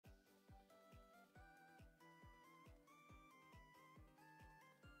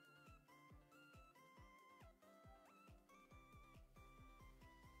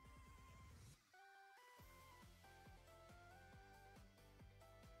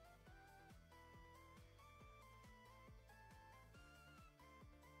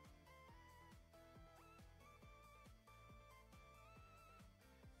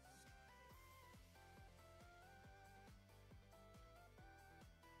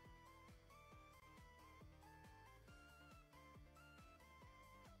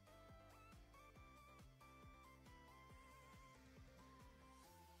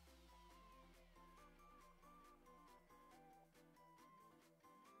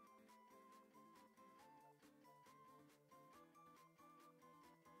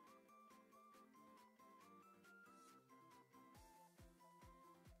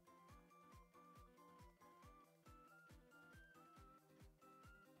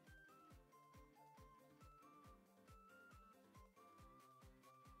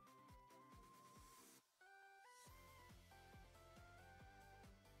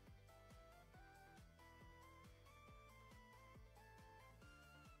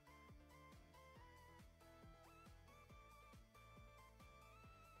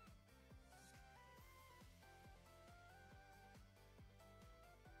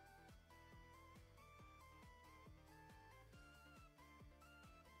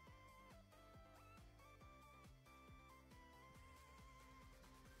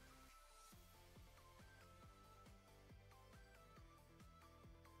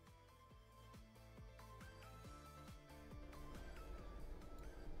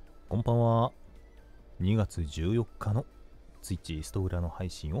こんばんは。2月14日のツイッチストグラの配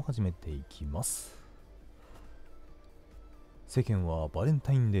信を始めていきます。世間はバレン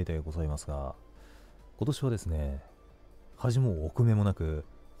タインデーでございますが、今年はですね、恥も奥目もなく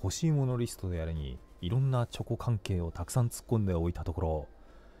欲しいものリストでやれにいろんなチョコ関係をたくさん突っ込んでおいたところ、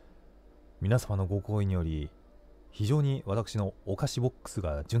皆様のご好意により非常に私のお菓子ボックス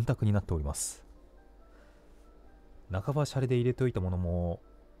が潤沢になっております。半ばシャレで入れておいたものも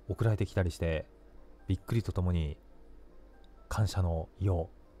送られてきたりして、びっくりとともに感謝の意を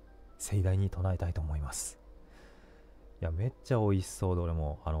盛大に唱えたいと思います。いや、めっちゃ美味しそうで、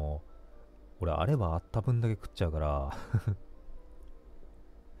俺あればあった分だけ食っちゃうから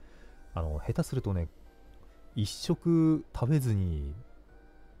下手するとね、一食食べずに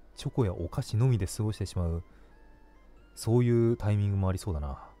チョコやお菓子のみで過ごしてしまう、そういうタイミングもありそうだ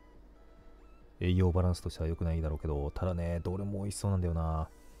な。栄養バランスとしては良くないだろうけど、ただね、どれも美味しそうなんだよな。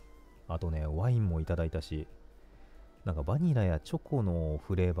あとね、ワインもいただいたし、なんかバニラやチョコの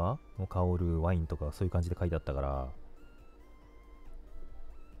フレーバーの香るワインとかそういう感じで書いてあったから、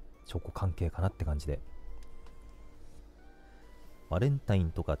チョコ関係かなって感じで。バレンタイ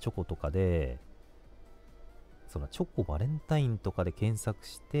ンとかチョコとかで、そのチョコバレンタインとかで検索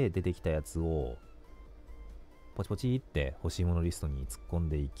して出てきたやつをポチポチって欲しいものリストに突っ込ん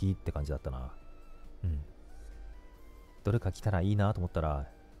でいきって感じだったな。どれか来たらいいなと思ったら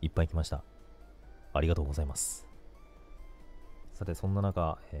いっぱい来ました。ありがとうございます。さて、そんな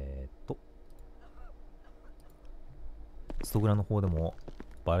中、ストグラの方でも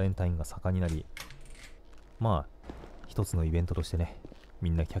バレンタインが盛んになり、まあ一つのイベントとしてね、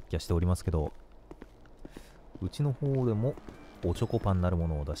みんなキャッキャしておりますけど、うちの方でもおチョコパンなるも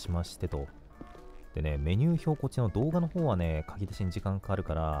のを出しましてと。でね、メニュー表、こっちの動画の方はね、書き出しに時間かかる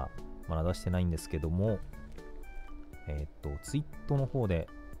からまだ出してないんですけども、ツイートの方で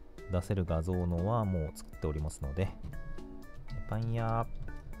出せる画像のはもう作っておりますので、パン屋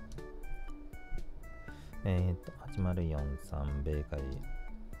8043ベー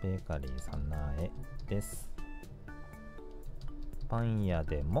カリーさなえです。パン屋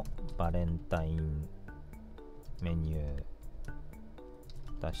でもバレンタインメニュ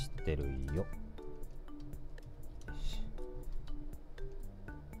ー出してるよ。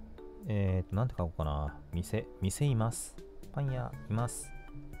なんて書こうかな。店います。パン屋います。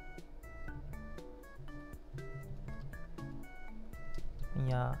パン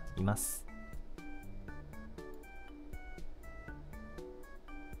屋います。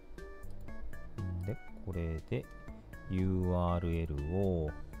で、これで URL を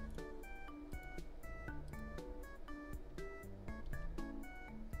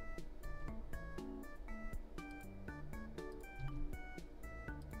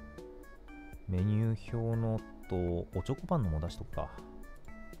メニュー表のとおチョコパンのも出しとくか。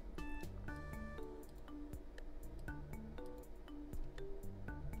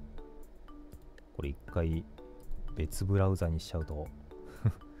これ一回別ブラウザにしちゃうと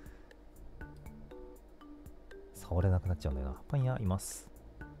触れなくなっちゃうんだよな。パン屋います。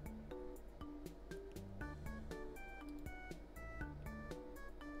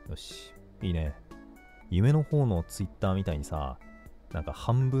よし、いいね。夢の方のツイッターみたいにさ、なんか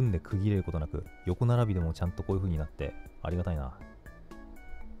半分で区切れることなく横並びでもちゃんとこういう風になってありがたいな。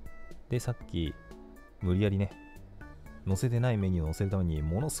で、さっき無理やりね、載せてないメニューを載せるために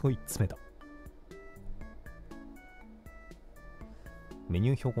ものすごい詰めた。メ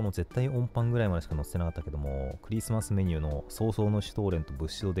ニュー表この絶対音パンぐらいまでしか載せてなかったけども、クリスマスメニューの早々のシュトーレンとブッ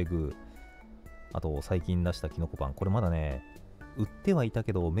シュドデグー、あと最近出したキノコパン、これまだね売ってはいた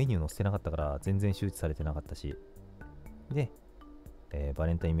けどメニュー載せてなかったから全然周知されてなかったし、でバ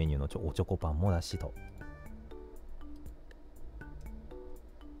レンタインメニューのおチョコパンもだしと。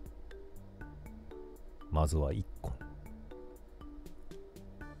まずは1個。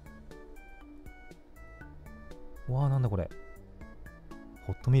わあ、なんだこれ。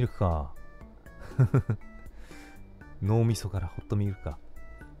ホットミルクか。脳みそからホットミルクか。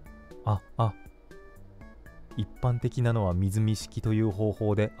一般的なのは水見式という方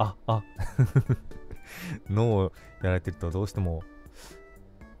法で、脳をやられてるとどうしても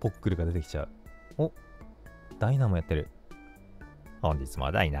ポックルが出てきちゃう。お、ダイナもやってる。本日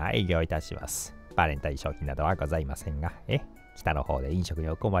もダイナ営業いたします。バレンタイン商品などはございませんが、北の方で飲食に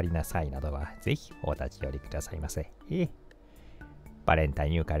お困りな際などは、ぜひお立ち寄りくださいませ。バレンタイ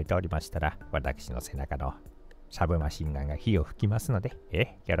ンに浮かれておりましたら、私の背中のサブマシンガンが火を吹きますので、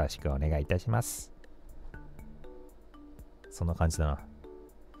よろしくお願いいたします。そんな感じだな。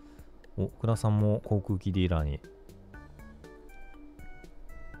お、倉さんも航空機ディーラーに。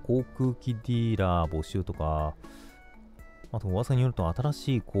航空機ディーラー募集とか、あと噂によると新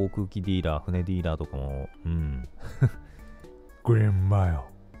しい航空機ディーラー、船ディーラーとかも、グリーンマイル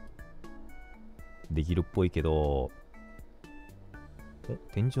できるっぽいけど、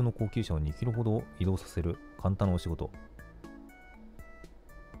天井の高級車を2キロほど移動させる簡単なお仕事。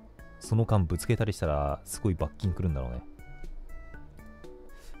その間ぶつけたりしたらすごい罰金くるんだろうね。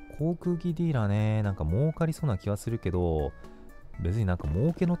航空機ディーラーね、なんか儲かりそうな気はするけど、別になんか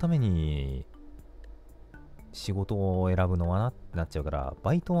儲けのために仕事を選ぶのはなっちゃうから、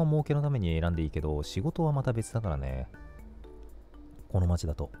バイトは儲けのために選んでいいけど、仕事はまた別だからね。この街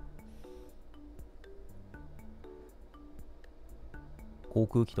だと。航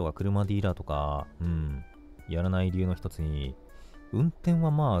空機とか車ディーラーとか、やらない理由の一つに、運転は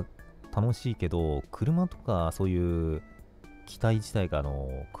まあ楽しいけど、車とかそういう機体自体が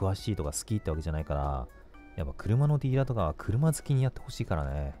詳しいとか好きってわけじゃないから、やっぱ車のディーラーとかは車好きにやってほしいから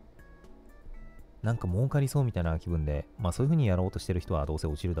ね。なんか儲かりそうみたいな気分で、まあそういう風にやろうとしてる人はどうせ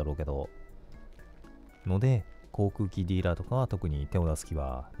落ちるだろうけど、ので、航空機ディーラーとかは特に手を出す気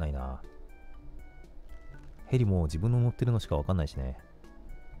はないな。ヘリも自分の乗ってるのしかわかんないしね。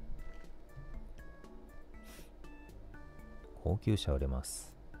高級車売れま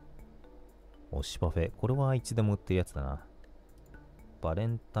す。推しパフェ。これはいつでも売ってるやつだな。バレ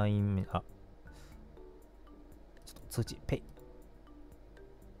ンタイン、ちょっと通知、ペイ。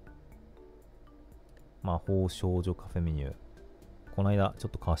魔法少女カフェメニュー。この間ちょっ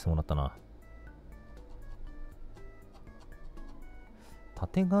と買わせてもらったな。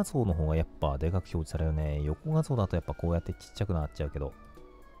縦画像の方がやっぱでかく表示されるね。横画像だとやっぱこうやってちっちゃくなっちゃうけど。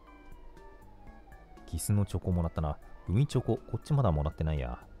キスのチョコもらったな。海チョコ。こっちまだもらってない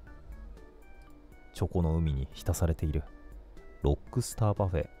や。チョコの海に浸されている。ロックスターパ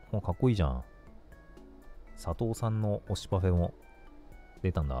フェ。もうかっこいいじゃん。佐藤さんの推しパフェも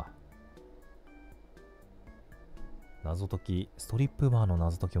出たんだ。謎解き。ストリップバーの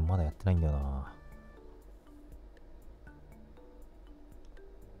謎解きもまだやってないんだよな。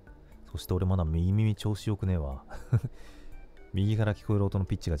そして俺まだ右耳調子よくねえわ。右から聞こえる音の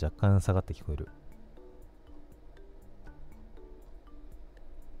ピッチが若干下がって聞こえる。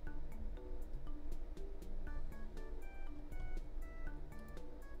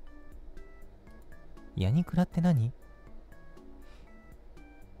ヤニクラって何？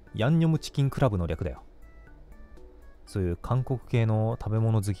ヤンニョムチキンクラブの略だよ。そういう韓国系の食べ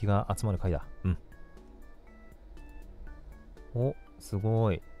物好きが集まる会だ。お、す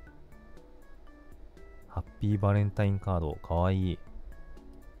ごい。ハッピーバレンタインカード。かわいい。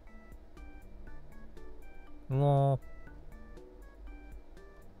うわー。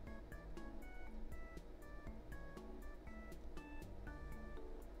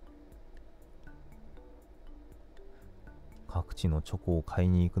各地のチョコを買い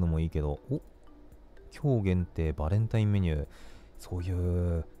に行くのもいいけど、今日限定バレンタインメニュー。そうい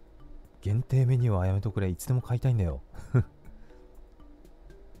う限定メニューはやめとくれ。いつでも買いたいんだよ。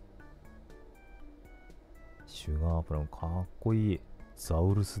シュガープラムかっこいい。ザ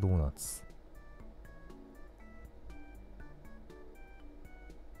ウルスドーナツ。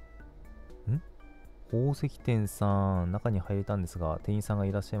宝石店さん、中に入れたんですが、店員さんが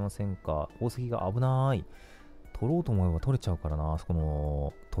いらっしゃいませんか？宝石が危ない。取ろうと思えば取れちゃうからな、あそこ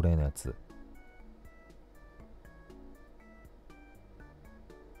のトレーのやつ。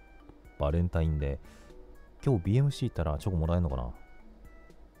バレンタインで。今日 BMC 行ったらチョコもらえるのかな？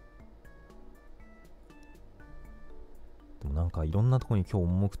でもなんかいろんなとこに今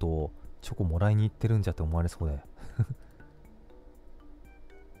日赴くとチョコもらいに行ってるんじゃって思われそうで。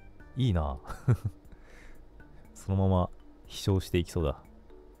いいな。そのまま飛翔していきそうだ。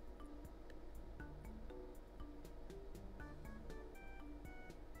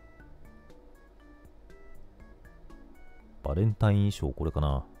バレンタイン衣装これか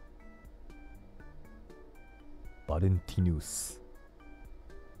な。バレンティニュース。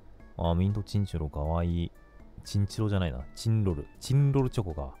ミントチンチロかわいい。チンチロじゃないな。チンロル。チンロルチョ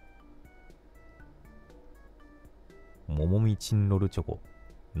コか。ももみチンロルチョコ。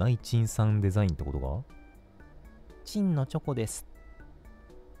ナイチンさんデザインってことか？チンのチョコです。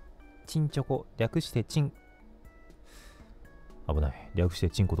チンチョコ。略してチン。危ない。略して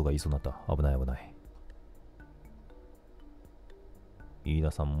チンコとか言いそうになった。危ない危ない。飯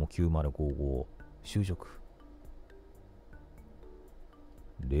田さんも9055。就職。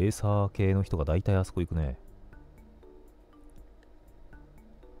レーサー系の人が大体あそこ行くね。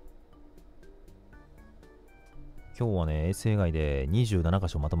今日はね、衛星外で27箇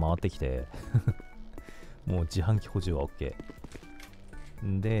所また回ってきて、もう自販機補充は OK。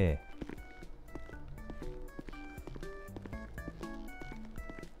で、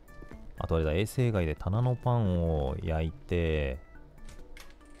あとあれだ、衛生街で棚のパンを焼いて、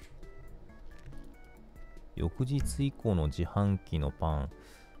翌日以降の自販機のパン、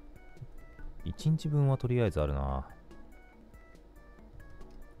1日分はとりあえずあるな。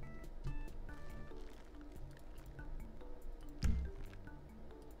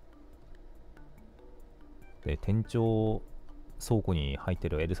で、店長倉庫に入って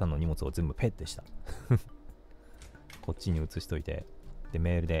る L さんの荷物を全部ペッてした。こっちに移しといて、で、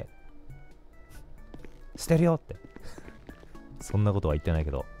メールで、捨てるよって。そんなことは言ってない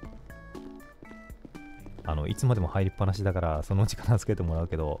けど、いつまでも入りっぱなしだから、そのうち片付けてもらう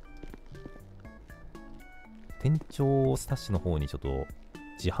けど、店長スタッシュの方にちょっと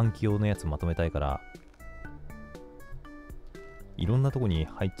自販機用のやつまとめたいから、いろんなとこに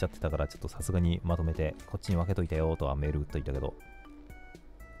入っちゃってたから、ちょっとさすがにまとめて、こっちに分けといたよとはメール打っといたけど、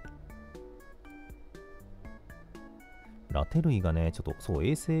ラテ類がね、ちょっとそう、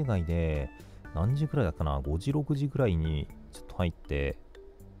衛生街で、何時くらいだったかな、5時、6時くらいにちょっと入って、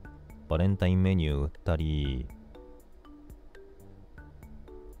バレンタインメニュー売ったり、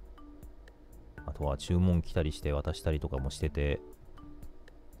あとは注文来たりして渡したりとかもしてて、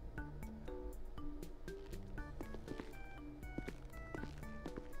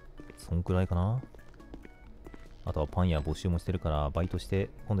そんくらいかな。あとはパン屋募集もしてるから、バイトして、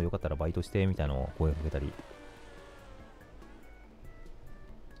今度よかったらバイトしてみたいなのを声かけたり。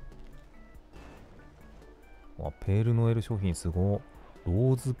ペールノエル商品すごい。ロ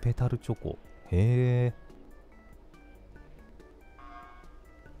ーズペタルチョコ。へえ。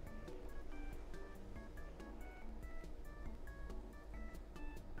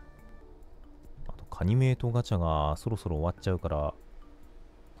あとカニメイトガチャがそろそろ終わっちゃうから、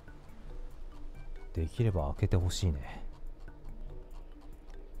できれば開けてほしいね。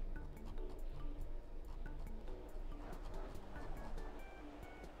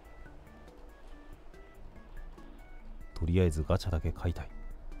とりあえずガチャだけ買いたい。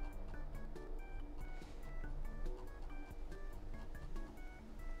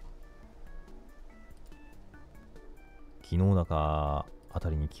昨日だかあ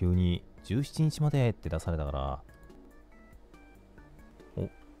たりに急に17日までって出されたから、お、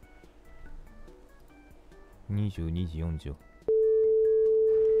22時40。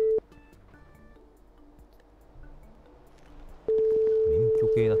免許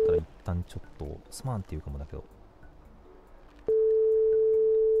系だったら一旦ちょっとすまんっていうかもだけど、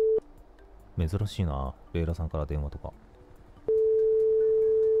珍しいな、レイラさんから電話とか。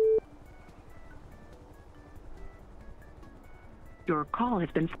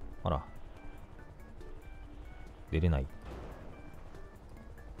あら、出れない。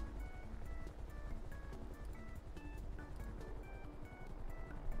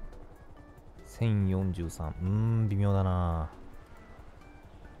1043、微妙だな。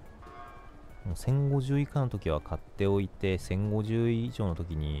もう1050以下の時は買っておいて、1050以上の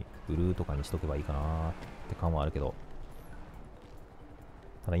時にブルーとかにしとけばいいかなって感はあるけど、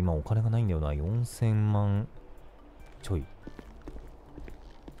ただ今お金がないんだよな。4000万ちょい。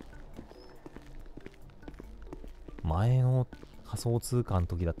前の仮想通貨の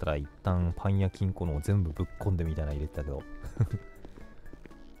時だったら一旦パン屋金庫のを全部ぶっ込んでみたいな入れてたけど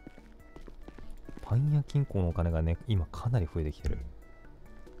パン屋金庫のお金がね、今かなり増えてきてる。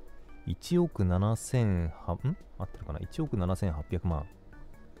1億7000、合ってるかな ?1 億7800万。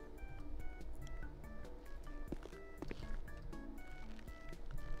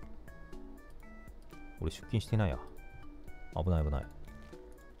俺出金してないや。危ない危ない。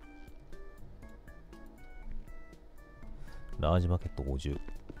ラージバケット50。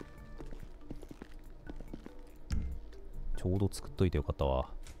ちょうど作っといてよかったわ。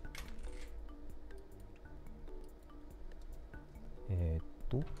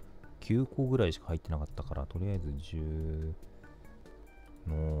9個ぐらいしか入ってなかったから、とりあえず10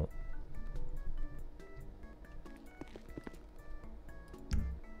の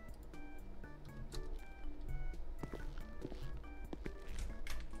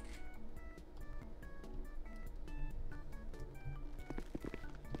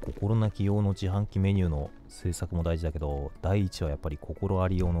心なき用の自販機メニューの制作も大事だけど、第一はやっぱり心あ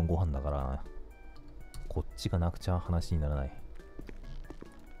り用のご飯だから、こっちがなくちゃ話にならない。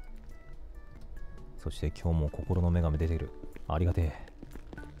そして今日も心の女神出てる。ありがてえ。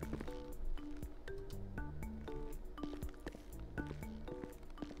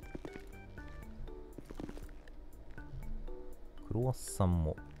クロワッサン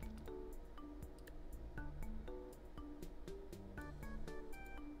も。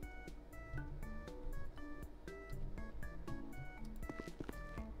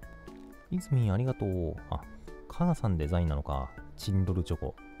イズミンありがとう。あ、カナさんデザインなのか。チンドルチョ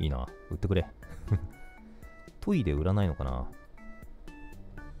コ。いいな。売ってくれ。トイで売らないのかな。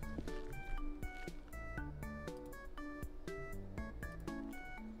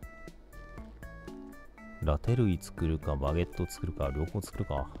ラテ類作るか、バゲット作るか、両方作る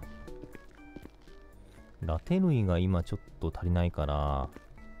か。ラテ類が今ちょっと足りないから、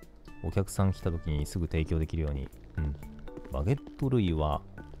お客さん来た時にすぐ提供できるように。うん。バゲット類は、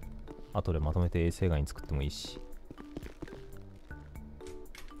後でまとめて衛生外に作ってもいいし。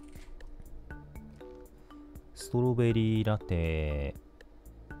ストロベリーラテ、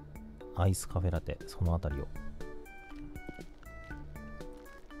アイスカフェラテ、そのあたりを。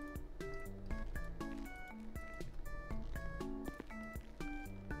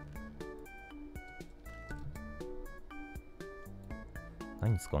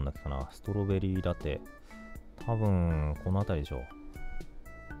何使うんだっけかな。ストロベリーラテ。多分、このあたりでしょ。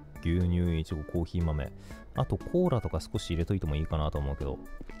牛乳、いちご、コーヒー豆。あと、コーラとか少し入れといてもいいかなと思うけど。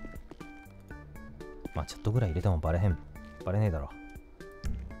まあ、ちょっとぐらい入れてもバレねえだろ。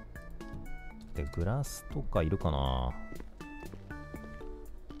で、グラスとかいるかな。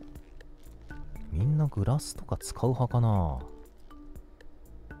みんなグラスとか使う派かな。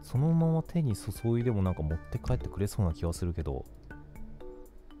そのまま手に注いでもなんか持って帰ってくれそうな気はするけど。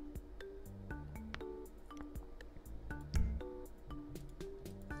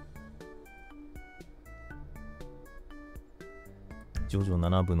ジョジョ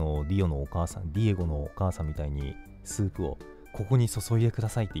7部のディエゴのお母さんみたいにスープをここに注いでくだ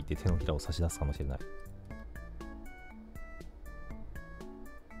さいって言って手のひらを差し出すかもしれない。よ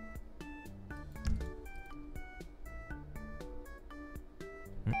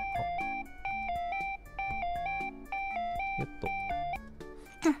っと。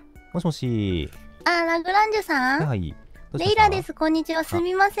もしもし。ラグランジュさん、はい。レイラです。こんにちは。す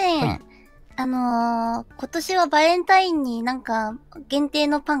みません。はい、今年はバレンタインになんか限定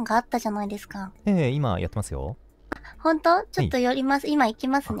のパンがあったじゃないですか。今やってますよ。本当？ちょっと寄ります。今行き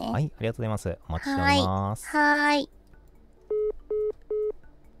ますね。はい、ありがとうございます。お待ちしております。はい。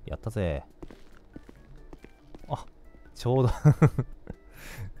やったぜ。あ、ちょうど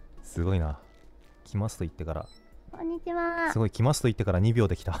すごいな。来ますと言ってから。こんにちは。すごい、来ますと言ってから2秒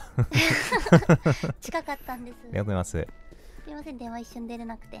できた。近かったんです。ありがとうございます。すいません、電話一瞬出れ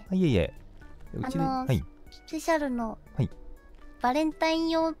なくて。いえいえ。うちで、はい。スペシャルのはい、バレンタイン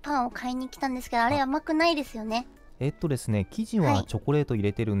用パンを買いに来たんですけど、あれ甘くないですよね。ですね、生地はチョコレート入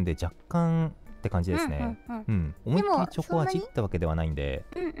れてるんで、若干って感じですね。うん。思いっきりチョコ味ってわけではないんで。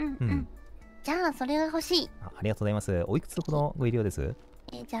じゃあ、それが欲しい。ありがとうございます。おいくつほどご入量です？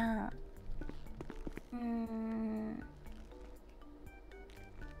じゃあ、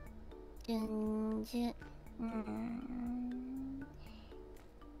1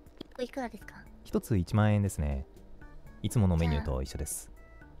個いくらですか？1つ1万円ですね。いつものメニューと一緒です。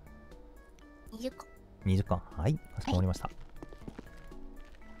20個。20個。はい、かしこまりました。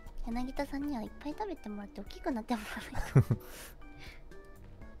柳田さんにはいっぱい食べてもらって大きくなってもらわないと。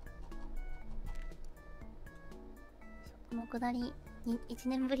このくだり1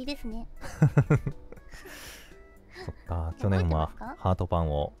年ぶりですね。そっか、去年はハートパ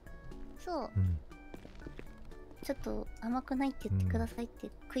ンを。そう。ちょっと甘くないって言ってくださいって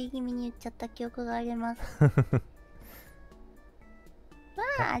食い気味に言っちゃった記憶があります。わ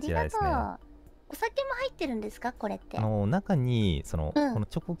あ、ありがとう。お酒も入ってるんですかこれって。中にこの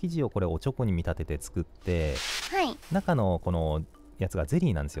チョコ生地をこれおチョコに見立てて作って、はい、中のこのやつがゼリ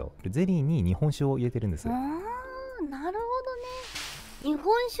ーなんですよ。ゼリーに日本酒を入れてるんです。なるほどね。日本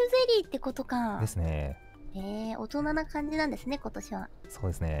酒ゼリーってことか。ですね。大人な感じなんですね、今年は。そう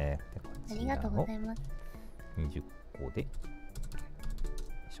ですね。ありがとうございます。20個で。よ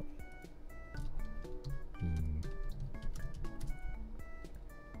いしょ。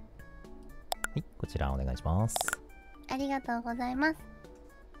はい、こちらお願いします。ありがとうございます。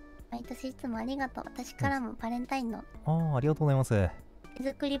毎年いつもありがとう。私からもバレンタインの。ありがとうございます。手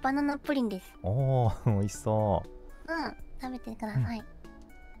作りバナナプリンです。美味しそう。食べてください。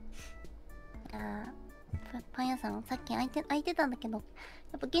パン屋さんさっき開いてたんだけど、や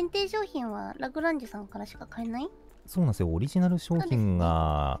っぱ限定商品はラグランジュさんからしか買えない？そうなんですよ。オリジナル商品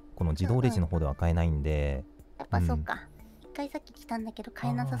がこの自動レジの方では買えないんで。やっぱそうか。一回さっき来たんだけど買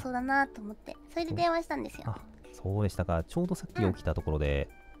えなさそうだなと思って、それで電話したんですよ。そうでしたか。ちょうどさっき起きたところで。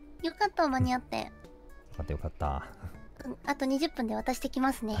よかった、間に合って。よかったよかった。あと20分で渡してき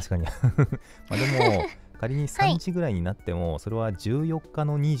ますね。確かに。でも仮に3時ぐらいになっても、それは14日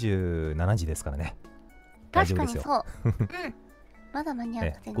の27時ですからね。確かにそう。まだ間に合っ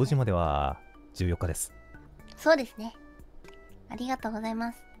て5時までは14日です。そうですね。ありがとうござい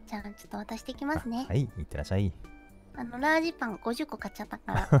ます。じゃあちょっと渡してきますね。はい、いってらっしゃい。ラージパン50個買っちゃった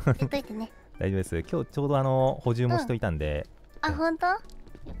から、入れといてね。大丈夫です。今日ちょうど補充もしといたんで。あ、ほんと？よ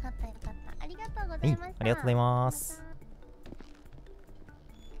かったよかった。ありがとうございました。ありがとうございます。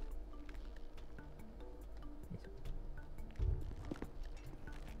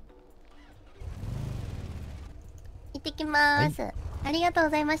行ってきまーす。ありがとうご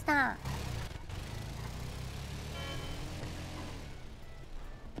ざいました。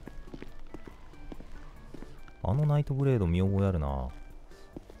ナイトブレード見覚えあるな。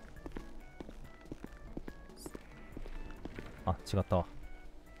あ、違ったわ。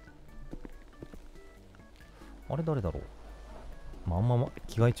あれ誰だろう。まあんま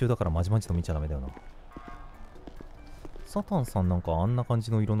着替え中だからまじまじと見ちゃダメだよな。サタンさんなんかあんな感じ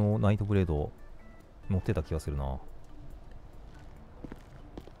の色のナイトブレード乗ってた気がするな。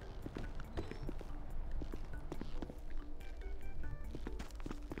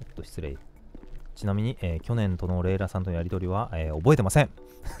失礼。ちなみに、去年とのレイラさんとのやりとりは、覚えてません。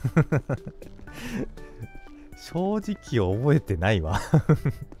正直覚えてないわ。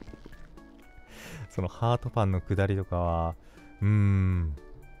そのハートパンの下りとかは、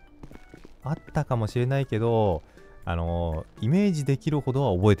あったかもしれないけど、イメージできるほど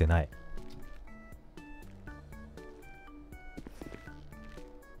は覚えてない。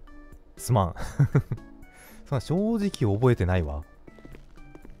すまん。そんな正直覚えてないわ。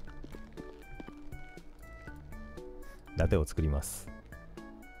ラテを作ります。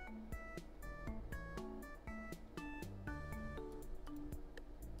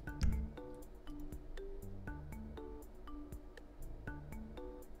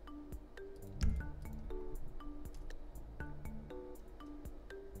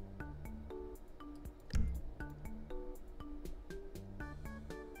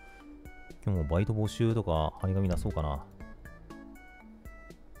今日もバイト募集とか張り紙出そうかな。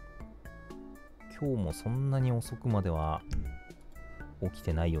今日もそんなに遅くまでは起き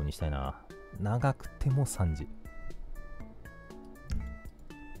てないようにしたいな。長くても3時。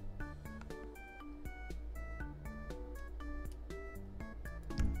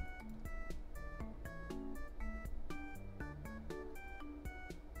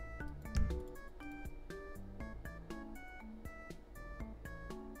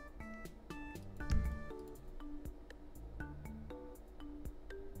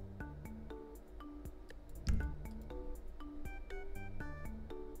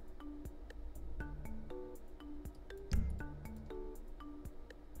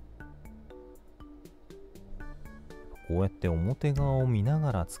こうやって表側を見な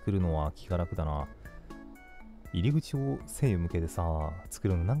がら作るのは気が楽だな。入り口を背向けてさ、作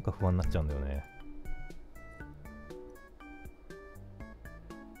るのなんか不安になっちゃうんだよね。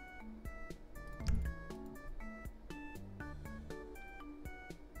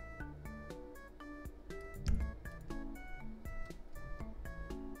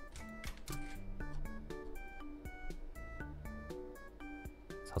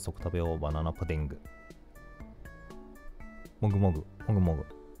早速食べよう、バナナプディング。もぐもぐ、もぐもぐ。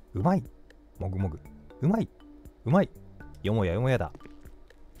うまい。もぐもぐ。うまい。うまい。よもやよもやだ。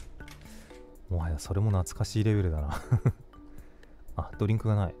もはやそれも懐かしいレベルだな。あ、ドリンク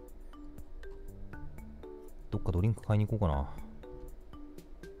がない。どっかドリンク買いに行こうかな。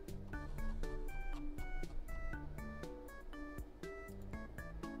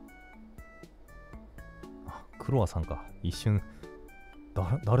あ、クロアさんか。一瞬、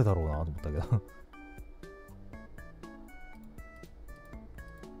誰だろうなと思ったけど。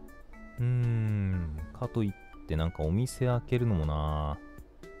かといってなんかお店開けるのもな。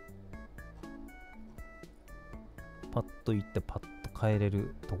パッと行ってパッと帰れ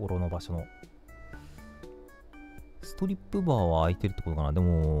るところの場所の。ストリップバーは開いてるってことかな。で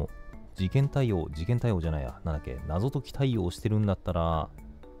も、事件対応じゃないや。なんだっけ、謎解き対応してるんだったら、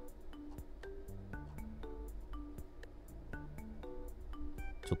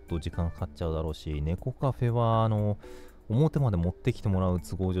ちょっと時間かかっちゃうだろうし、猫カフェは表まで持ってきてもらう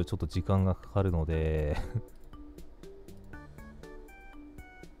都合上ちょっと時間がかかるので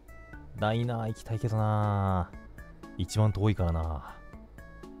ダイナー行きたいけどな。一番遠いからな。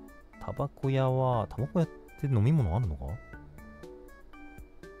タバコ屋って飲み物あるのか。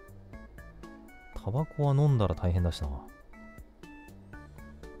タバコは飲んだら大変だしな。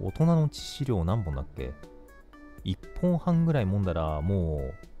大人の致死量何本だっけ。1本半ぐらい飲んだらも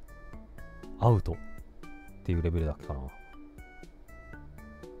うアウトっていうレベルだっけかな。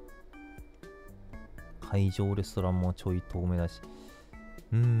会場レストランもちょい遠めだし。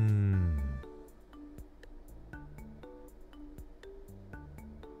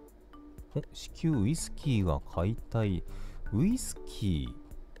至急ウイスキーが買いたい。ウイスキ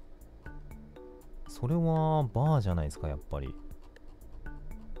ー、それはバーじゃないですか、やっぱり。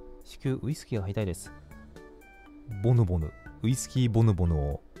至急ウイスキーが入りたいです。ボヌボヌ、ウイスキーボヌボヌ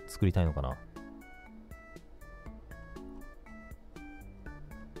を作りたいのかな。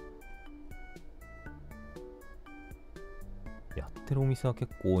やってるお店は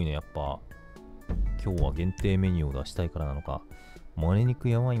結構多いね、やっぱ。今日は限定メニューを出したいからなのか。胸肉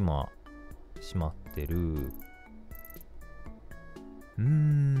屋は今、閉まってる。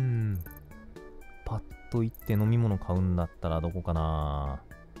パッと行って飲み物買うんだったらどこかな。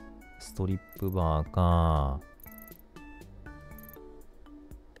ストリップバーか。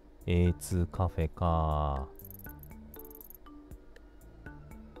A2 カフェか。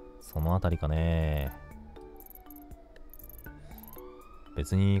そのあたりかね。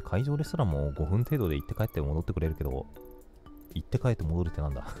別に会場レストランも5分程度で行って帰って戻ってくれるけど、行って帰って戻るってな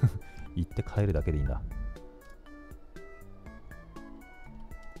んだ。行って帰るだけでいいんだ。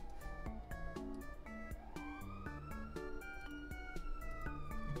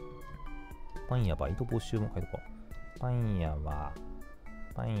パン屋バイト募集も書いとこう。パン屋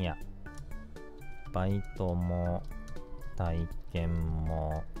バイトも体験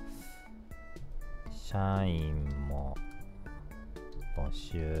も社員も募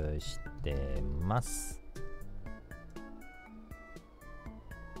集してます。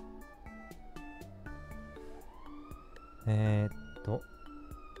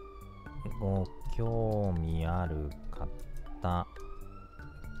ご興味ある方、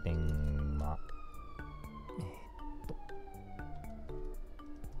電話、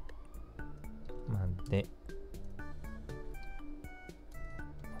まで、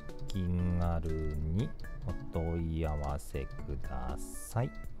お気軽にお問い合わせくださ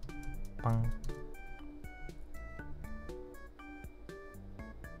い。パン。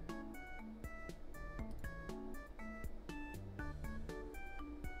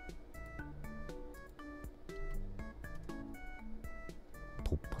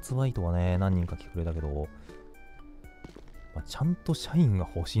突発バイトはね、何人か来てくれたけど、ちゃんと社員が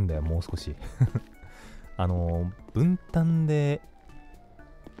欲しいんだよ、もう少し。分担で、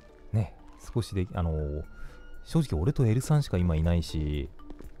ね、少しで、正直俺と L さんしか今いないし、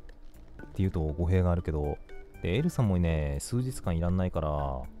っていうと語弊があるけど、で、L さんもね、数日間いらんないか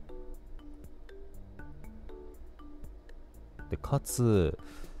ら、で、かつ、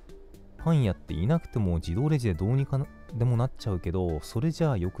パン屋っていなくても自動レジでどうにかでもなっちゃうけど、それじ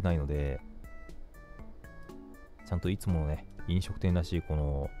ゃあ良くないので、ちゃんといつものね、飲食店らしいこ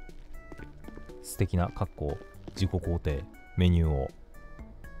の素敵な自己肯定メニューを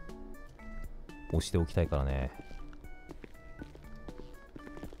押しておきたいからね。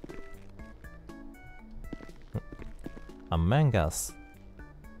マンガス、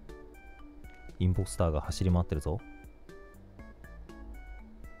インポスターが走り回ってるぞ。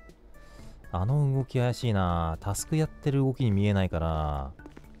あの動き怪しいな。タスクやってる動きに見えないから、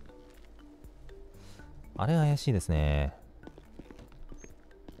あれ怪しいですね。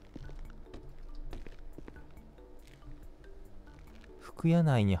服屋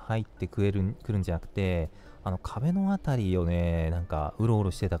内に入ってくるんじゃなくて、壁のあたりをね、なんかうろう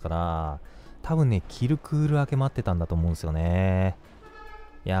ろしてたから、多分ね、キルクール明け待ってたんだと思うんですよね。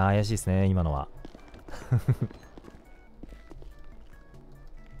いやー、怪しいですね、今のは。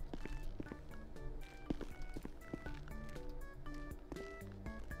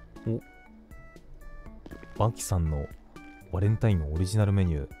お、バキさんのバレンタインのオリジナルメ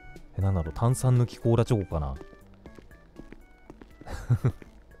ニュー。なんだろう、炭酸抜きコーラチョコかな。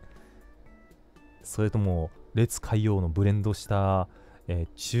それとも、烈海洋のブレンドした、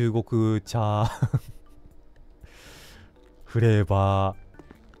中国茶フレーバ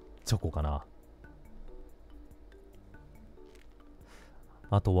ーチョコかな。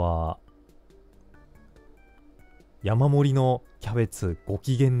あとは、山盛りのキャベツご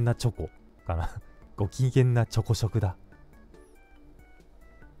機嫌なチョコかな。ご機嫌なチョコ食だ。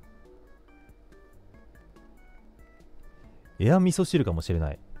エア味噌汁かもしれ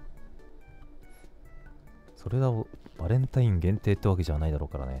ない。それだ、バレンタイン限定ってわけじゃないだろう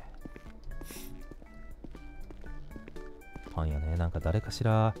からね。パン屋ね、なんか誰かし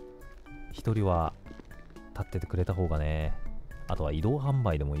ら一人は立っててくれた方がね。あとは移動販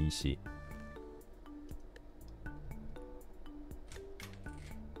売でもいいし。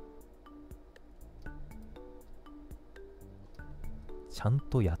ちゃん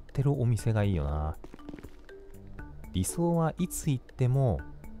とやってるお店がいいよな。理想はいつ行っても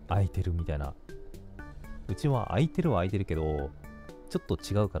空いてるみたいな。うちは空いてるは空いてるけど、ちょっと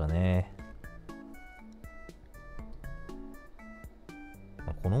違うからね。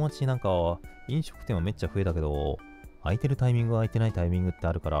この街なんか飲食店はめっちゃ増えたけど、空いてるタイミングは空いてないタイミングって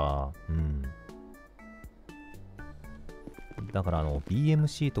あるから、うん。だから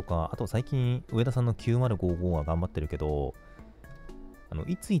BMC とか、あと最近上田さんの9055は頑張ってるけど、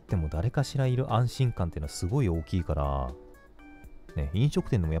いつ行っても誰かしらいる安心感っていうのはすごい大きいから、ね、飲食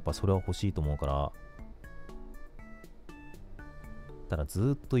店でもやっぱそれは欲しいと思うから、ただ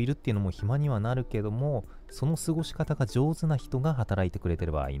ずっといるっていうのも暇にはなるけども、その過ごし方が上手な人が働いてくれて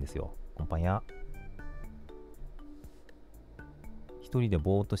ればいいんですよ。こんばんや。一人で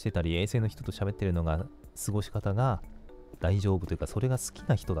ぼーっとしてたり、衛星の人と喋ってるのが過ごし方が大丈夫というか、それが好き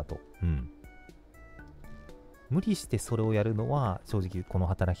な人だと。無理してそれをやるのは正直この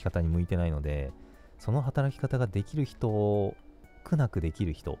働き方に向いてないので、その働き方ができる人、苦なくでき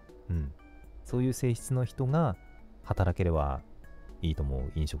る人、そういう性質の人が働ければいいと思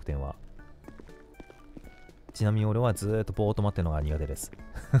う、飲食店は。ちなみに俺はずーっとぼーっと待ってるのが苦手です。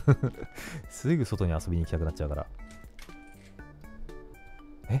すぐ外に遊びに行きたくなっちゃうから。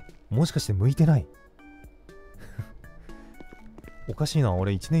もしかして向いてないおかしいな、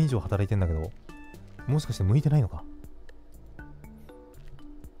俺1年以上働いてんだけど、もしかして向いてないのか。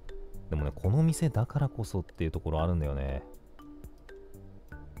でもね、この店だからこそっていうところあるんだよね。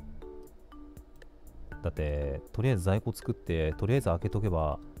だって、とりあえず在庫作って、とりあえず開けとけ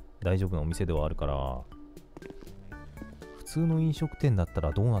ば大丈夫なお店ではあるから、普通の飲食店だった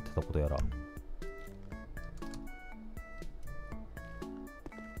らどうなってたことやら。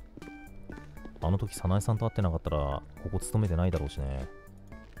あの時、早苗さんと会ってなかったら、ここ勤めてないだろうしね。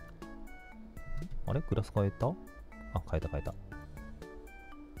あれグラス変えた？あ、変えた変えた。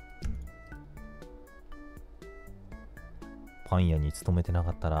パン屋に勤めてな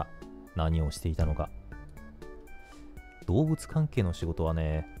かったら何をしていたのか。動物関係の仕事は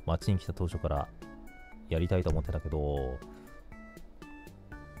ね、町に来た当初からやりたいと思ってたけど、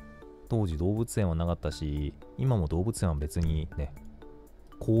当時動物園はなかったし、今も動物園は別にね、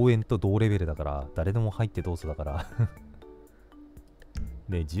公園と同レベルだから誰でも入ってどうぞだから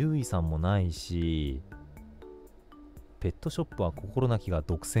で、獣医さんもないし、ペットショップは心なきが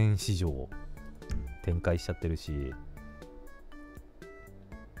独占市場を展開しちゃってるし、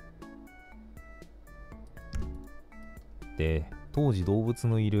で、当時動物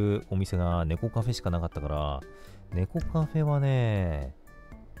のいるお店が猫カフェしかなかったから、猫カフェはね、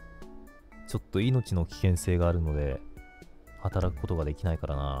ちょっと命の危険性があるので働くことができないか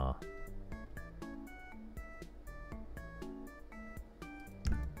らな。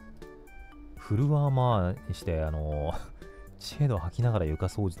フルアーマーにしてチェード吐きながら床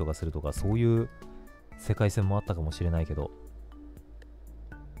掃除とかするとか、そういう世界線もあったかもしれないけど、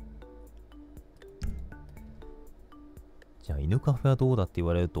じゃあ犬カフェはどうだって言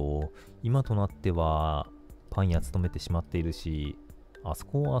われると、今となってはパン屋勤めてしまっているし、あそ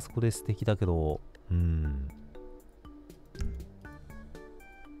こはあそこで素敵だけど、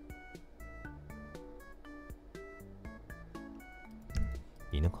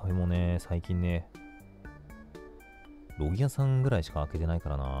犬カフェもね、最近ね、ロギ屋さんぐらいしか開けてないか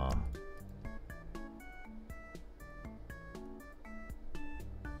らな。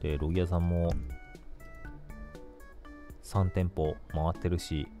で、ロギ屋さんも3店舗回ってる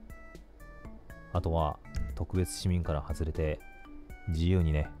し、あとは特別市民から外れて自由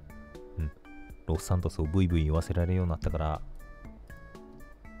にね、ロスサントスをブイブイ言わせられるようになったから、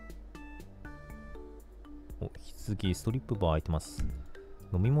引き続きストリップバー開いてます。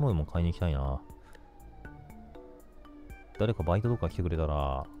飲み物でも買いに行きたいな。誰かバイトとか来てくれた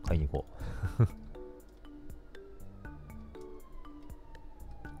ら買いに行こう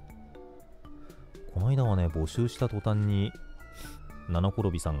この間はね、募集した途端に七転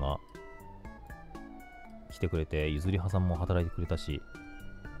びさんが来てくれて、ゆずりはさんも働いてくれたし、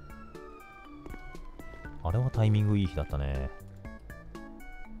あれはタイミングいい日だったね。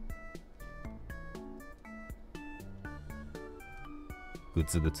グ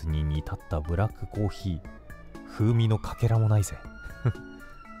ツグツに煮立ったブラックコーヒー、風味のかけらもないぜ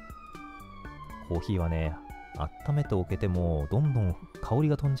コーヒーはね、温めておけてもどんどん香り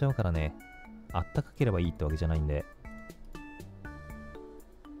が飛んじゃうからね、あったかければいいってわけじゃないんで。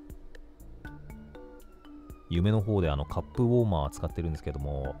夢の方でカップウォーマー使ってるんですけど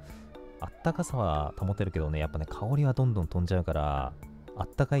も、あったかさは保てるけどね、やっぱね、香りはどんどん飛んじゃうから、あっ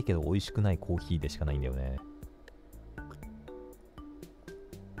たかいけど美味しくないコーヒーでしかないんだよね。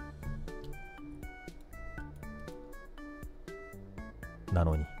な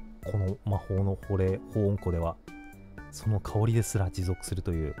のに、この魔法の保温庫では、その香りですら持続する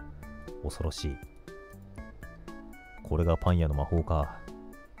という恐ろしい。これがパン屋の魔法か。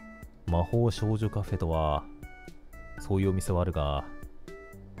魔法少女カフェとは、そういうお店はあるが、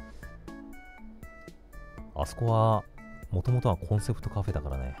あそこは、もともとはコンセプトカフェだか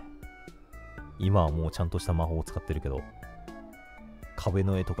らね。今はもうちゃんとした魔法を使ってるけど、壁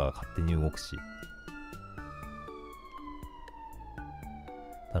の絵とかが勝手に動くし。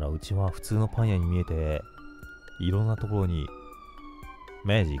ただうちは普通のパン屋に見えて、いろんなところに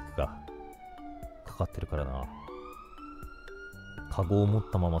マジックがかかってるからな。カゴを持っ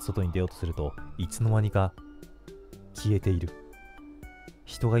たまま外に出ようとするといつの間にか消えている。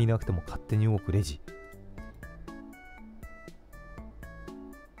人がいなくても勝手に動くレジ。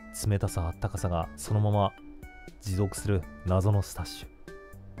冷たさあったかさがそのまま持続する謎のスタッシュ。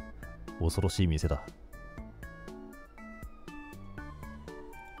恐ろしい店だ。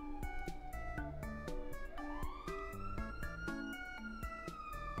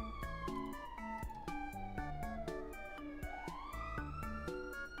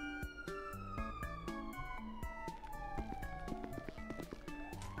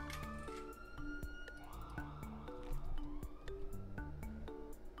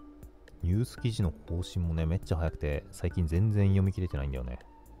ニュース記事の更新もね、めっちゃ早くて、最近全然読み切れてないんだよね。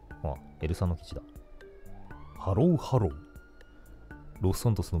あ、エルさんの記事だ。ハローハロー。ロスサ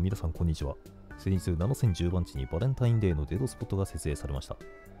ントスの皆さん、こんにちは。先日、7010番地にバレンタインデーのデートスポットが設営されました。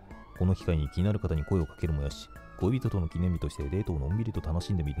この機会に気になる方に声をかけるもよし、恋人との記念日としてデートをのんびりと楽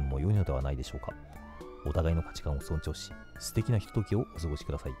しんでみるのも良いのではないでしょうか。お互いの価値観を尊重し、素敵なひとときをお過ごし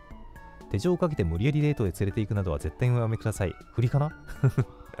ください。手錠をかけて無理やりデートへ連れて行くなどは絶対おやめください。振りかな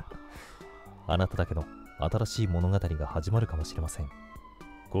あなただけの新しい物語が始まるかもしれません。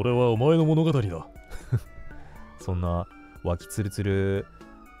これはお前の物語だ。そんな脇つるつる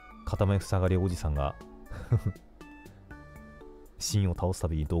片目塞がりおじさんが芯を倒すた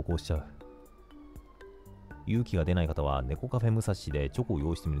びに同行しちゃう。勇気が出ない方は猫カフェ武蔵でチョコを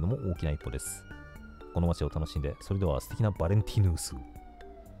用意してみるのも大きな一歩です。この街を楽しんで、それでは素敵なバレンティヌース。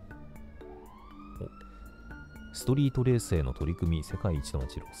ストリートレースへの取り組み世界一の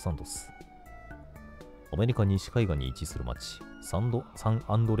街ロスサントス。アメリカ西海岸に位置する町、サン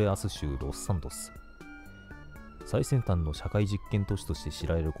アンドレアス州ロスサントス。最先端の社会実験都市として知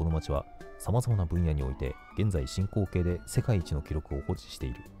られるこの町は、様々な分野において現在進行形で世界一の記録を保持して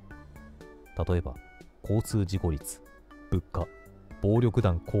いる。例えば、交通事故率、物価、暴力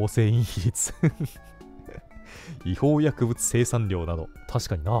団構成員比率、違法薬物生産量など、確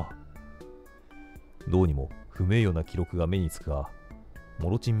かにな。どうにも不名誉な記録が目につくが、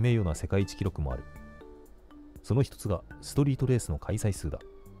もろちん名誉な世界一記録もある。その一つがストリートレースの開催数だ。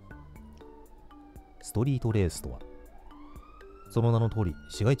ストリートレースとは、その名の通り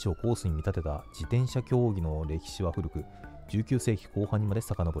市街地をコースに見立てた自転車競技の歴史は古く、19世紀後半にまで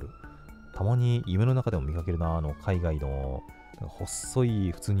遡る。たまに夢の中でも見かけるな、海外の細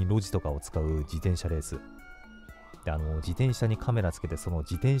い普通に路地とかを使う自転車レースで、自転車にカメラつけて、その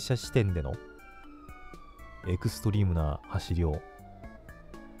自転車視点でのエクストリームな走りを、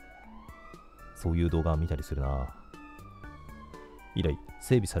そういう動画を見たりするな。以来、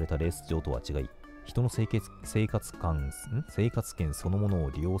整備されたレース場とは違い、人の生活圏そのものを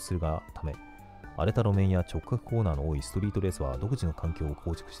利用するがため、荒れた路面や直角コーナーの多いストリートレースは独自の環境を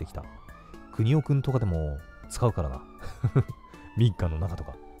構築してきた。国尾くんとかでも使うからな。民家の中と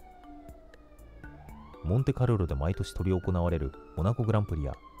か。モンテカルロで毎年執り行われるモナコグランプリ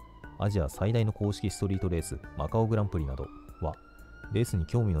や、アジア最大の公式ストリートレースマカオグランプリなどは、レースに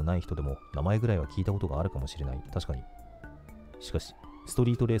興味のない人でも名前ぐらいは聞いたことがあるかもしれない。確かに。しかし、スト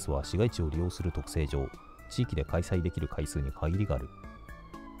リートレースは市街地を利用する特性上、地域で開催できる回数に限りがある。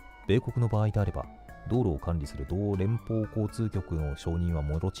米国の場合であれば、道路を管理する同連邦交通局の承認は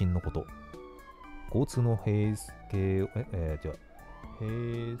もろちんのこと。交通の閉塞を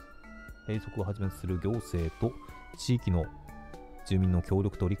はじめとする行政と地域の住民の協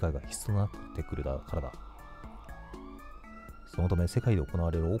力と理解が必須となってくるからだ。そのため世界で行わ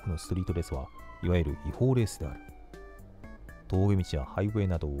れる多くのストリートレースはいわゆる違法レースである。峠道やハイウェイ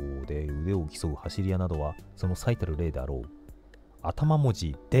などで腕を競う走り屋などはその最たる例であろう。頭文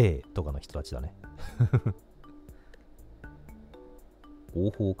字でとかの人たちだね。合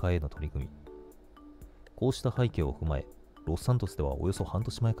法化への取り組み。こうした背景を踏まえ、ロスサントスではおよそ半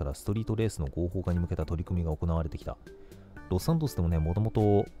年前からストリートレースの合法化に向けた取り組みが行われてきた。ロスサントスでもね、もとも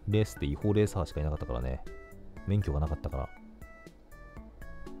とレースって違法レーサーしかいなかったからね。免許がなかったから。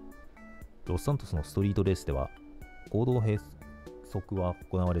ロスサントスのストリートレースでは、行動閉塞は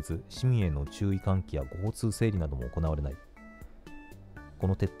行われず、市民への注意喚起や交通整理なども行われない。こ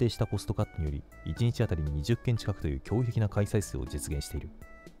の徹底したコストカットにより、1日あたりに20件近くという驚異的な開催数を実現している。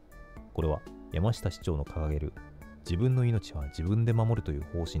これは、山下市長の掲げる、自分の命は自分で守るという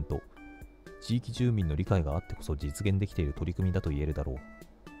方針と、地域住民の理解があってこそ実現できている取り組みだと言えるだろう。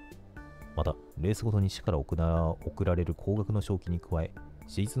また、レースごとに市から贈られる高額の賞金に加え、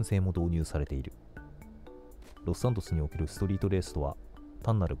シーズン制も導入されている。ロスサントスにおけるストリートレースとは、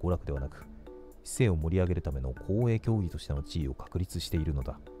単なる娯楽ではなく、市政を盛り上げるための公営競技としての地位を確立しているの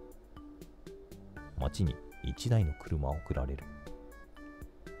だ。町に1台の車を贈られる。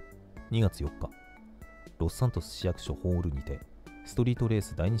2月4日、ロスサントス市役所ホールにて、ストリートレー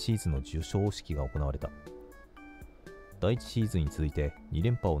ス第2シーズンの受賞式が行われた。第1シーズンに続いて2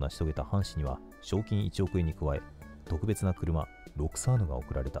連覇を成し遂げた阪神には、賞金1億円に加え、特別な車、ロクサーヌが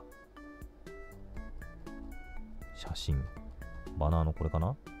贈られた。写真、バナーのこれか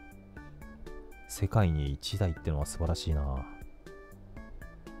な？世界に1台ってのは素晴らしいな。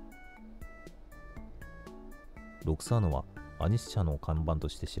ロクサーヌはアニス社の看板と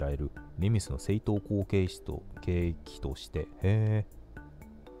して知られるネミスの正統後継機として、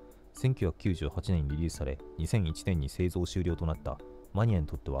1998年にリリースされ、2001年に製造終了となったマニアに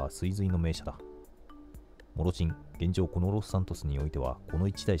とっては追随の名車だ。モロチン、現状このロスサントスにおいてはこの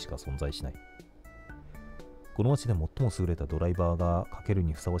1台しか存在しない。この街で最も優れたドライバーがかける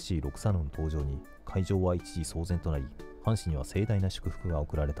にふさわしいロクサーヌの登場に、会場は一時騒然となり、阪神には盛大な祝福が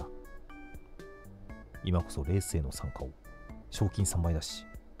贈られた。今こそレースへの参加を。賞金3倍だし。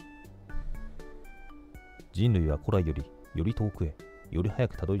人類は古来よりより遠くへ、より早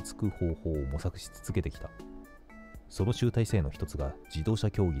くたどり着く方法を模索し続けてきた。その集大成の一つが自動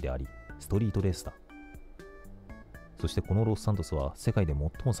車競技であり、ストリートレースだ。そしてこのロスサントスは世界で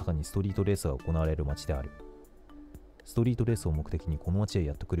最も盛んにストリートレースが行われる街である。ストリートレースを目的にこの街へ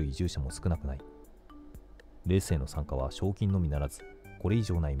やってくる移住者も少なくない。レースへの参加は賞金のみならず、これ以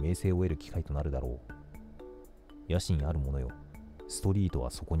上ない名声を得る機会となるだろう。野心ある者よ、ストリート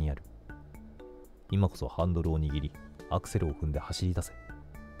はそこにある。今こそハンドルを握り、アクセルを踏んで走り出せ。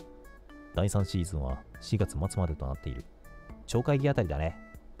第3シーズンは4月末までとなっている。超会議あたりだね。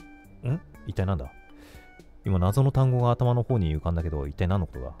一体なんだ？今謎の単語が頭の方に浮かんだけど、一体何の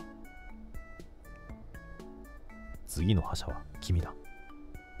ことだ？次の覇者は君だ。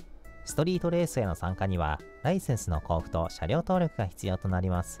ストリートレースへの参加にはライセンスの交付と車両登録が必要となり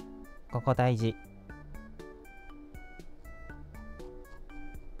ます。ここ大事。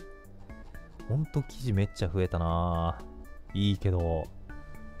ほんと記事めっちゃ増えたな。いいけど、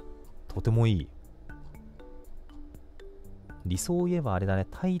とてもいい。理想を言えばあれだね、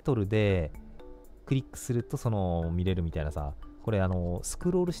タイトルでクリックすると見れるみたいなさ、これス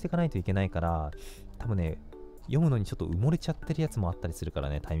クロールしていかないといけないから、多分ね、読むのにちょっと埋もれちゃってるやつもあったりするから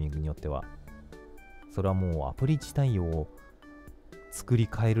ね、タイミングによっては。それはもうアプリ自体を作り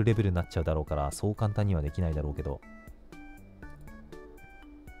変えるレベルになっちゃうだろうから、そう簡単にはできないだろうけど。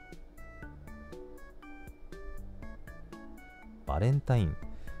バレンタイン、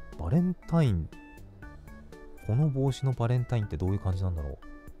この帽子のバレンタインってどういう感じなんだろう。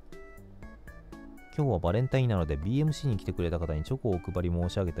今日はバレンタインなので BMC に来てくれた方にチョコをお配り申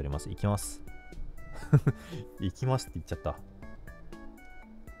し上げております。行きます。行きますって言っちゃった。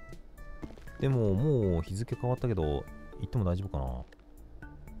でももう日付変わったけど、行っても大丈夫かな。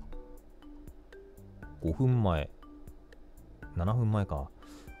5分前、7分前か。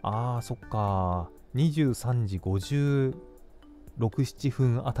そっか。23時56、7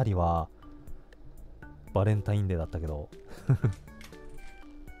分あたりはバレンタインデーだったけど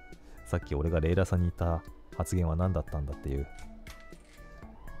さっき俺がレイラさんに言った発言は何だったんだっていう。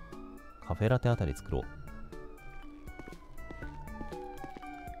カフェラテあたり作ろう。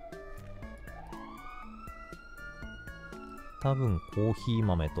多分コーヒー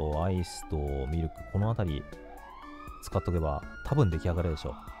豆とアイスとミルク、このあたり使っとけば多分出来上がるでしょ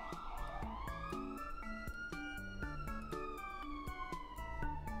う。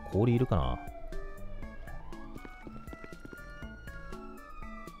氷いるかな。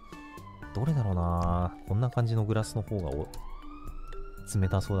どれだろうな。こんな感じのグラスの方が冷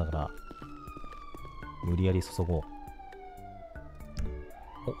たそうだから無理やり注ごう。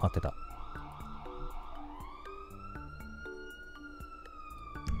合ってた。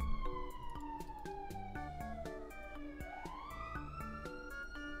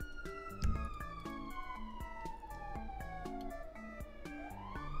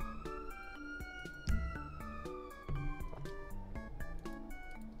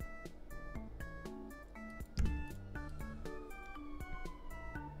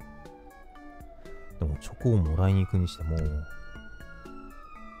でもチョコをもらいに行くにしても、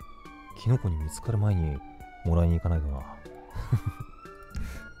キノコに見つかる前にもらいに行かないとな。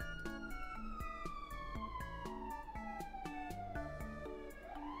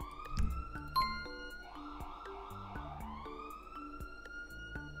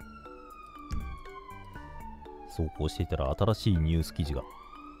そうこうしていたら新しいニュース記事が。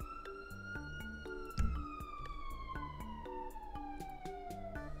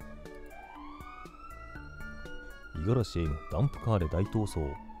五十嵐エイムダンプカーで大逃走。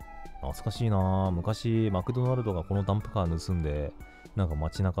懐かしいなぁ。昔マクドナルドがこのダンプカー盗んでなんか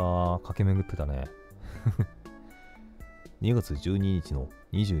街中駆け巡ってたね。2月12日の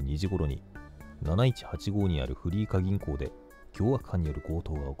22時頃に7185にあるフリーカ銀行で凶悪犯による強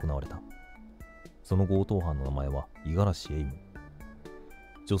盗が行われた。その強盗犯の名前は五十嵐エイム。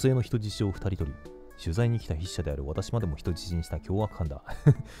女性の人質を2人取り、取材に来た筆者である私までも人質にした凶悪犯だ。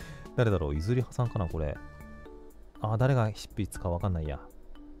誰だろう、ゆずりはさんかなこれ。誰が執筆かわかんないや。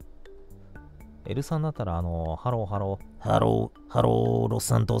L さんだったらハローハロー、ハローロス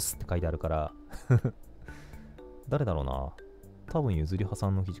サントスって書いてあるから、誰だろうな。多分ゆずりはさ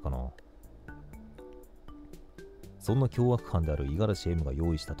んの記事かな。そんな凶悪犯である五十嵐 M が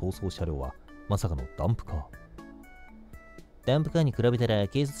用意した逃走車両はまさかのダンプカー。ダンプカーに比べたら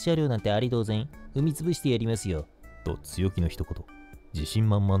警察車両なんてあり同然、踏み潰してやりますよと強気の一言。自信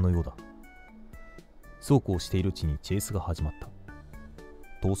満々のようだ。そうこうしているうちにチェイスが始まった。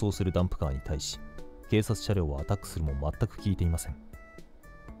逃走するダンプカーに対し警察車両はアタックするも全く効いていません。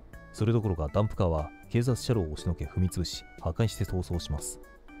それどころかダンプカーは警察車両を押しのけ踏み潰し破壊して逃走します。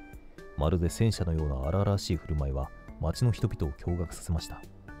まるで戦車のような荒々しい振る舞いは街の人々を驚愕させました。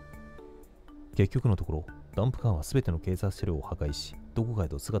結局のところダンプカーは全ての警察車両を破壊しどこかへ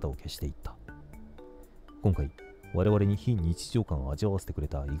と姿を消していった。今回我々に非日常感を味わわせてくれ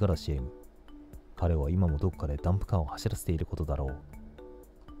た五十嵐 M。 彼は今もどこかでダンプカーを走らせていることだろう。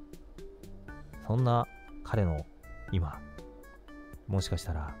そんな彼の今、もしかし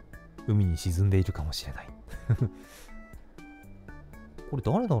たら海に沈んでいるかもしれない。これ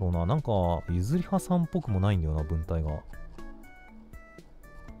誰だろうな。なんかゆずりはさんっぽくもないんだよな、文体が。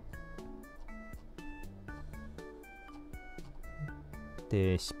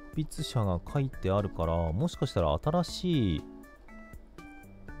で執筆者が書いてあるから、もしかしたら新しい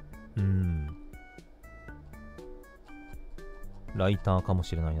ライターかも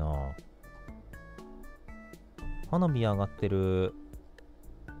しれないな。花火上がってる。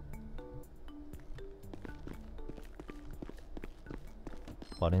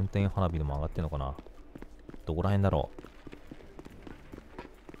バレンタイン花火でも上がってんのかな。どこら辺だろ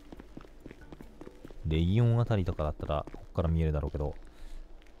う。レイオンあたりとかだったらこっから見えるだろうけど。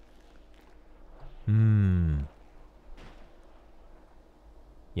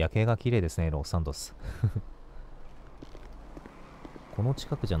夜景が綺麗ですね、ロスサントス。この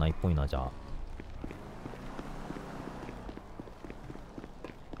近くじゃないっぽいな、じゃあ。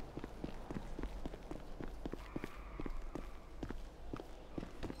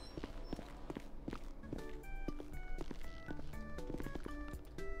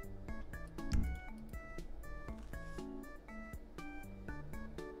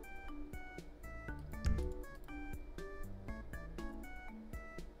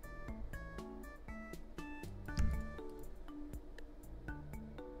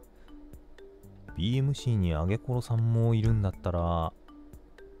BMC にあげころさんもいるんだったら、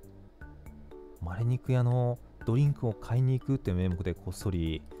マレ肉屋のドリンクを買いに行くって名目でこっそ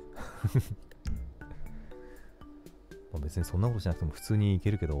りまあ別にそんなことしなくても普通に行け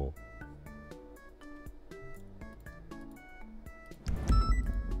るけど、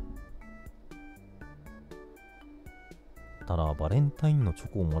ただバレンタインのチョ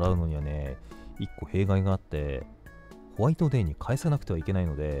コをもらうのにはね、一個弊害があって、ホワイトデーに返さなくてはいけない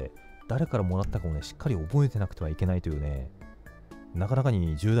ので、誰からもらったかをね、しっかり覚えてなくてはいけないというね、なかなか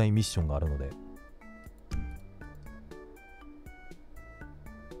に重大ミッションがあるので。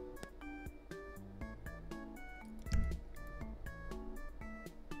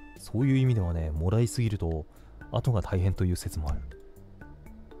そういう意味ではね、もらいすぎると後が大変という説もある。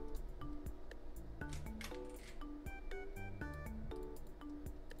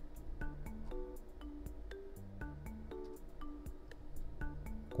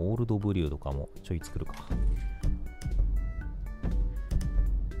ゴールドブリューとかもちょい作るか。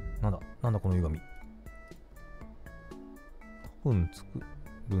なんだこの歪み。多分作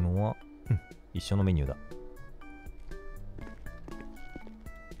るのは、一緒のメニューだ。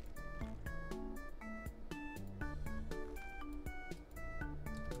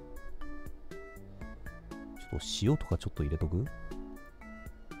ちょっと塩とかちょっと入れとく。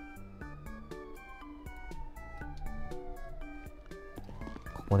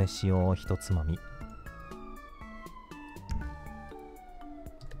ここで塩を一つまみ。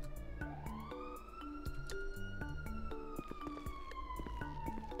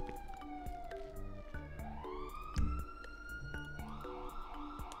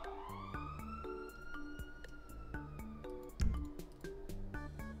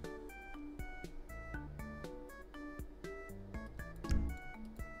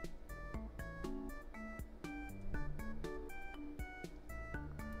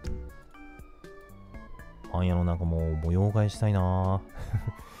パン屋のなんかもう模様替えしたいな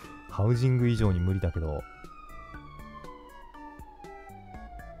ハウジング以上に無理だけど。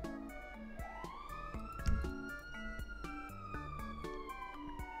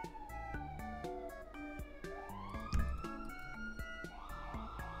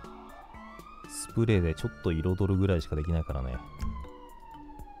スプレーでちょっと彩るぐらいしかできないからね。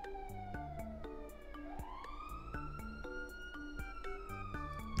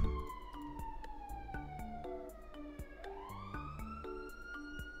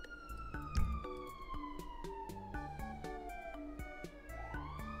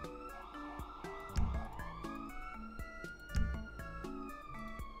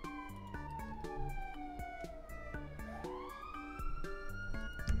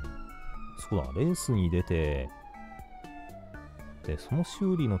そうだ、レースに出て、で、その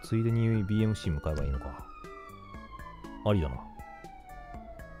修理のついでに BMC 向かえばいいのか。ありだな。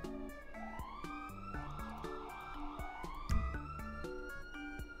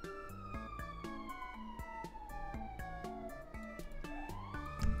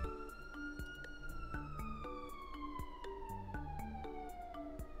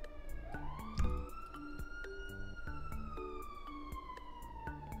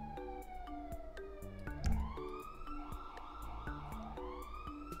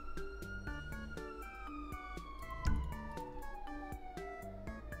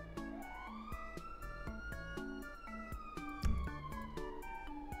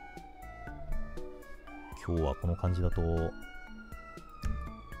今日はこの感じだと、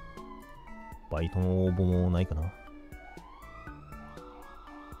バイトの応募もないかな。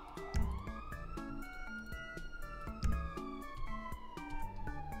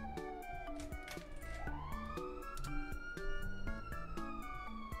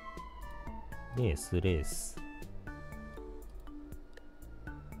レース、レース。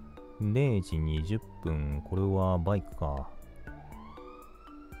0時20分、これはバイクか。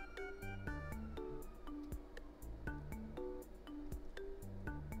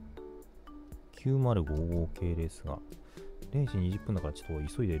9055系レースが0時20分だからちょっ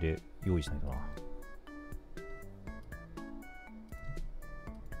と急いで用意しないとな。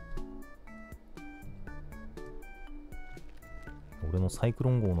俺のサイク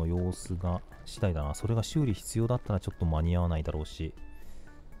ロン号の様子が次第だな。それが修理必要だったらちょっと間に合わないだろうし。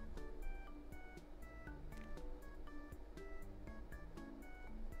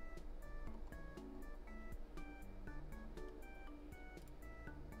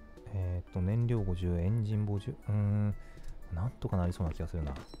燃料50、エンジン50。なんとかなりそうな気がする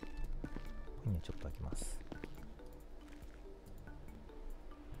な。ここにはちょっと開きます。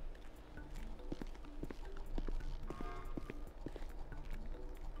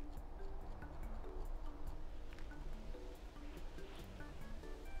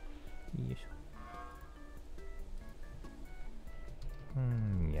よいしょ。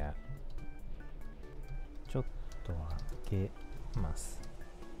いや。ちょっと開けます。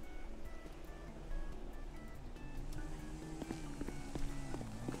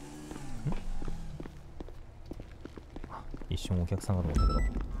一瞬お客さんかと思ったけ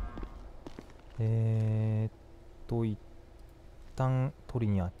ど。一旦取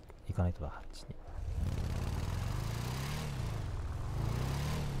りに行かないとだ、あっちに。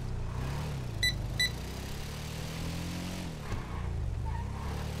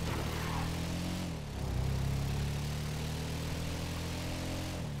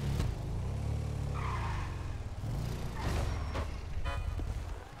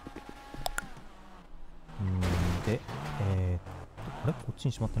で、あれこっち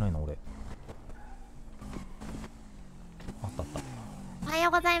にしまってないな、俺。あったあった。おはよ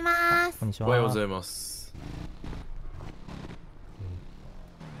うございます。こんにちは。おはようございます。お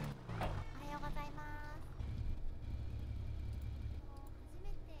はようございます。初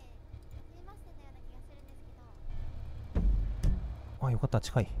めましてのような気がするんですけど。あ、よかった、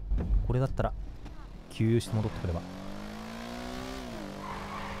近い。これだったら、給油して戻ってくれば。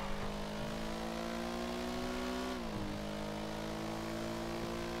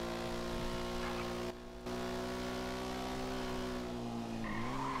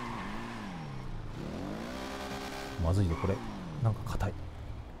まずいよ、これ。なんか硬い。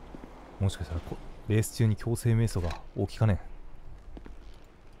もしかしたらレース中に強制瞑想が起きかねん。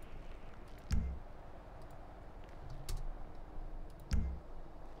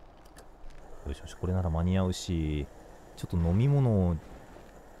よしよし、これなら間に合うし、ちょっと飲み物を、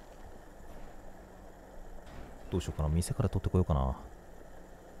どうしようかな。店から取ってこようかな。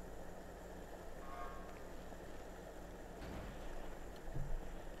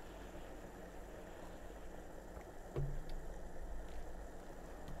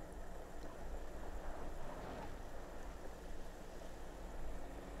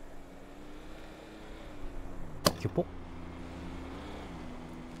キュポ。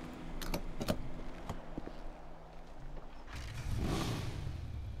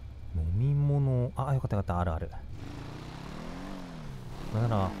飲み物、あ、よかったよかった、あるある。な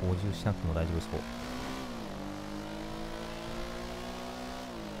ら補充しなくても大丈夫そう。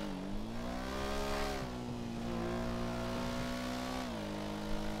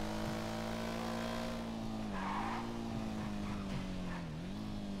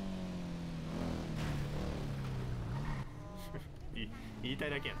言いた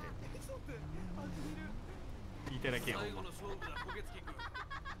いだけやって。言いたいだけやほんま。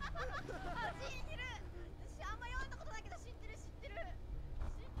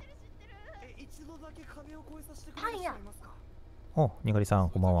一度だけ壁を越えさせてくれますか。あ、にがりさん、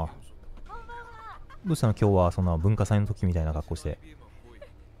こんばんは。どうしたの今日は、そんな文化祭の時みたいな格好して。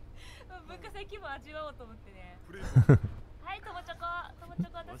文化祭気分味わおうと思ってね。はい、ともちょこ、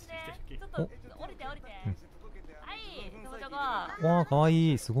私ね。ちょっと降りて。はい、ともちょこ。わあ、かわ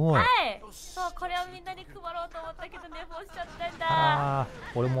いい、すごい。はい。そう、これをみんなに配ろうと思ったけど寝坊しちゃったんだ。ああ、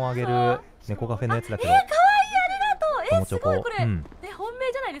俺もあげる猫カフェのやつだけど。かわいい、ありがとう。すごいこれ。うん、本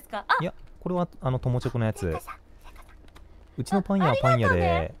命じゃないですか。あ、いや、これは友チョコのやつ。うちのパン屋はパン屋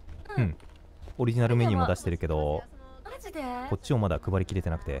で、うん、オリジナルメニューも出してるけど、マジでこっちをまだ配りきれて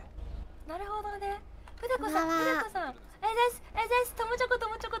なくて。なるほどね。筆子さん、ともち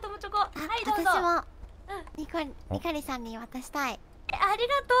ょこ。はい、どうぞ。私もニカリさんに渡したい。あり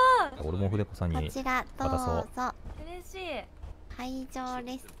がとう。俺も筆子さんにこちらどうぞ。嬉しい。会場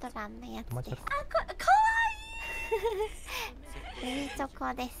レストランのやつです。かわいい。ミニチョ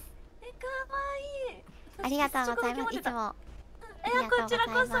コです。かわいい。ありがとうございます。いつも。こちら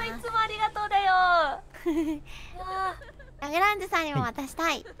こそいつもありがとうだよ。ラグランジュさんにも渡し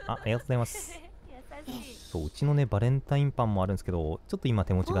たい。ありがとうございます。優しい。そう、うちのねバレンタインパンもあるんですけど、ちょっと今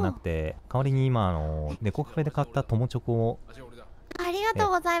手持ちがなくて、代わりに今猫カフェで買った友チョコをありがとう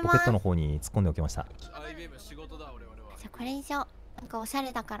ございます。ポケットの方に突っ込んでおきました。じゃあこれにしよう。なんかおしゃ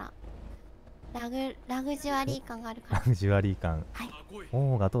れだから。ラグジュアリー感があるから。ラグジュアリー感。はい。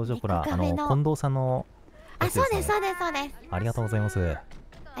おお、ガトーショコラ、猫カフェの近藤さんのやつそうね。ですそうです。ありがとうございます。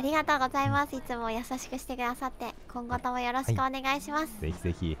ありがとうございます。いつも優しくしてくださって、今後ともよろしくお願いします。ぜひ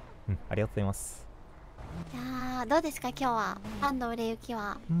ぜひ、ありがとうございます。いやー、どうですか今日はパンの売れ行き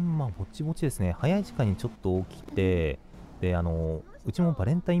は。まあぼちぼちですね。早い時間にちょっと起きて、でうちもバ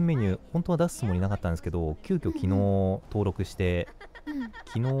レンタインメニュー本当は出すつもりなかったんですけど、急遽昨日登録して、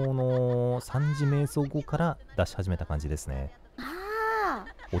昨日の3時瞑想後から出し始めた感じですね。あ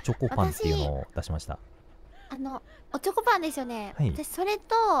あ、おチョコパンっていうのを出しました。おチョコパンですよね。はい、私それ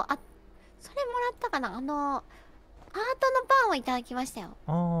とそれもらったかな。ハートのパンをいただきましたよ。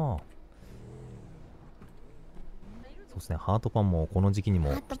ああ、そうですね。ハートパンもこの時期に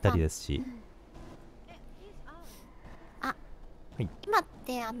もぴったりですし、はい、今っ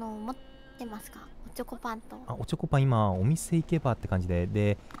て持ってますか、おチョコパンと。おチョコパン今お店行けばって感じ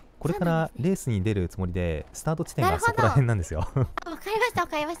で、これからレースに出るつもりで、スタート地点がそこら辺なんですよ。わ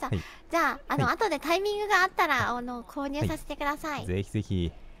かりました、はい、じゃあ後でタイミングがあったら購入させてください。ぜひぜ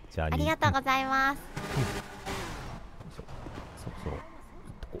ひ。じゃあありがとうございます。そろそろいっ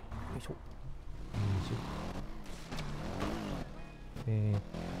とこう。よいしょ。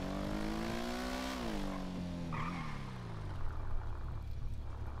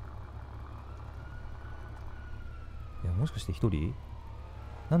いや、もしかして一人？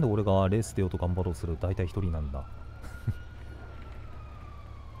なんで俺がレース出ようと頑張ろうする大体一人なんだ。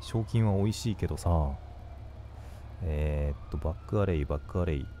賞金は美味しいけどさ、バックアレイ、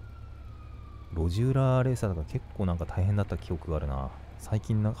路地裏レーサーとか結構なんか大変だった記憶があるな。最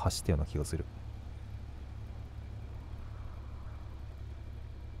近なんか走ったような気がする。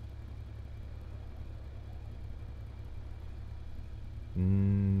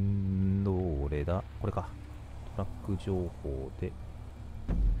どれだ？これか。トラック情報で。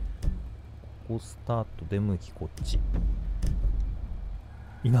ここスタートで向きこっち。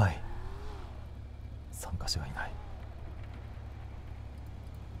いない。参加者がいない。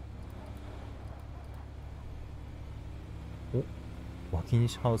お、脇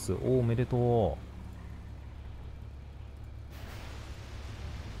西ハウス、おめでとう。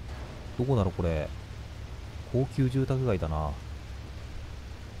どこだろうこれ。高級住宅街だな。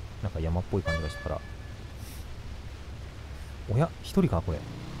なんか山っぽい感じがしたから。おや、一人かこれ。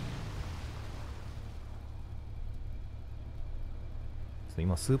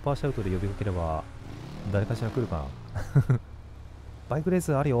今スーパーシャウトで呼びかければ誰かしら来るかな。バイクレー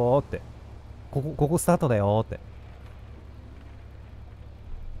スあるよーって、ここスタートだよーって。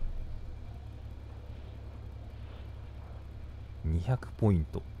200ポイン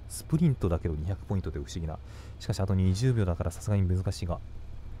ト。スプリントだけど200ポイントって不思議な。しかしあと20秒だからさすがに難しいが。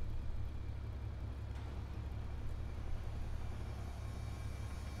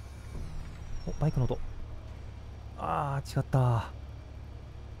お、バイクの音。あー、違った。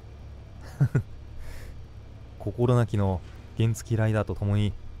心なきの原付ライダーととも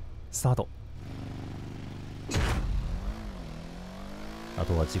にスタート。あ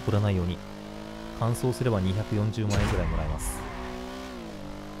とは事故らないように完走すれば240万円ぐらいもらえます。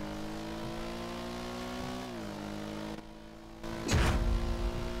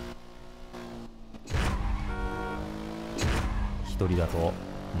一人だと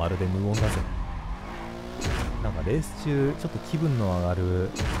まるで無音だぜ。なんかレース中ちょっと気分の上がる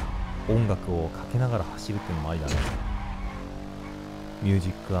音楽をかけながら走るっていうのもありだね。ミュージ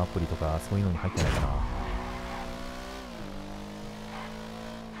ックアプリとかそういうのに入ってないかな。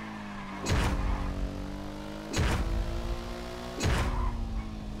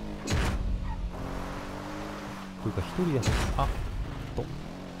というか一人で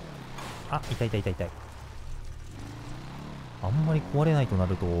痛い痛い痛い痛い。あんまり壊れないとな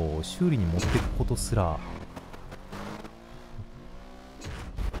ると修理に持っていくことすら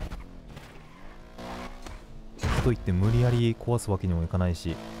かといって無理やり壊すわけにもいかない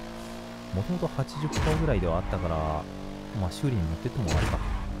し、もともと 80% ぐらいではあったから、まあ修理に持ってってもあるか。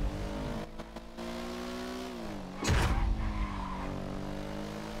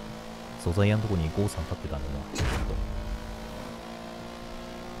素材屋のとこに郷さん立ってたんだな。ちょっと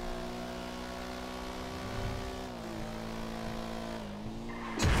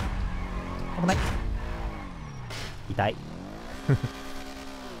危ない。痛い。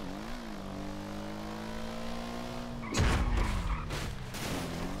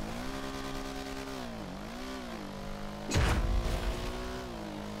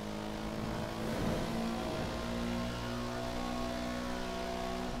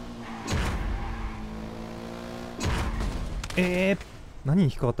何に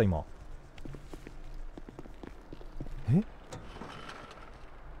引っかかった今。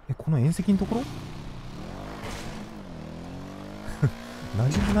この縁石のところ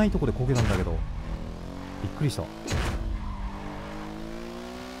何もないとこでこけたんだけど、びっくりした。ど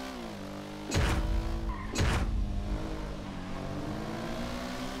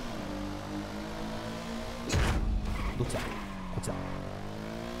っちだ、こっちだ。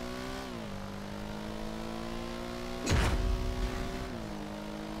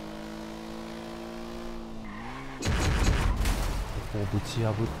ここをぶち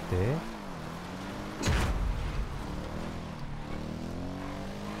破って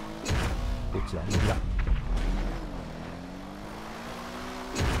どっちだ、右だ。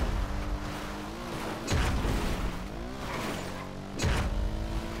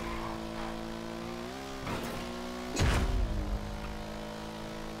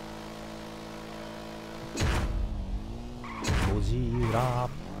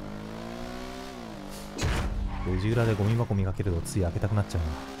路地裏でゴミ箱見かけるとつい開けたくなっちゃ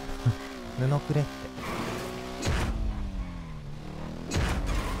うな。布くれって。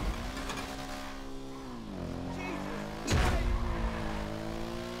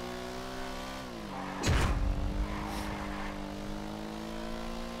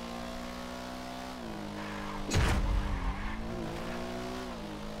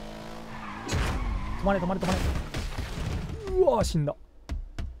止まれ止まれ止まれ。うわー、死んだ。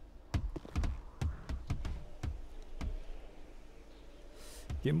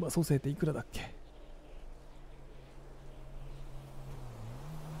現場蘇生っていくらだっけ。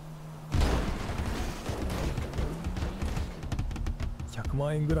100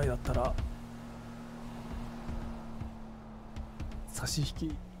万円ぐらいだったら差し引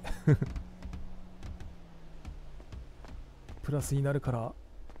きプラスになるから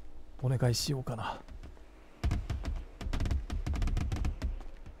お願いしようかな。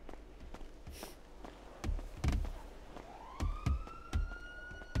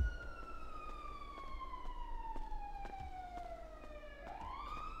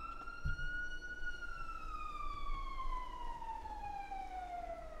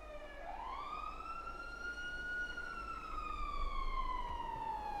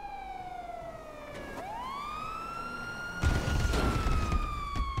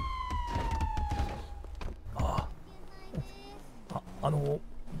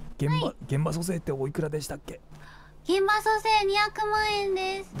現場蘇生っておいくらでしたっけ。現場蘇生200万円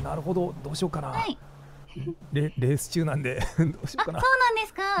です。なるほど、どうしようかな。はい。レース中なんでどうしようかな。そうなんで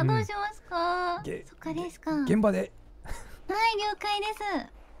すか、どうしますか。そっかですか。現場ではい、了解です。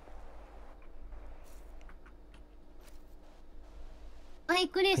バイ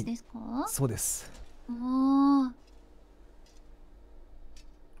クレースですか。そうです。おお。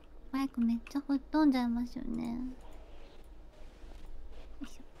マイクめっちゃ吹っ飛んじゃいますよね。よい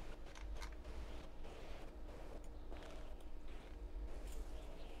しょ。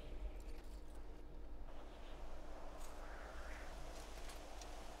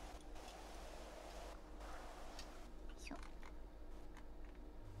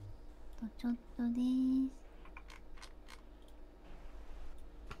ちょっとです。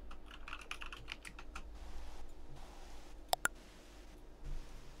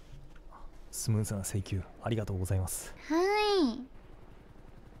スムーズな請求ありがとうございます。はい。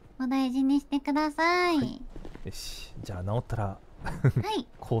お大事にしてください。はい、よし、じゃあ治ったらはい、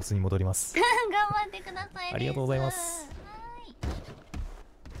コースに戻ります。頑張ってください。ありがとうございます。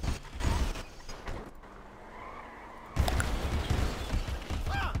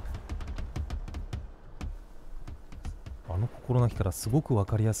あの心なきからすごく分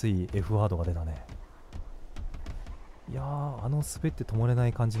かりやすい F ワードが出たね。いやー、あの滑って止まれな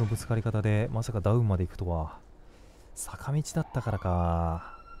い感じのぶつかり方でまさかダウンまで行くとは。坂道だったから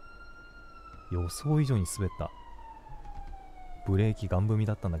か。予想以上に滑った。ブレーキガン踏み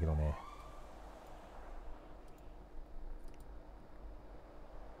だったんだけどね。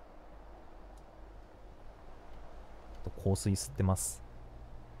香水吸ってます。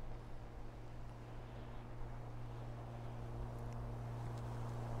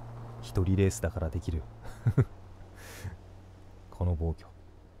一人レースだからできるこの暴挙。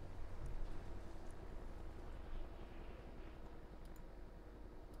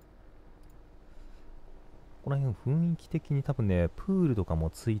この辺雰囲気的に多分ね、プールとか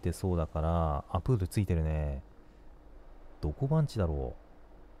もついてそうだから、あ、プールついてるね。どこ番地だろ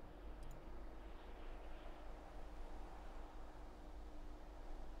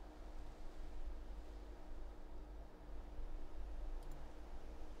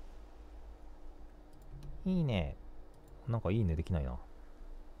う。いいね。なんかいいねできないな。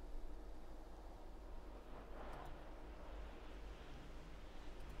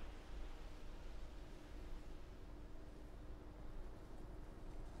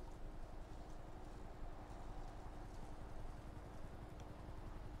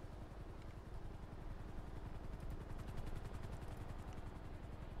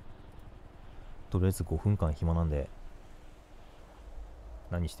とりあえず5分間暇なんで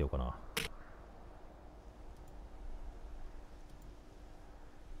何してようかな。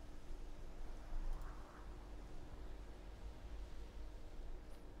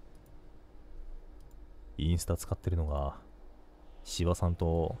インスタ使ってるのが芝さん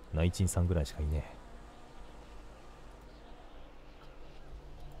とナイチンさんぐらいしかいね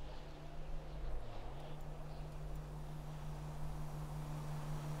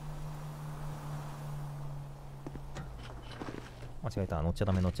え。間違えた。乗っちゃ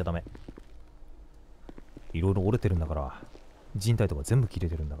ダメ乗っちゃダメ。いろいろ折れてるんだから、人体とか全部切れ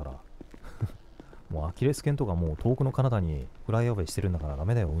てるんだからもうアキレス腱とかもう遠くの体にフライアウェイしてるんだからダ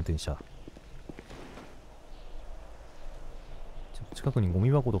メだよ運転者。近くにゴミ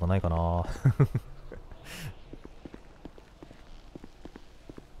箱とかないかなお、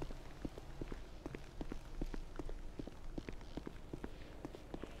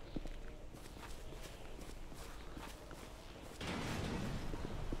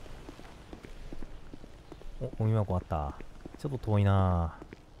ゴミ箱あった。ちょっと遠いな。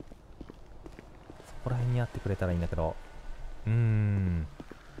そこら辺にあってくれたらいいんだけど。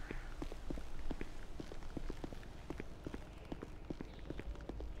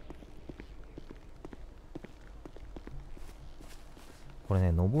これ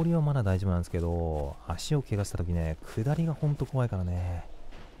ね、上りはまだ大丈夫なんですけど、足を怪我した時ね、下りがほんと怖いからね。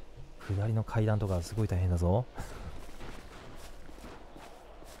下りの階段とかすごい大変だぞ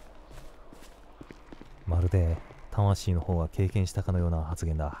まるで魂の方が経験したかのような発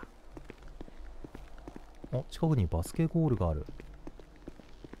言だ。お、近くにバスケゴールがある。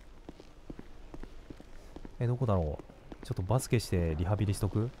どこだろう。ちょっとバスケしてリハビリしと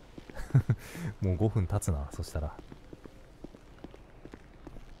くもう5分経つな、そしたら。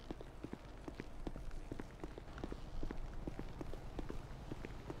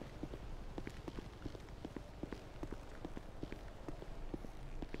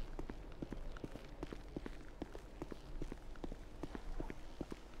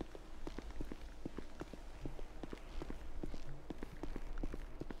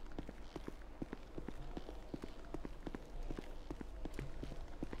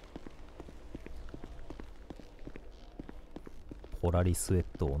ポラリスエッ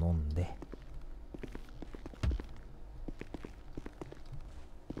トを飲んで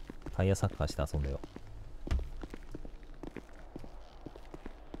タイヤサッカーして遊んだよ。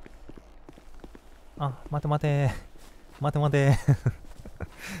あ、待て待て待て待て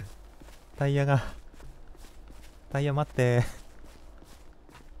タイヤが、タイヤ待って。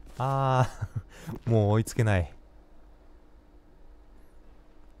あーもう追いつけない。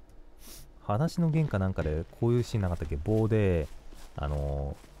裸足の弦かなんかでこういうシーンなかったっけ。棒で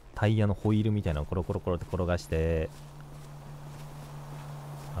タイヤのホイールみたいなのをコロコロコロって転がして、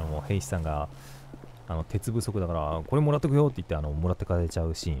兵士さんが鉄不足だからこれもらっとくよって言ってもらってかれちゃ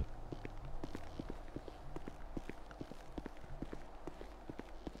うシーン。よ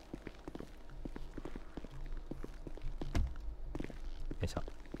いしょ。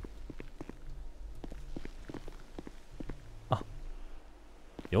あ、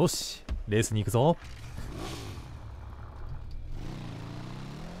よしレースに行くぞ。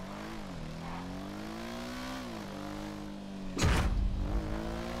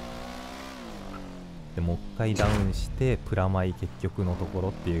でもう一回ダウンしてプラマイ結局のところ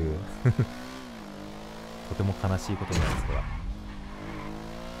っていうとても悲しいことなんですが、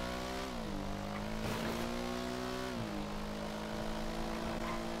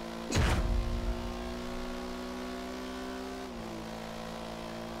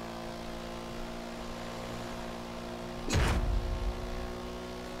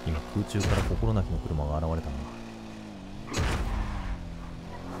今空中から心なきの車が現れたな。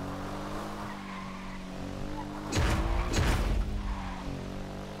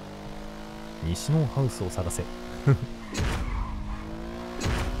西のハウスを探せ。多分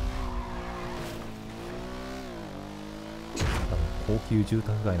高級住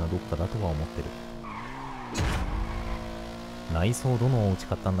宅街のどっかだとは思ってる。内装どのお家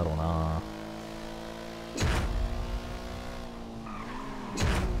買ったんだろうな。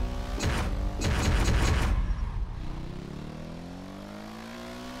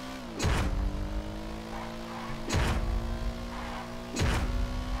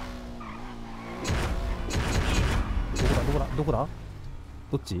どこだ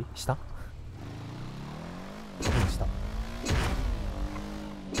どっち下多分下。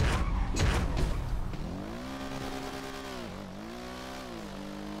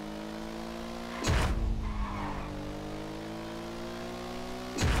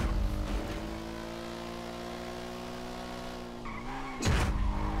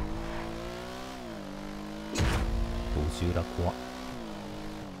路地裏怖っ。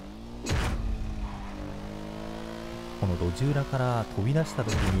この路地裏から飛び出した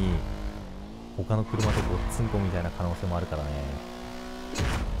時に他の車とごっつんこみたいな可能性もあるからね。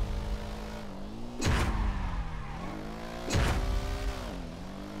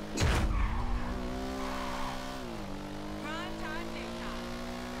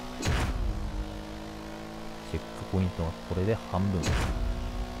チェックポイントはこれで半分で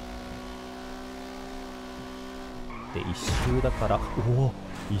1周だから、おお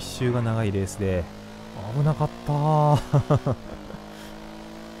1周が長いレースで危なかったー早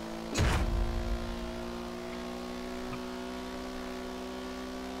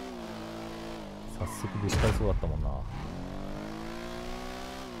速ぶつかりそうだったもんな。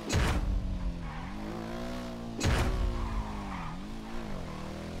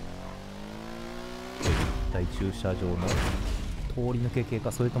立体駐車場の通り抜け系か、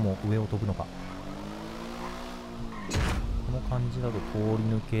それとも上を飛ぶのか。この感じだと通り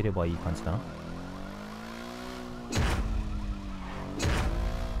抜ければいい感じかな。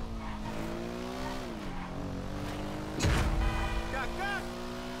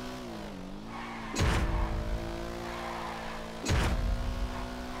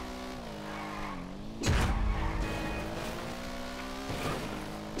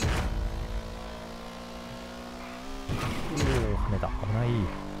跳ねた、危ない。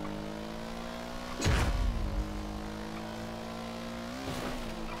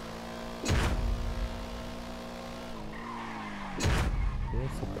で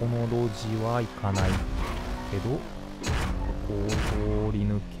そこの路地は行かないけど、ここを通り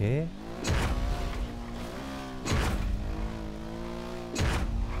抜け、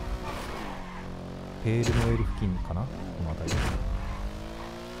ペールノエル付近かな、この辺り。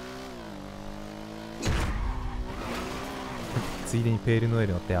ついでにペールノエ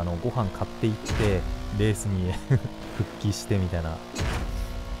ル乗ってご飯買っていってレースに復帰してみたいな。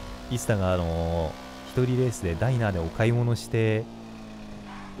イスタが一人レースでダイナーでお買い物して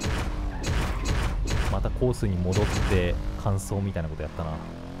またコースに戻って完走みたいなことやったな。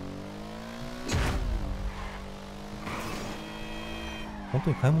本当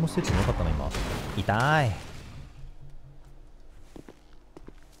に買い物してってもよかったな今。痛い。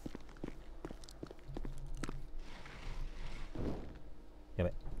や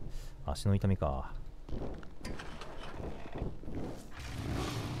べ、足の痛みか。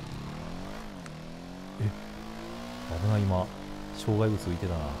危ない、今障害物浮いて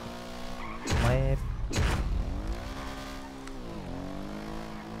たな。前。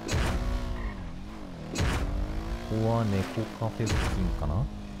ここは猫カフェ付近かな。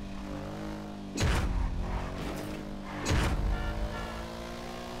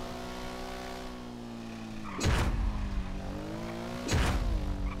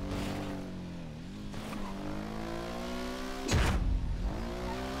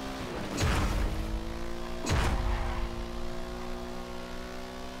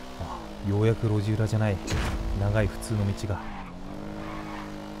ようやく路地裏じゃない長い普通の道が。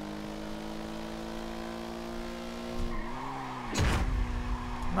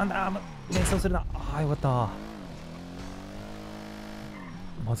なんだ迷走するな。ああよかった。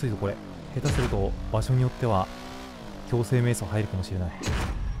まずいぞこれ。下手すると場所によっては強制迷走入るかもしれない。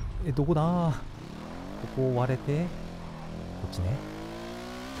どこだ。ここを割れてこっちね。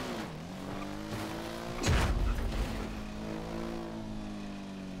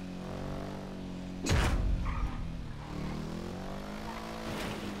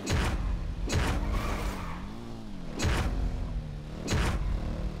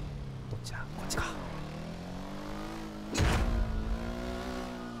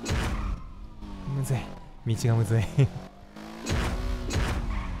道がむずい免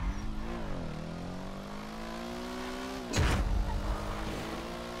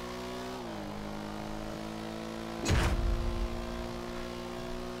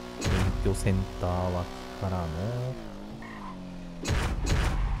許センター脇から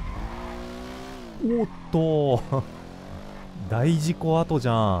のおっと大事故跡じ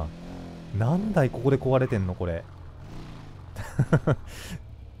ゃん。何台ここで壊れてんのこれ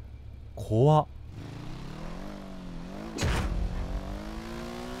怖っ。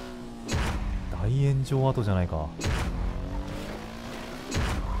大炎上跡じゃないか。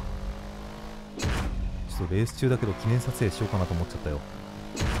ちょっとレース中だけど記念撮影しようかなと思っちゃったよ。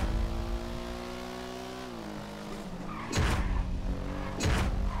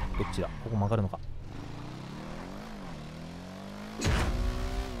どっちだ。ここ曲がるのか。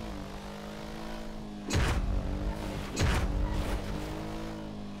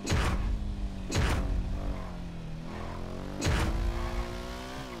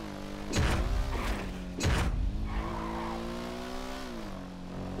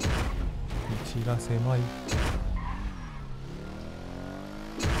道が狭い。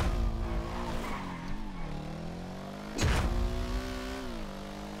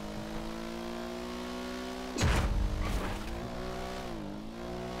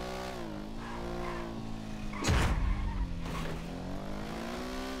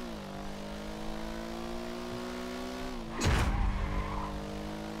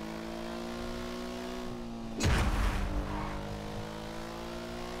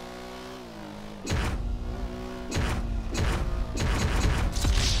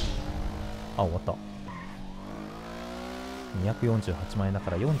あ、終わった。248万円だ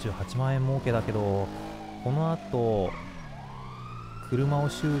から48万円儲けだけど、この後車を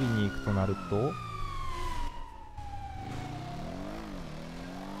修理に行くとなると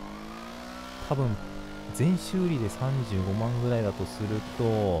多分全修理で35万ぐらいだとすると、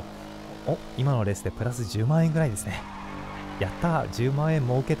お、今のレースでプラス10万円ぐらいですね。やったー、10万円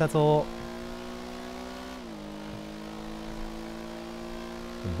儲けたぞ。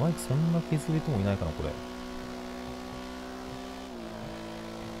バイクそんな削れてもいないかなこれ。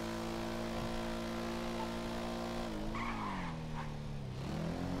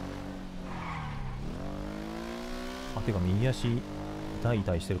あ、てか右足痛い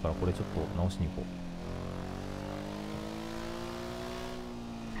痛いしてるから、これちょっと直しに行こ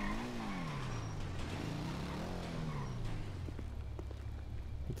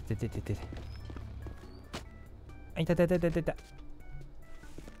う。いてててててて。あ、いたたたたたた。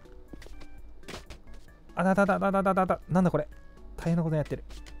あだだだだだだだだ。なんだこれ。大変なことやってる。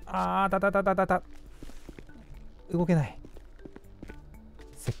あーだだだだだだ。動けない。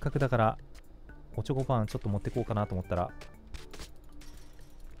せっかくだからおチョコパンちょっと持ってこうかなと思ったら、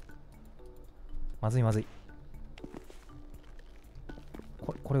まずいまずい。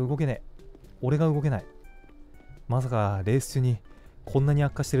これ動けねえ。俺が動けない。まさかレース中にこんなに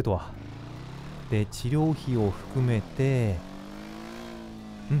悪化してるとは。で、治療費を含めて、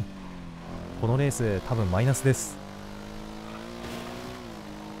このレース多分マイナスです。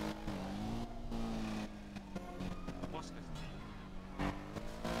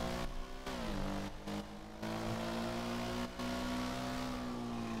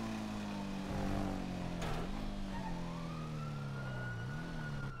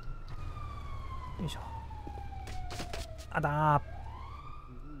よいしょ。あだ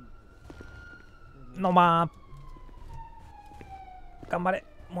ーのまー。頑張れ、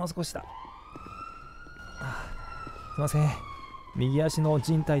もう少しだ。すいません。右足の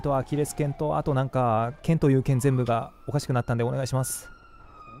靭帯とアキレス腱と、あとなんか腱という腱全部がおかしくなったんでお願いします。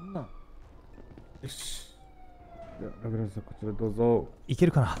こんなん。よし。じゃあラグランさんこちらどうぞ。いけ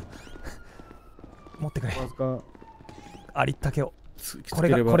るかな。持ってくれ。ありったけを。こ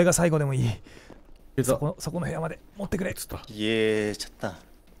れが最後でもいい。そこの部屋まで持ってくれ。イエーイちゃった。あ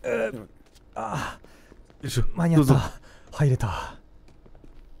あ、よいしょ。間に合った。入れた。よ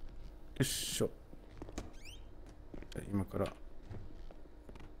いしょ。今から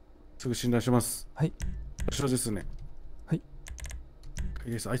すぐ診断します。はい。後ろですね。はい。い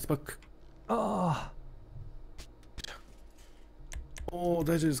いです。アイスパック。ああ。おお、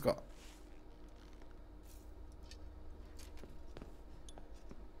大丈夫ですか。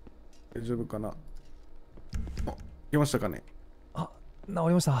大丈夫かな。あ、いけましたかね。あ、治り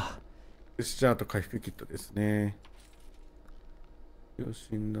ました。よし、じゃああと回復キットですね。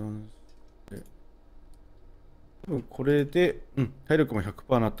診断して。多分これで、体力も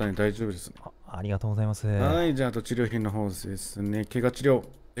 100% なったので大丈夫ですね。ありがとうございます。はい、じゃああと治療品の方ですね。怪我治療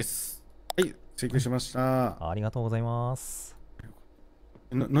です。はい、請求しました。ありがとうございます。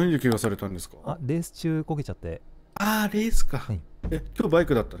何で怪我されたんですか？あ、レース中こけちゃって。あー、レースか。はい、今日バイ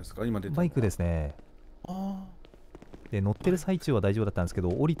クだったんですか？今出てバイクですね。で、乗ってる最中は大丈夫だったんですけど、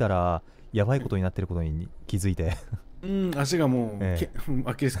降りたらやばいことになってることに気づいて。足がもう、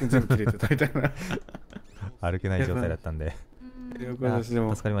アキレス腱全部切れてたみたいな。歩けない状態だったんで。よかったです。で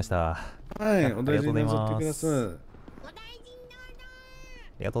も助かりました。はい、お大事になさってください。あ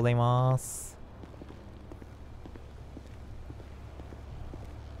りがとうございます。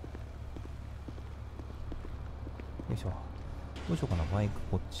よいしょ。どうしようかな、バイク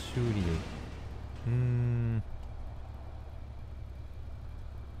こっち修理で。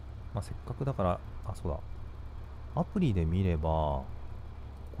まあせっかくだから、あ、そうだ。アプリで見れば、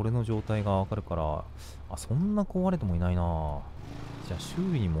これの状態がわかるから、あ、そんな壊れてもいないな。じゃあ修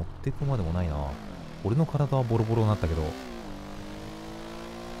理に持ってくまでもないな。俺の体はボロボロになったけど。で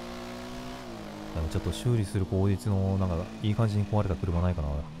もちょっと修理する口実の、なんか、いい感じに壊れた車ないかな。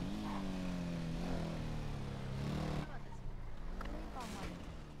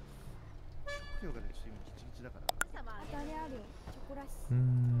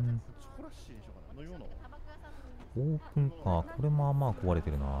オープンか。これまあまあ壊れ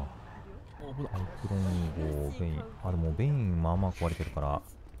てるな。サイクロン号、ベイン。あ、でもベインまあまあ壊れてるから、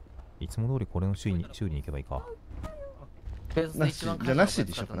いつも通りこれの修理に行けばいいか。なし、じゃあなし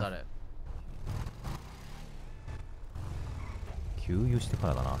でしょうかな。給油してか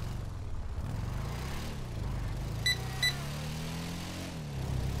らだな。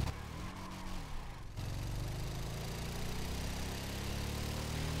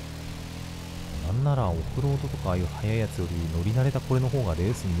なんならオフロードとかああいう速いやつより乗り慣れたこれの方がレ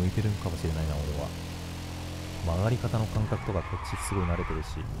ースに向いてるかもしれないな、俺は。曲がり方の感覚とかこっちすごい慣れてるし。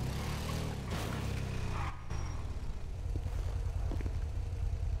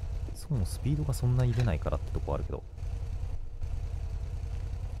そうもスピードがそんなに出ないからってとこあるけど。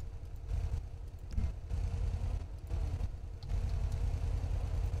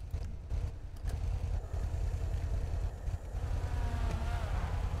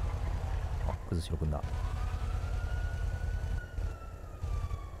崩しろくんだ。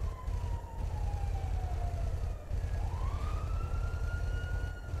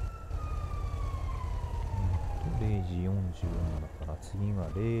0時47だから次が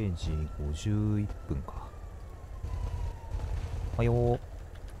0時51分か。はよー。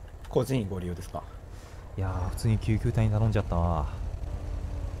個人ご利用ですか？いやー、普通に救急隊に頼んじゃったわ。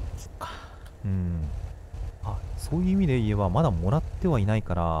そっか。あ、そういう意味で言えばまだもらってはいない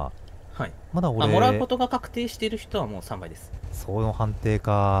から、はい。まだ俺、もらうことが確定している人はもう3倍です。その判定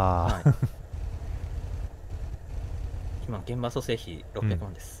か、はい、今現場蘇生費600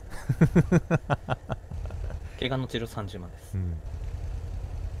万です。怪我の治療30万です。よ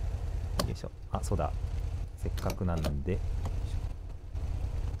いしょ。あ、そうだ、せっかくなんで。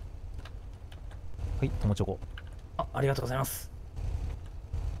はい、友チョコ。ありがとうございます。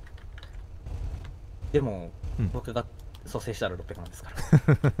でも、僕が蘇生したら600万ですか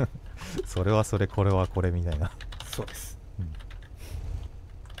ら。それはそれ、これはこれみたいな。そうです。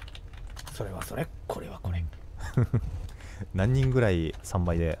それはそれ、これはこれ。何人ぐらい3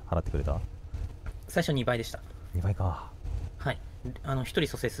倍で払ってくれた？最初2倍でした。2倍か。はい。1人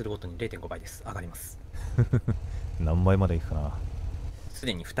蘇生するごとに 0.5 倍です。上がります。何倍までいくかな。す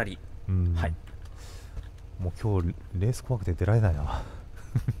でに2人。はい。もう今日レース怖くて出られないな。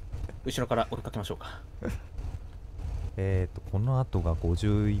後ろから追いかけましょうか。この後が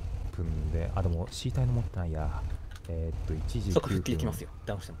51分で、あ、でも C 隊の持ってないや。1時9分。そこ振っていきますよ。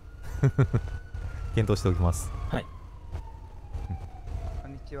ダウンしても。検討しておきます。はい。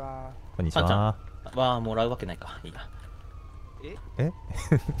ちは。こんにちは。はもらうわけないか。いいや。え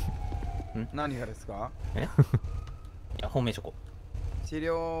何がですか？いや、本命チョコ。治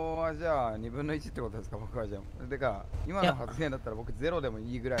療はじゃあ2分の1ってことですか？僕はじゃあ。てか、今の発言だったら僕ゼロでも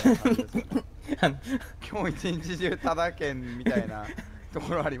いいぐらいの感じですよね。今日一日中ただけんみたいなと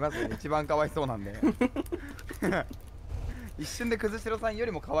ころありますよね。一番かわいそうなんで。一瞬でくずしろさんよ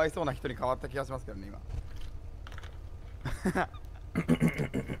りもかわいそうな人に変わった気がしますけどね、今。今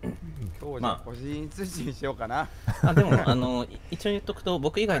日じゃあ個人通知にしようかな。あ、でも、一応言っとくと、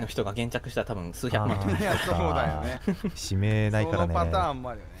僕以外の人が現着したら多分数百万とか。いや、そうだよね。指名ないからね。そのパターン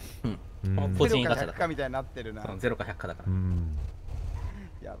もあるよね。個人ガチャゼロか100かみたいになってるな。0か100かだから。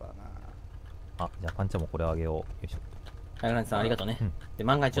やだな。あ、じゃあパンちゃんもこれあげよう。よいしょ。ラグランジさんありがとうね。で、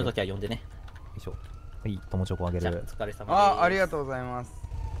万が一の時は呼んでね。よいしょ。はい、友チョコあげじゃあ、おる。疲れ様です。ありがとうございます。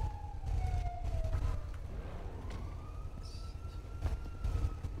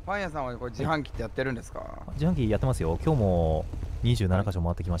パン屋さんはこれ自販機ってやってるんですか？自販機やってますよ。今日も27箇所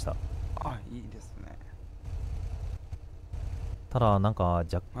回ってきました。あ、いいですね。ただなんかはい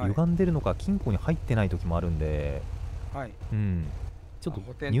歪んでるのか金庫に入ってない時もあるんで、はい。ちょっと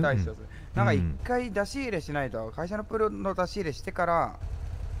補填対象です。なんか一回出し入れしないと、会社のプロの出し入れしてから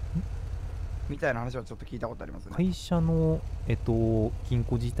みたいな話はちょっと聞いたことありますね。会社の金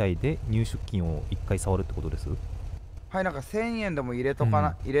庫自体で入出金を1回触るってことです。はい、なんか1000円でも入れとか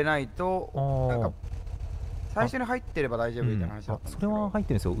な、入れないと、なんか最初に入ってれば大丈夫みたいな話だったんですけど、それは入っ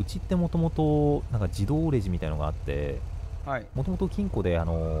てるんですよ。うちってもともとなんか自動レジみたいのがあって、もともと金庫でお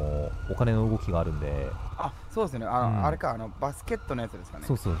金の動きがあるんで。あ、そうですね。あれか、バスケットのやつですかね。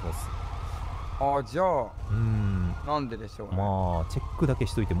そうそうそう。あ、じゃあなんででしょうね。まあチェックだけ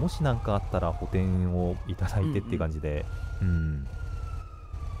しといて、もし何かあったら補填をいただいてっていう感じで、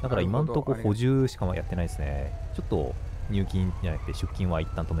だから今んとこ補充しかやってないですね。ちょっと入金じゃなくて出金は一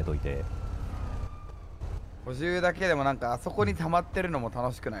旦止めといて。補充だけでもなんかあそこに溜まってるのも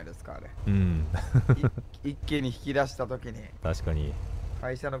楽しくないですか、あれ。一気に引き出した時に。確かに。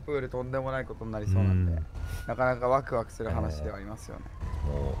会社のプールとんでもないことになりそうなんで、なかなかワクワクする話ではありますよね。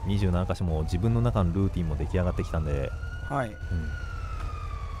もう27箇所も自分の中のルーティンも出来上がってきたんで。はい。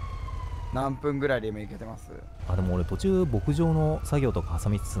何分ぐらいで今いけてます？あ、でも俺途中牧場の作業とか挟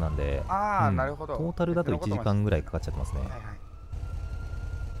みつつなんで、なるほど。トータルだと1時間ぐらいかかっちゃってますね。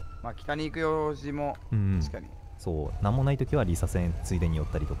まあ北に行く用事も確かに。そう、何もない時はリサ線ついでに寄っ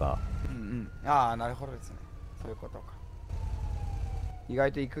たりとか。なるほどですね。そういうことか。意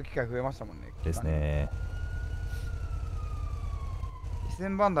外と行く機会増えましたもんね。ですね。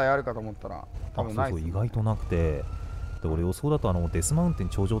2000番台あるかと思ったら多分ないですね。意外となくて、で俺予想だとデスマウンテン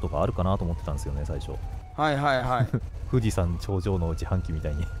頂上とかあるかなと思ってたんですよね、最初。富士山頂上の自販機みた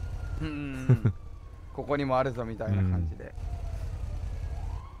いに。ここにもあるぞみたいな感じで、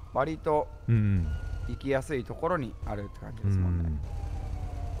割と行きやすいところにあるって感じですもんね。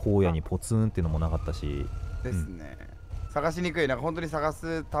荒野にポツンっていうのもなかったし。ですね。探しにくい、なんか本当に探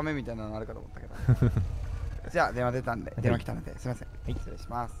すためみたいなのあるかと思ったけど。じゃあ電話出たんで、電話来たので、すみません。失礼し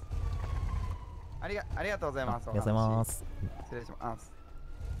ます。ありがとうございます。ありがとうございます。失礼します。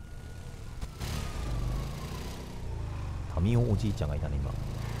タミオおじいちゃんがいたね、今。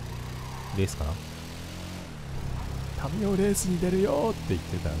レースかな。タミオレースに出るよって言っ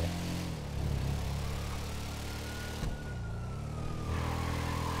てたね。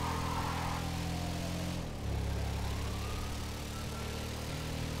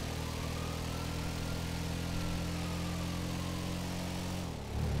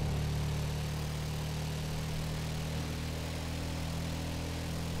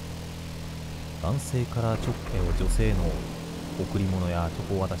男性から女性の贈り物やチ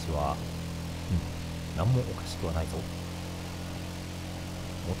ョコ渡しは、何もおかしくはないぞ。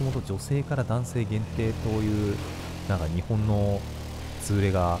もともと女性から男性限定というなんか日本の通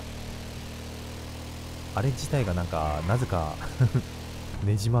例が、あれ自体がなんかなぜか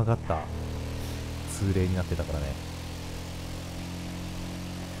ねじ曲がった通例になってたからね。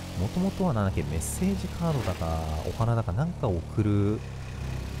もともとはなんだっけ、メッセージカードだかお花だかなんか送る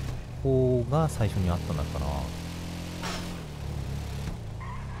方が最初にあったんだったかな。よ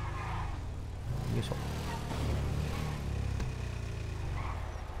いしょ。よ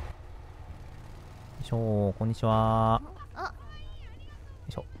いしょ、こんにちは。よ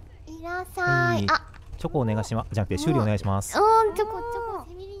いしょ。いらっしゃい。チョコお願いします。じゃなくて修理お願いします。チョコ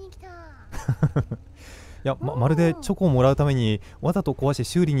セミリに来た。いや、まるでチョコをもらうためにわざと壊して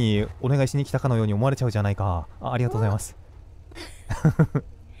修理にお願いしに来たかのように思われちゃうじゃないか。ありがとうございます。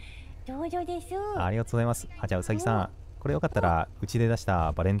どうぞです。ありがとうございます。じゃあうさぎさん、これよかったらうちで出し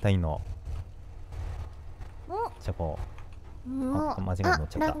たバレンタインのチョコあ、間違えて乗っちゃっ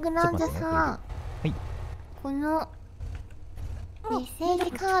た。ラグランジュさん、はい。このメッセー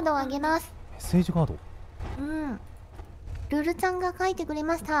ジカードをあげます。メッセージカード。ルルちゃんが書いてくれ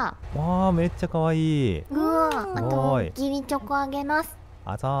ました。わあ、めっちゃ可愛い。あとギリチョコあげます。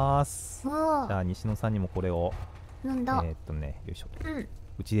あざーす。じゃあ西野さんにもこれを。なんだ。よいしょ。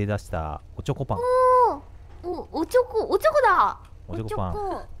うちで出したおチョコパン。おチョコだ。おチョコパン。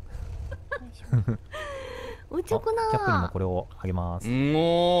おチョコだ。キャップにもこれをあげます。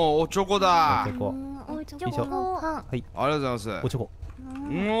おチョコだ。おチョコ。はい。ありがとうございます。おチョコ。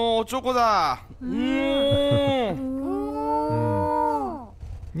おチョコだ。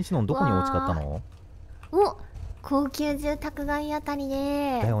西野どこにお家買ったの？高級住宅街あたり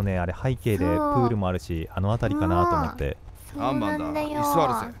で。だよね、あれ背景でプールもあるし、あのあたりかなと思って。そうなんだよ。椅子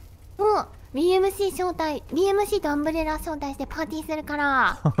あるぜ。BMC 招待、BMC とアンブレラ招待してパーティーするか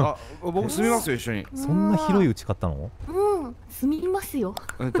ら。僕住みますよ、一緒に。そんな広い家買ったの？住みますよ。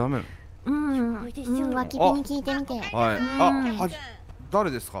ダメ？脇手に聞いてみて。はい。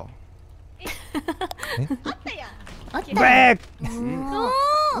誰ですか？あったよ。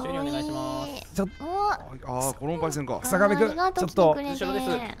終了お願いします。ちょっと、このパイセンか。草壁くん、ちょっと後ろです。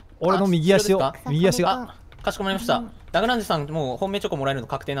俺の右足が。かしこまりました。ラグランジュさん、もう本命チョコもらえるの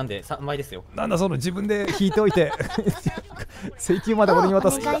確定なんで3枚ですよ。なんだその自分で引いておいて請求まで俺に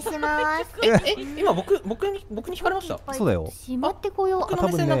渡す。お願いします。今僕に引かれました。そうだよ。しまってこよう。僕の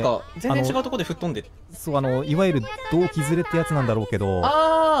目線なんか全然違うところで吹っ飛んで。そう、いわゆる同期ずれってやつなんだろうけど。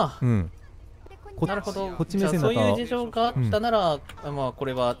なるほど。こっち目線だとそういう事情があったなら、まあこ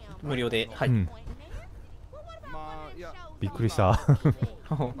れは無料で。はい。びっくりした。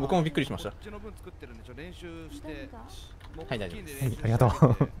僕もびっくりしました。はい、大丈夫です。ありがとう。なんと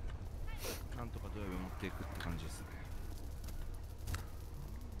か土曜日持っていくって感じですね。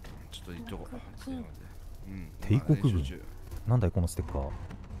ちょっと言っとこう。帝国軍。なんだいこのステッカー。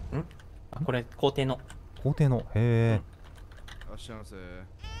これ皇帝の。皇帝の。へえ。いらっしゃいませ。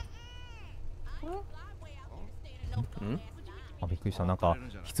あ、びっくりした。なんか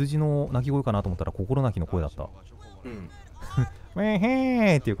羊の鳴き声かなと思ったら心泣きの声だった。ウェー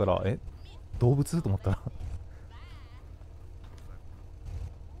ヘーって言うから、動物と思ったら。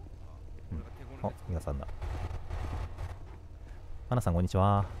あ、皆さんだ。花さんこんにち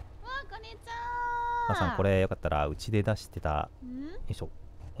は。こんにちは。花さんこれよかったらうちで出してた。よいしょ。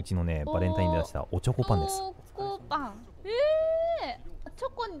うちのねバレンタインで出したおチョコパンです。チョコパン。チョ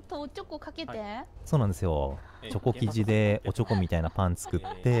コとおチョコかけて。そうなんですよ。チョコ生地でおチョコみたいなパン作っ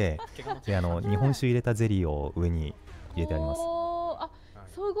て、で日本酒入れたゼリーを上に入れてあります。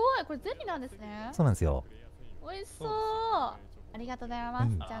すごい、これゼリーなんですね。そうなんですよ。美味しそう。ありがとうございま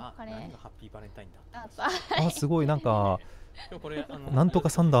す。じゃあこれ。ハッピーバレンタインだ。すごいなんかなんとか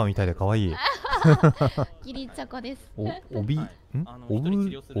サンダーみたいで可愛い。ギリチョコです。オブリガ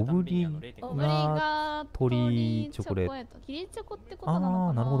鳥チョコレート。ギリチョコってことなの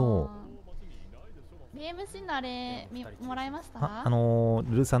かな。なるほど。BMC のあれもらいました？ル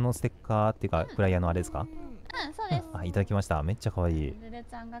ルさんのステッカーっていうかフライヤーのあれですか？そうです。いただきました。めっちゃ可愛い。ルル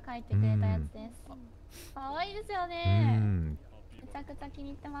ちゃんが書いてくれたやつです。可愛いですよね。めちゃくちゃ気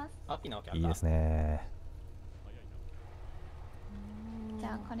に入ってます。いいですね。じ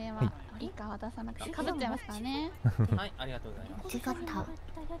ゃあこれはいいか渡さなくてかぶっちゃいますからね。はい、ありがとうございます。違った。お願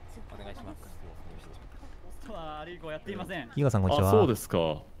いします。悪い子やっていません。ギガさんこんにちは。そうですか。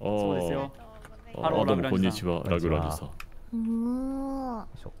そうですよ。どうもこんにちは、ラグランジュさん。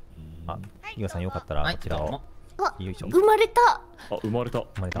ギガさんよかったらこちらを。よいしょ。生まれた。生まれた。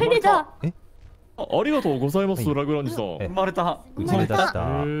誰だ。ありがとうございます、ラグランジュさん。生まれた。うちで出し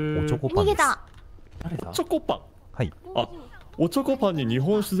たおチョコパンです。おチョコパン。はい。おチョコパンに日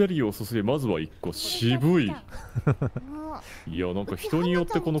本酒ゼリーを注いで、まずは1個渋い。いや、なんか人によっ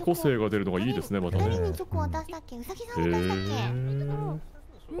てこの個性が出るのがいいですね、またね。誰にチョコ渡したっけ？うさぎさん渡したっけ？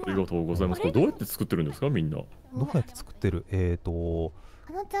ありがとうございます。これどうやって作ってるんですか、みんな。どうやって作ってる？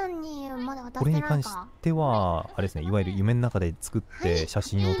花ちゃんにまだ渡これにしてないか。関してはあれですね、いわゆる夢の中で作って写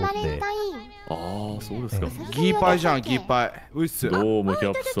真を撮って。そうですか。ギーパイじゃん、ギーパイ。うっす。どうもキ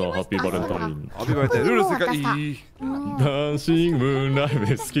ャップさん、ハッピーバレンタイン。ハッピーバレンタイン。ルール世界いい。ダンシングムーンライ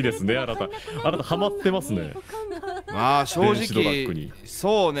ブ好きですね、あなたハマってますね。正直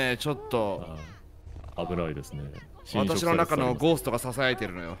そうね、ちょっと危ないですね。私の中のゴーストがささやいて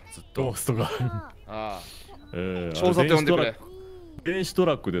るのよ、ずっと。ゴーストが。調査と呼んでくれ。電子ト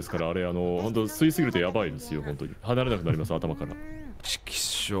ラックですから、あれ本当吸いすぎるとやばいですよ、本当に離れなくなります、頭から。色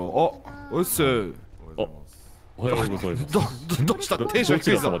相。おっす。おはようございます。どうした？テンション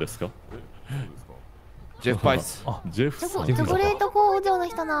低いぞ。ですか？ジェフパイス。ジェフさん。チョコレート工場の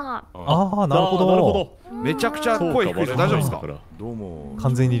人な。なるほど。めちゃくちゃ声低いです。大丈夫ですか？どうも。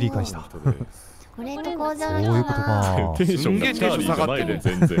完全に理解した。チョコレート工場そういうことか。テンションがチャーリーじゃないで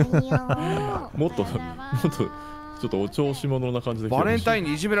全然。もっとちょっとお調子者な感じで。バレンタイン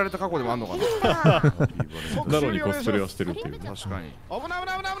にいじめられた過去でもあんのかな。なのにコスプレはしてるっていう。確かに。危ない。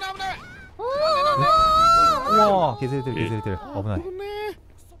うわー、削れてる危ない。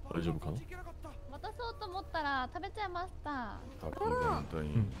大丈夫かな？渡そうと思ったら食べちゃいました。あれ？ハ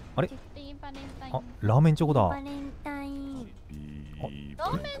ッピーバレンタイン。あ、ラーメンチョコだ。バレンタイン。ラ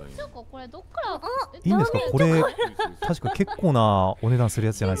ーメンチョコこれどっからいいんですか？これ確か結構なお値段する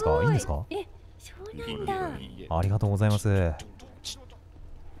やつじゃないですか？いいんですか？そうなんだ。ありがとうございます。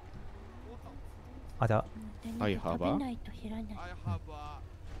あ、じゃあ、食べないと減らない。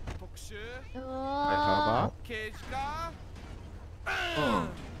特集。刑事課。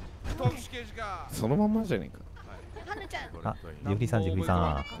特殊刑事課。そのまんまじゃねえか。あ、ジフリさ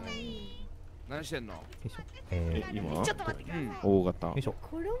ん。何してんの？今ちょっと待ってください。大型。よいしょ。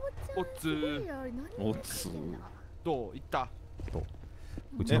おつ。どういった？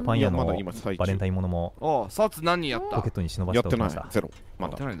うちのパン屋のバレンタインものもああ、サツ何やった？ポケットに忍ばせておきました。ゼロ。ま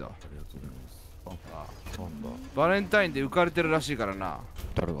だ。やってないんだ。バレンタインで浮かれてるらしいからな。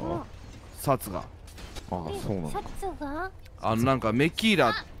誰が？サツが。ああ、そうなんだ。サツが？なんかメキー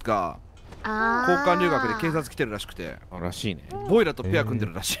ラが交換留学で警察来てるらしくて。らしいね。ボイラとペア組んで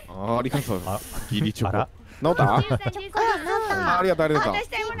るらしい。ありがとう。ギリチョコ。あら、直った？ありがとう。渡し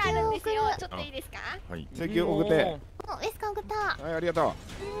たいものあるんですよ。ちょっといいですか？はい。請求送って。ウエスカングタ。はい、ありがとう。あ、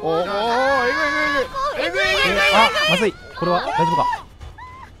まずい。これは大丈夫か？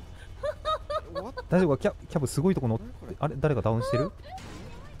大丈夫か？キャブすごいとこの、あれ誰がダウンしてる？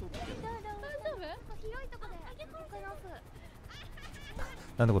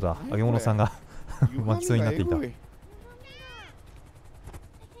なんてことだ、揚げ物さんが巻きそうになっていた。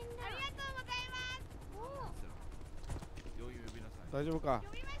大丈夫か？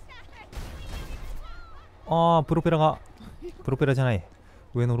ああ、プロペラじゃない。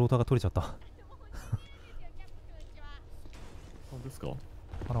上のローターが取れちゃった。何ですか？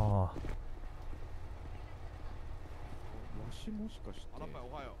あらー。わしもしかして。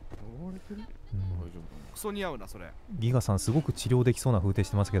おはよ覆われてる？大丈夫。クソ似合うなそれ。ギガさんすごく治療できそうな風景し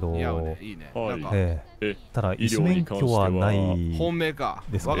てますけど。似合うね。いいね。なんかただ医師免許はない本命か。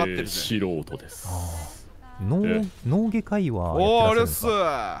分かってる。素人です。脳外科医はやってらっしゃるんです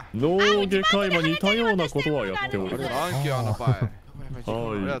か？脳外科医も似たようなことはやっております。は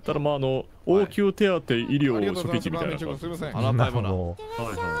い。ただまあ応急手当医療初期値みたいな感じですね。なるほど。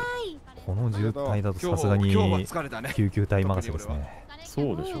この渋滞だとさすがに救急隊任せですね。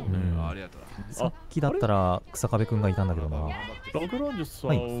そうでしょうね。さっきだったら草壁くんがいたんだけどな。ラグランジュさ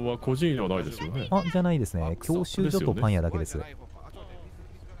んは個人ではないですよね。あ、じゃないですね。教習所とパン屋だけです。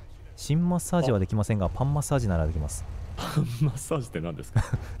新マッサージはできませんが、パンマッサージならできます。パンマッサージって何ですか？い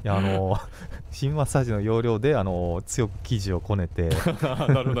や、新マッサージの要領で強く生地をこねて。な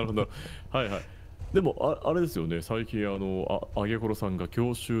るほど。はいはい。でもあれですよね、最近揚げころさんが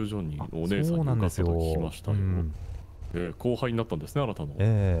教習所にお姉さんに受かったと聞きましたよ。後輩になったんですね、あなたの。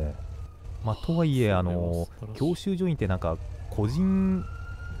まあとはいえ教習所員ってなんか個人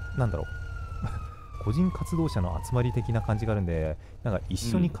活動者の集まり的な感じがあるんで、なんか一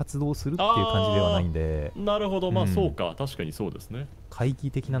緒に活動するっていう感じではないんで。なるほど、まあそうか、確かにそうですね。会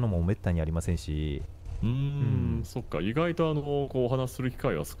議的なのもめったにありませんし。そっか、意外とこうお話する機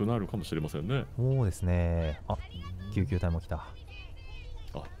会は少ないのかもしれませんね。そうですね。あ、救急隊も来た。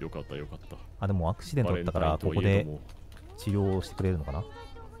あ、よかった。あ、でもアクシデントだったからここで治療をしてくれるのかな。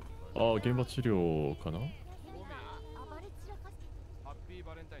あ、現場治療かな。ハッピー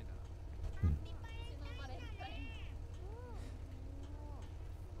バレンタインだな。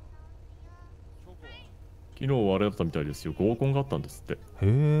昨日はあれだったみたいですよ。合コンがあったんですって。へ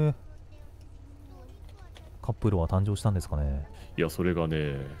え。カップルは誕生したんですかね。いや、それが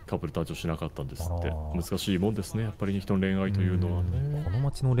ね、カップル誕生しなかったんですって。難しいもんですね、やっぱり人の恋愛というのはね。この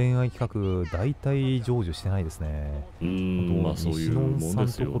街の恋愛企画、大体成就してないですね。まあそういうもんで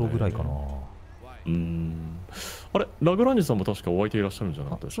すよね。ところぐらいかな。あれ、ラグランジさんも確かお相手いらっしゃるんじゃ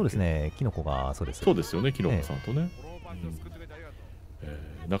なかったでしょそうですね、キノコがそうです。そうですよね、キノコさんとね。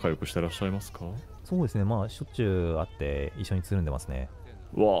仲良くしてらっしゃいますか？そうですね、まあしょっちゅう会って一緒につるんでますね。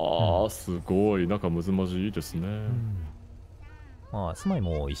わあ、すごい仲睦まじいですね。まあ住まい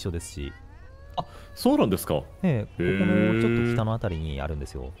も一緒ですし。あ、そうなんですか。ここのちょっと北のあたりにあるんで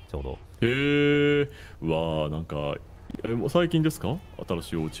すよ、ちょうど。へえ。わあ、なんか最近ですか？新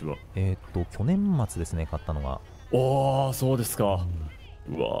しいお家は。去年末ですね、買ったのが。ああ、そうですか。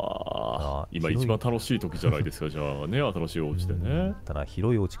うわー、今一番楽しい時じゃないですか。じゃあね、新しいお家でね。ただ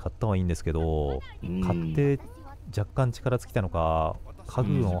広いお家買ったはいいんですけど、買って若干力尽きたのか、家具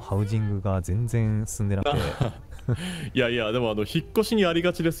のハウジングが全然進んでなくて。いやいや、でも引っ越しにあり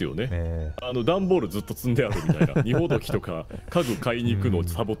がちですよね。段ボールずっと積んであるみたいな、荷ほどきとか家具買いに行くのを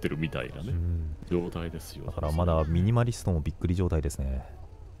サボってるみたいなね、状態ですよ。だからまだミニマリストもびっくり状態ですね。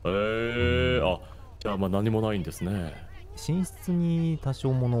あ、じゃあまあ何もないんですね。寝室に多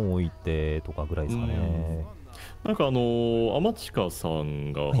少物を置いてとかぐらいですかね。なんか天近さ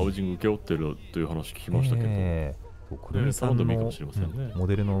んがハウジング請け負ってるという話聞きましたけど、くるみさんのモ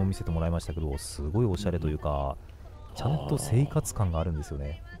デルの見せてもらいましたけど、すごいおしゃれというか、ちゃんと生活感があるんですよ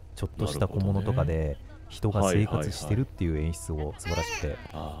ね。ちょっとした小物とかで人が生活してるっていう演出を素晴らしくて。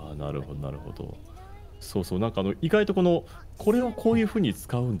ああ、なるほどなるほど。そうそう、なんか意外とこれをこういう風に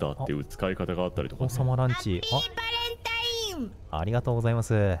使うんだっていう使い方があったりとか、ね。お子様ランチ。ありがとうございま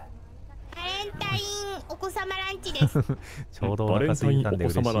す。バレンタインお子様ランチです。ちょうどお腹空いたんで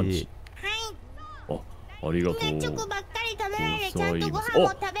嬉しい。はい。ありがとう。チョコばっかり食べられちゃんとご飯も食べ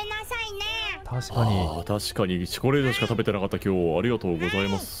なさいね。確かに。確かにチョコレートしか食べてなかった今日。ありがとうござい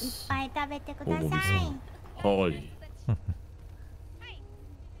ます。いっぱい食べてください。はい。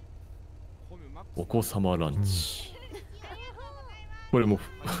お子様ランチ。これもう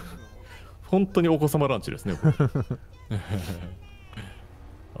本当にお子様ランチですね。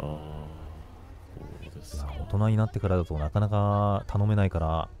大人になってからだとなかなか頼めないか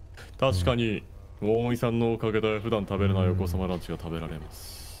ら。確かに大井さんのおかげで普段食べれないお子様ランチが食べられま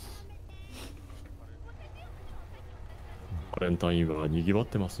す。バレンタインはにぎわっ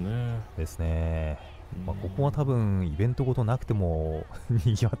てますね。ですね。ここは多分イベントごとなくても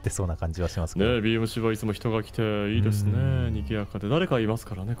にぎわってそうな感じはしますけどね。BMC はいつも人が来ていいですね。にぎやかで誰かいます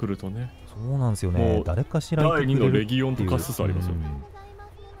からね、来るとね。そうなんですよね。誰かしら第2のレギオンと化しつつありますよね。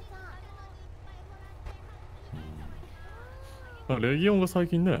レギオンが最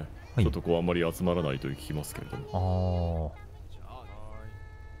近ね、ちょっとあんまり集まらないと聞きますけれども。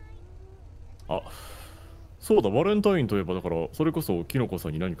そうだ、バレンタインといえば、だからそれこそきのこさ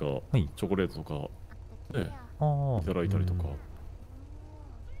んに何かチョコレートとかね、いただいたりとか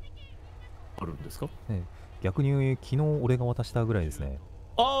あるんですか？逆に昨日俺が渡したぐらいですね。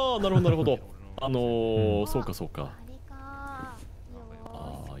ああ、なるほどなるほど。そうかそうか。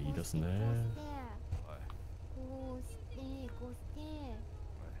いいですね。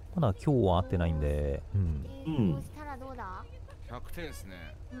まだ今日は会ってないんで、100点です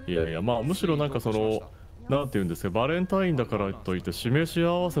ね。いやいや、まあむしろなんかなんていうんですか、バレンタインだからといって示し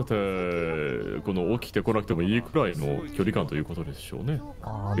合わせて起きてこなくてもいいくらいの距離感ということでしょうね。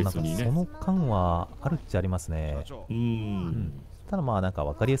別にね。その感はあるっちゃありますね。ただまあなんか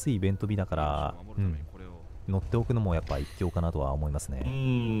分かりやすいイベント日だから、乗っておくのもやっぱ一興かなとは思いますね。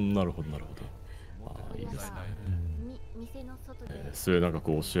なるほどなるほど。いいですね。末永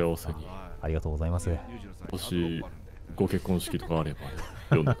くお幸せに。ありがとうございます。もしご結婚式とかあれば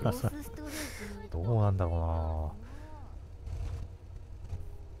読んでください。どうなんだろ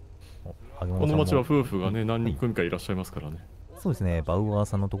うな。この町は夫婦がね、何組かいらっしゃいますからね。そうですね、バウアー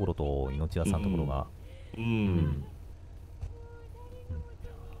さんのところと命屋さんのところが。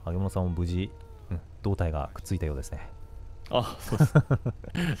揚物さんも無事、胴体がくっついたようですね。あ、そうです。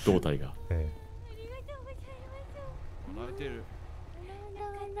胴体が。さ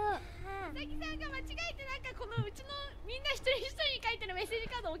きさんが間違えてなんかこのうちのみんな一人一人に書いてるメッセージ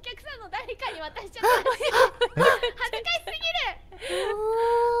カードをお客さんの誰かに渡しちゃったんですよ。恥ずかしすぎ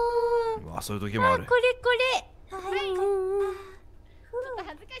る。そういう時もある。これこれ。ちょっと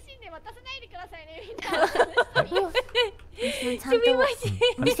恥ずかしいんで渡さないでくださいね、みんな。ちゃん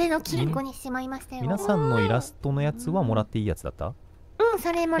と店の金庫にしまいましたよ。皆さんのイラストのやつはもらっていいやつだった？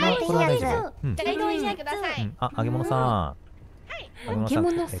それもらっていいやつ。じゃあ移動してください。揚げ物さん。揚げ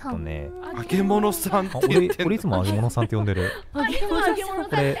物さん。揚げ物さんって言ってんの？俺いつも揚げ物さんって呼んでる。こ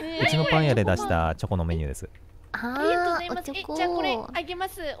れうちのパン屋で出したチョコのメニューです。ありがとうございます。じゃあこれあげま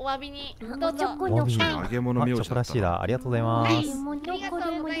す。お詫びに。どうぞ。揚げ物名字チョコらしいだ。ありがとうございます。ありがとう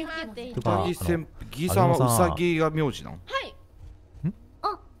ございます。ギさんはうさぎが名字なの？はい。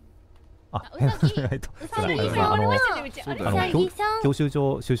教習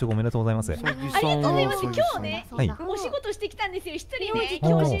所就職おめでとうございます。ありがとうございます。今日ね、お仕事してきたんですよ。一人ね、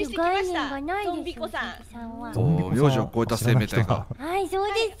教習してきました。ゾンビコさん。ゾンビコさん。名字を超えた生命体が。はい、そう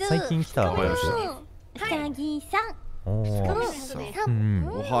です。最近来た。うさぎさん。お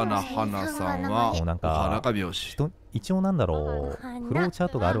花花さんはなんか一応なんだろう、フローチャ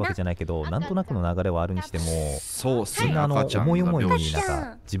ートがあるわけじゃないけど、なんとなくの流れはあるにしても、みんな思い思いになん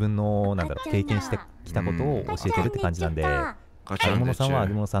か自分のなんだろう経験してきたことを教えてるって感じなんで、揚げ物さんは揚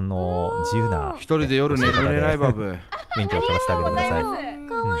げ物さんの自由な一人で夜寝れないバブ。免許を取らせてあげてください。か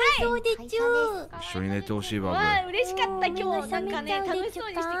わいそうでちゅ。一緒に寝てほしいバブ。わあ嬉しかった今日なんかね楽しそ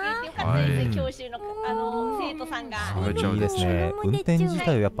うにしてくれてよかったです教習の生徒さんが。いいですね。運転自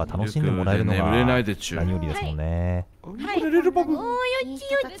体をやっぱ楽しんでもらえるのが何よりですもんね。寝れるバブ。おーよちよ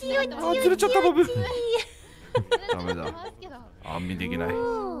ちよち。あ、釣れちゃったバブ。ダメだ。安眠できない。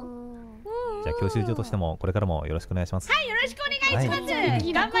じゃあ教習所としてもこれからもよろしくお願いします。はいよろしくお願いします。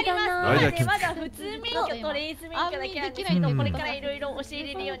頑張ります。まだ普通免許とレース免許だけなんですけどこれからいろいろ教え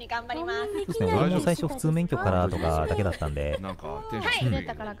れるように頑張ります。そうですね。俺も最初普通免許からとかだけだったんで。なんかはい出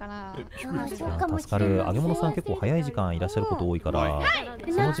たからかな。助かる。揚げ物さん結構早い時間いらっしゃること多いから、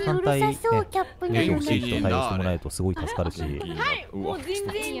その時間帯ね免許をきちんと対応してもらえるとすごい助かるし。はいもう全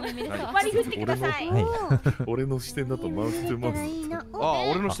然割り振ってください。俺の視点だとマウス2マウス。あ、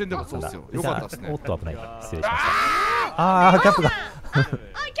俺の視点でもそうですよ。よかったですね。おっと危ない。失礼しました。ああキャップが。キャップ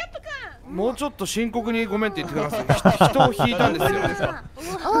くん。もうちょっと深刻にごめんって言ってください。人を引いたんですよ。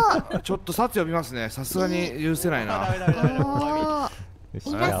ちょっと札呼びますね。さすがに許せないな。よし、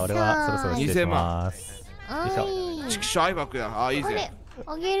じゃあ俺はそろそろ失礼します。チキショアイバックや。あ、いいぜ。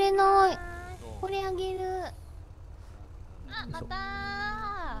あげれない。これあげる。あま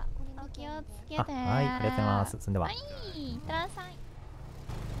たお気をつけて。はい、ありがとうございます。そんでは。はいいってらっしゃい。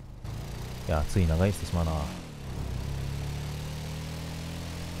いや、つい長居してしまうな。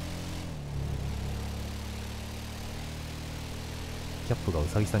キャップがウ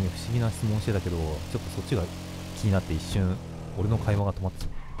サギさんに不思議な質問してたけど、ちょっとそっちが気になって一瞬俺の会話が止まって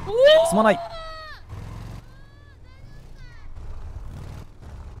すまない。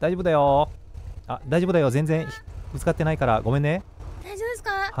大丈夫だよ。あ、大丈夫だよ。全然ぶつかってないからごめんね。大丈夫です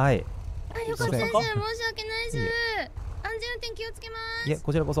か？はい。あ、よかったです。申し訳ないです。安全運転気をつけます。いえ、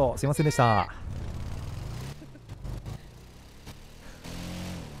こちらこそすいませんでした。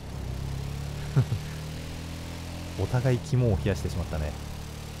お互い肝を冷やしてしまったね。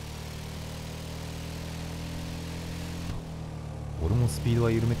俺もスピード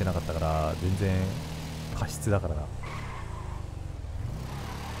は緩めてなかったから全然過失だからな。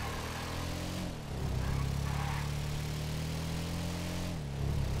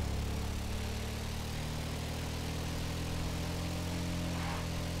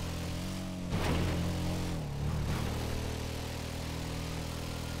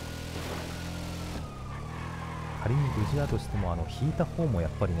仮に無事だとしても引いた方もや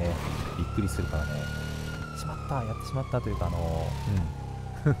っぱりねびっくりするからね。しまった、やってしまったというか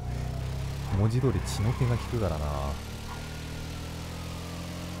文字通り血の気が引くからな。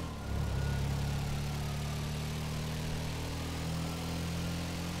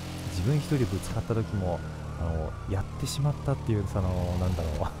自分一人ぶつかった時もやってしまったっていうなんだろ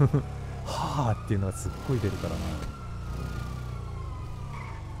うはあっていうのがすっごい出るからな。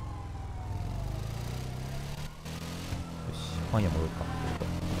パン屋戻るか。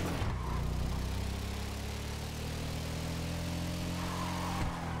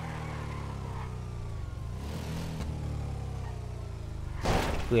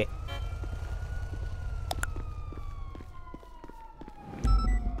上。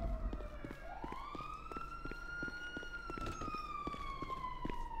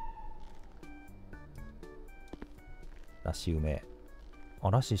ラッシー梅。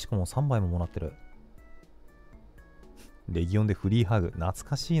あ、ラッシーしかも3杯ももらってる。レギオンでフリーハグ。懐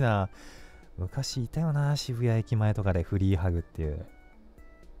かしいな。昔いたよな。渋谷駅前とかでフリーハグっていう。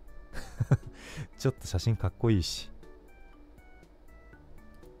ちょっと写真かっこいいし。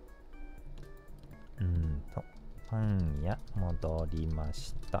パン屋戻りま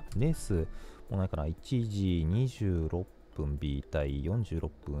した。レースもうないから、1時26分 B 隊、46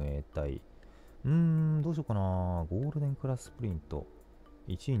分 A 隊。どうしようかな。ゴールデンクラススプリント。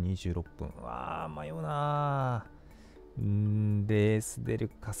1時26分。わー、迷うなー。レース出る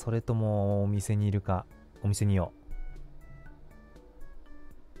か、それともお店にいるか。お店にいよ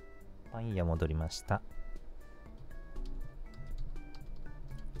う。パン屋戻りました。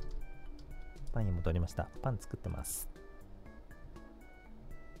パン屋戻りました。パン作ってます。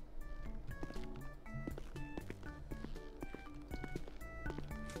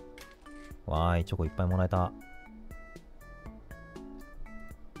わーい、チョコいっぱいもらえた。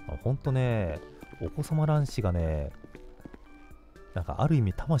ほんとね、お子様卵子がね、なんかある意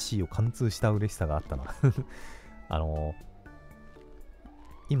味魂を貫通した嬉しさがあったな。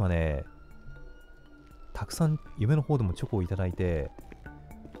今ね、たくさん夢の方でもチョコをいただいて、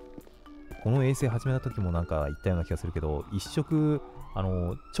この衛星始めた時もなんか言ったような気がするけど、一食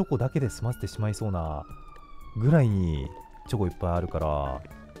チョコだけで済ませてしまいそうなぐらいにチョコいっぱいあるから、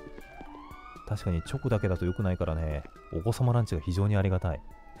確かにチョコだけだと良くないからね、お子様ランチが非常にありがたい。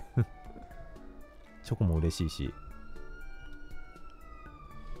チョコも嬉しいし。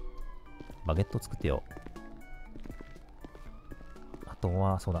バゲット作ってよ。あと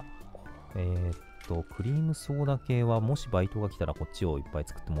は、そうだ。クリームソーダ系はもしバイトが来たらこっちをいっぱい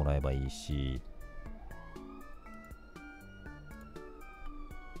作ってもらえばいいし、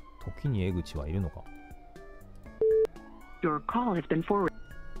時に江口はいるのか。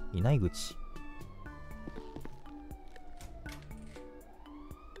いない口。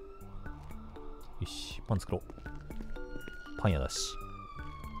よし、パン作ろう。パン屋だし。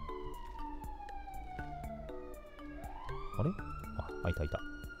あれ？あ、開いた開いた。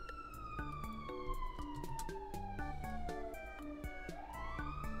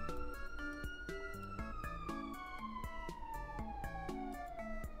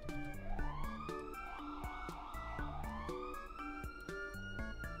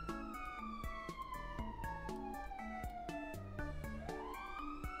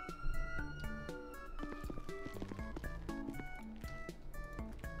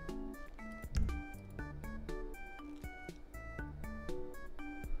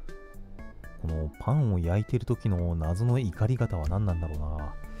このパンを焼いてる時の謎の怒り方は何なんだろう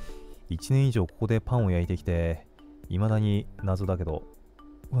な。1年以上ここでパンを焼いてきて、未だに謎だけど。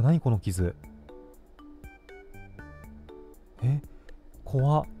うわ、何この傷。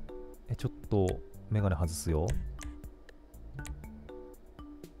怖っ。ちょっとメガネ外すよ。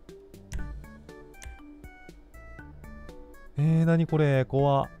何これ、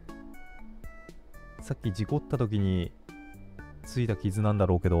怖っ。さっき事故った時についた傷なんだ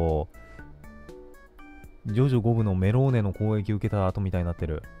ろうけど、ジョジョ5部のメローネの攻撃を受けた後みたいになって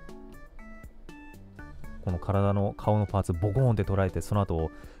る。この体の顔のパーツボコーンって捉えて、その後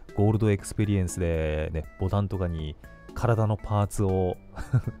ゴールドエクスペリエンスでね、ボタンとかに体のパーツを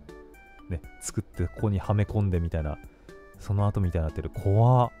ね、作ってここにはめ込んでみたいな、その後みたいになってる。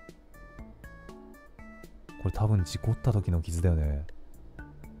怖っ。これ多分事故った時の傷だよね。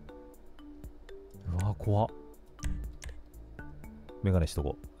うわ、怖っ。メガネしと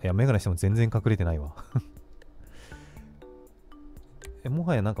こう。いや、メガネしても全然隠れてないわ。も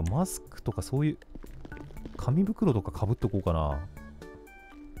はやなんかマスクとかそういう紙袋とかかぶっとこうかな。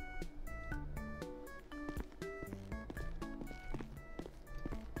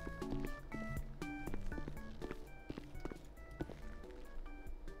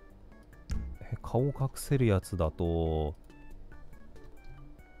顔隠せるやつだと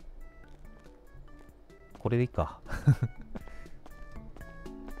これでいいか。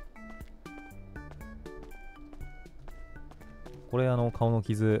これ顔の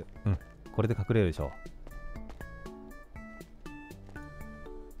傷、これで隠れるでしょ。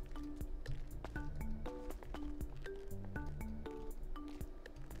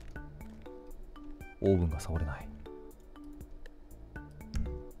オーブンが触れない。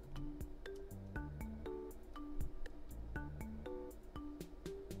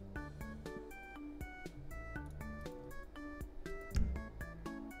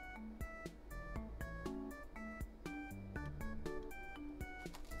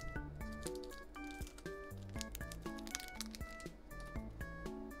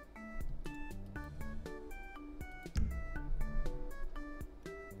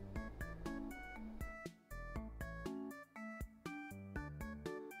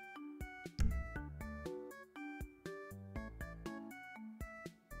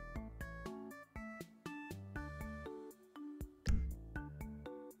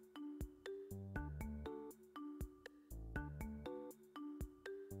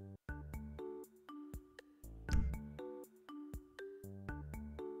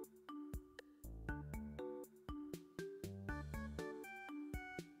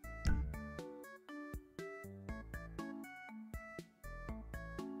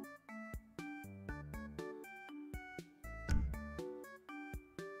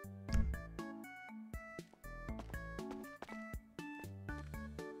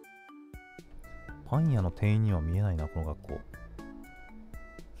パン屋の店員には見えないな、この学校。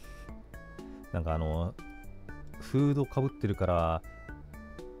なんかフードかぶってるから、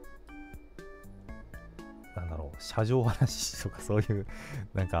なんだろう、車上荒らしとかそういう、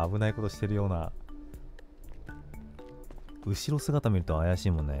なんか危ないことしてるような。後ろ姿見ると怪し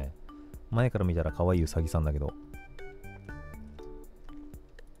いもんね。前から見たら可愛いウサギさんだけど。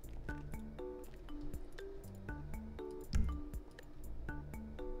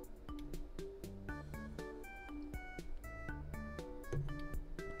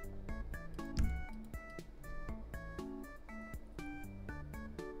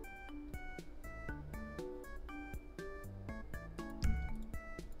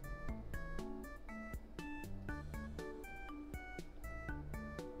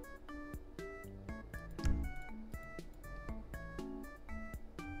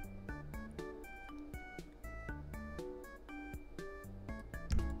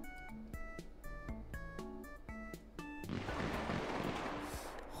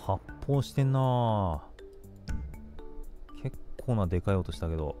砲してんな。結構なでかい音した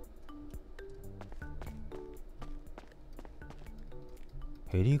けど。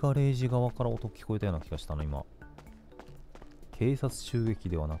ヘリガレージ側から音聞こえたような気がしたな今。警察襲撃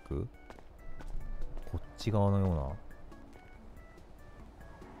ではなくこっち側のような。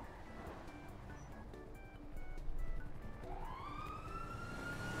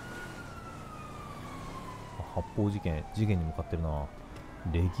発砲事件に向かってるな。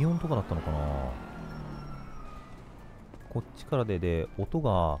レギオンとかだったのかな。こっちからで音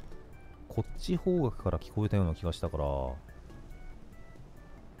がこっち方角から聞こえたような気がしたから、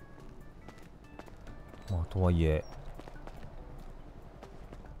まあとはいえ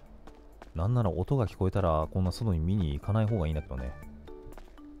なんなら音が聞こえたらこんな外に見に行かない方がいいんだけどね。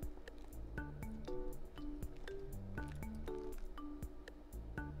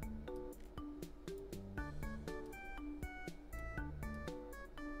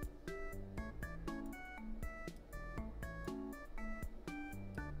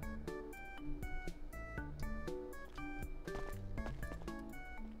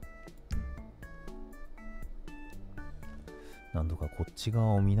何度かこっち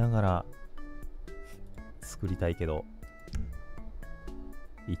側を見ながら作りたいけど、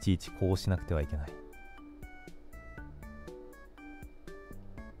いちいちこうしなくてはいけない。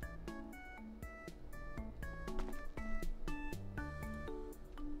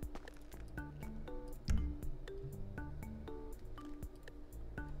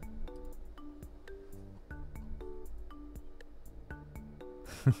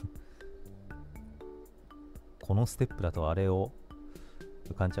このステップだとあれを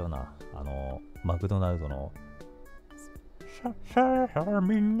浮かんじゃうな。マクドナルドのさあ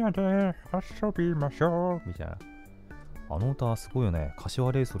みんなで遊びましょうみたいな。あの歌はすごいよね。柏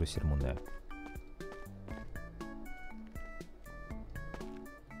レイソルしてるもんね。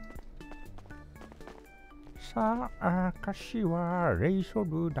さあ柏レイソ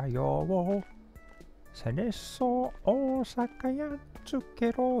ルだよ、セレッソ大阪やっつ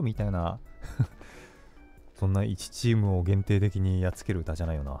けろみたいなそんな1チームを限定的にやっつける歌じゃ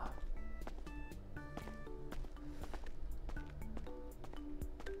ないよな。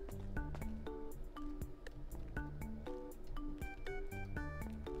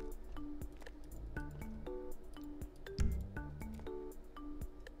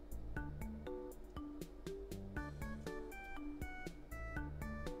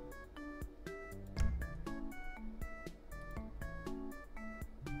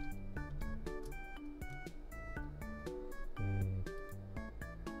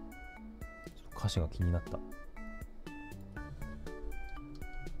歌詞が気になった。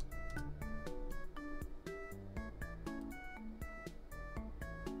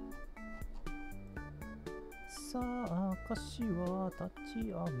さあ柏立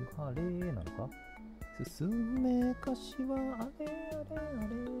ち上がれなのか。進め柏あれあれあれ、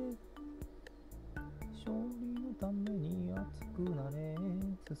勝利のために熱くなれ。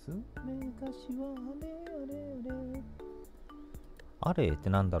進め柏あれあれあれ。あれって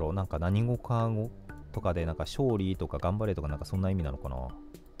なんだろう。なんか何語か語とかでなんか勝利とか頑張れとかなんかそんな意味なのかな。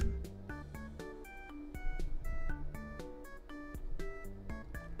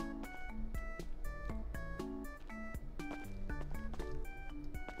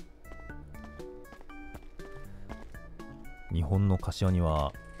日本の柏に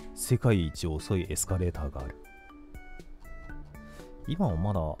は世界一遅いエスカレーターがある。今は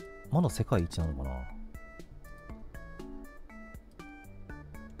まだ世界一なのかな。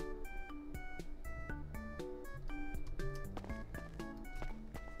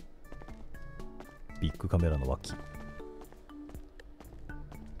ビッグカメラの脇。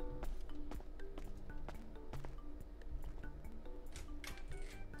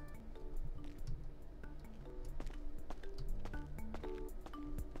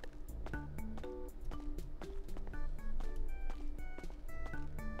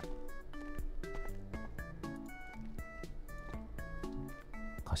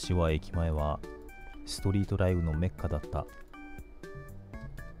柏駅前はストリートライブのメッカだった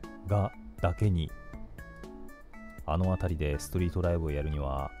がだけに、あの辺りでストリートライブをやるに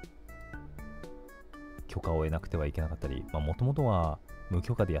は許可を得なくてはいけなかったり、もともとは無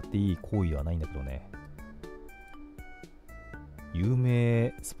許可でやっていい行為はないんだけどね。有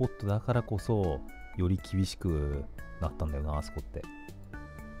名スポットだからこそより厳しくなったんだよな、あそこって。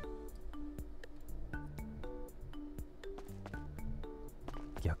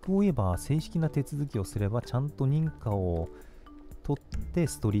逆を言えば正式な手続きをすればちゃんと認可を取って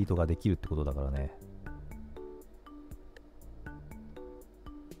ストリートができるってことだからね。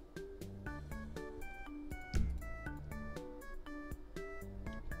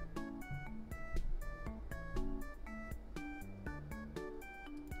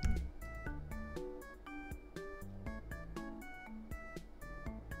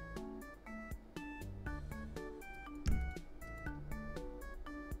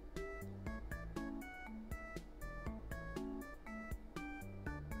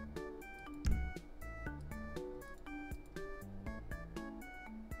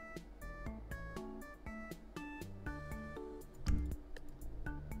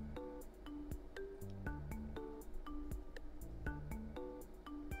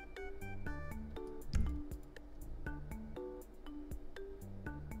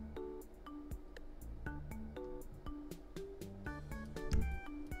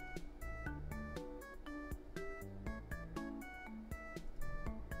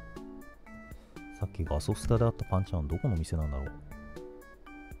さっきガソスタであったパンちゃんどこの店なんだろう。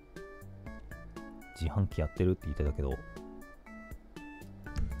自販機やってるって言ってたけど。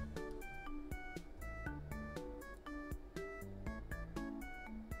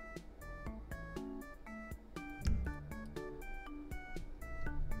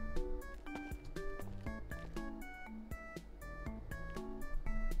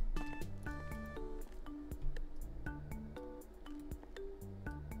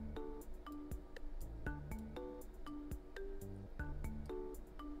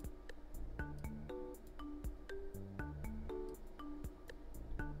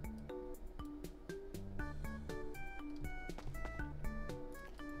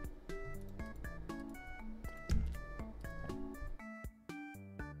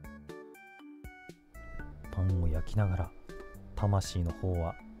パンを焼きながら魂の方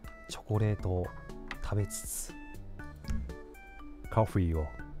はチョコレートを食べつつコーヒーを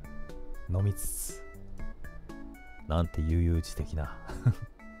飲みつつ、なんて悠々自適な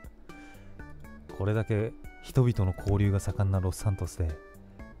これだけ人々の交流が盛んなロスサントスで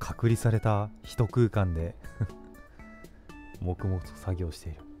隔離された一空間で黙々と作業して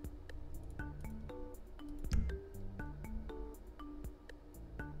いる。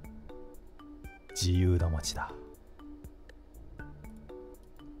自由な街だ。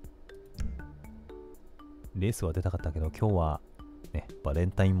レースは出たかったけど今日はねバレ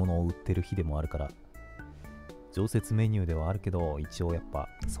ンタインものを売ってる日でもあるから常設メニューではあるけど、一応やっぱ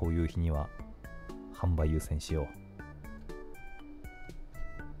そういう日には販売優先しよう。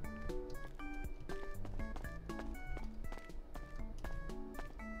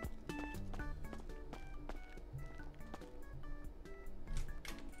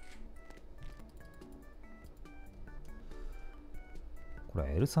こ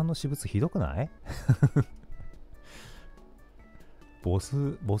れ L さんの私物ひどくないボ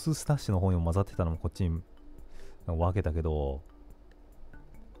ススタッシュの方にも混ざってたのもこっちに分けたけど、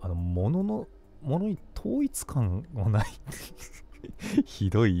物に統一感がないひ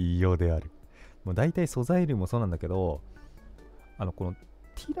どい言いようである。もう大体素材類もそうなんだけど、この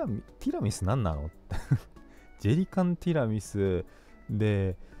ティラミス何なのジェリカンティラミス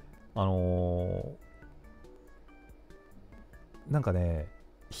でなんかね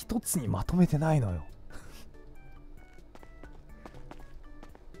一つにまとめてないのよ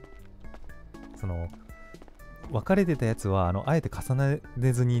その分かれてたやつはあえて重ね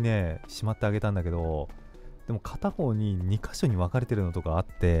ずにねしまってあげたんだけど、でも片方に2箇所に分かれてるのとかあっ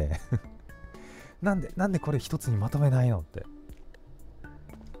てなんでこれ一つにまとめないのって、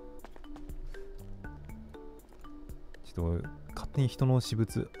ちょっと勝手に人の私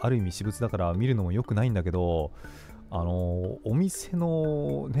物、ある意味私物だから見るのも良くないんだけど、お店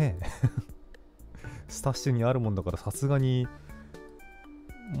のねスタッシュにあるもんだからさすがに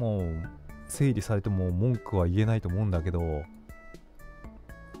もう整理されても文句は言えないと思うんだけど、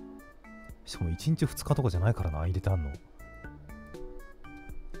しかも1日2日とかじゃないからな、入れてあんの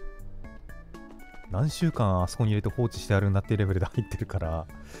何週間あそこに入れて放置してあるんだっていうレベルで入ってるから、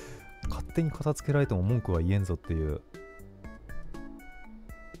勝手に片付けられても文句は言えんぞっていう。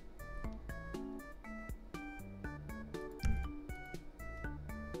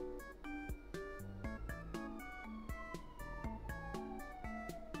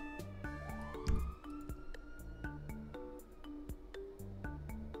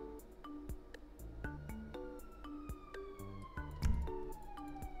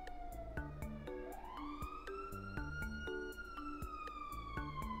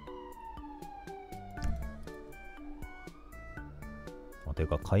ていう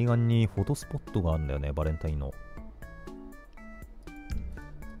か海岸にフォトスポットがあるんだよね、バレンタインの。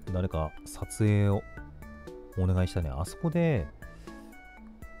誰か撮影をお願いしたね。あそこで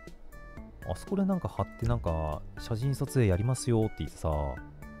なんか貼ってなんか写真撮影やりますよって言ってさ、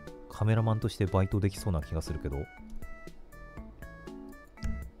カメラマンとしてバイトできそうな気がするけど。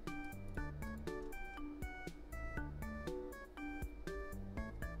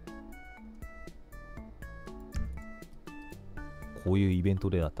こういうイベン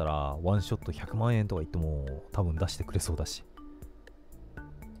トでだったらワンショット100万円とか言っても多分出してくれそうだし。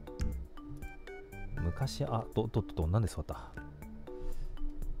昔なんで座った？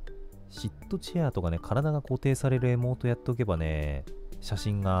シットチェアとかね、体が固定されるエモートやっておけばね、写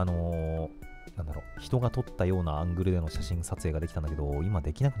真が人が撮ったようなアングルでの写真撮影ができたんだけど、今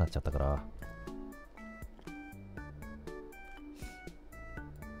できなくなっちゃったから。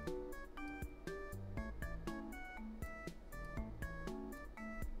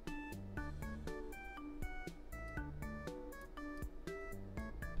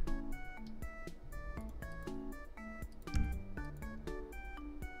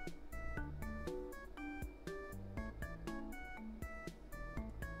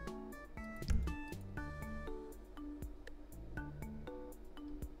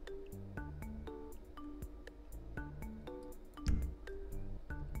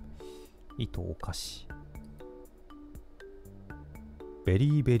糸お菓子。ベ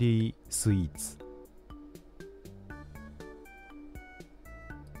リーベリースイーツ。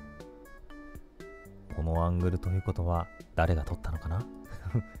このアングルということは誰が撮ったのかな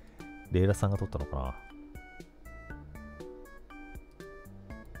レイラさんが撮ったのかな。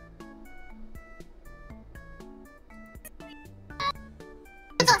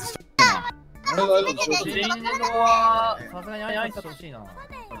リンゴはさすがに挨拶欲しいな。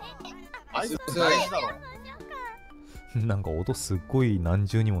挨拶大事だろ。なんか音すっごい何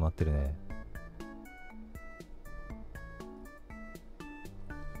重にもなってるね。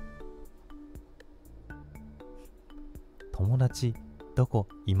友達どこ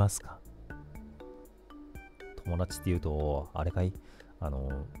いますか？友達って言うとあれかい、な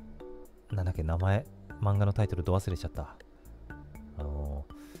んだっけ、名前、漫画のタイトルど忘れちゃった。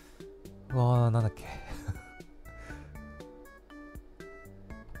うわー、なんだっけ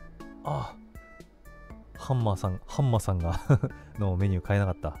あ、ハンマーさんがのメニュー買えな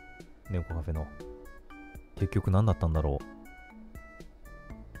かった。ネオコカフェの。結局何だったんだろ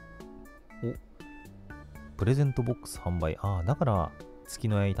う。お、プレゼントボックス販売。ああ、だから月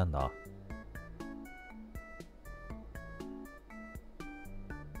の矢いたんだ。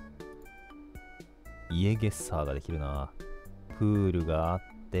家ゲッサーができるな。プールがあっ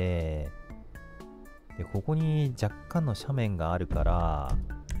て、で、ここに若干の斜面があるから、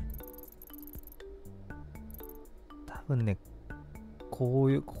多分ね、こ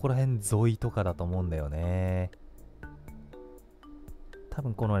こら辺沿いとかだと思うんだよね。多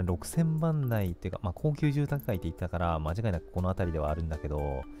分このね、6000番内っていうか、まあ高級住宅街って言ったから、間違いなくこの辺りではあるんだけ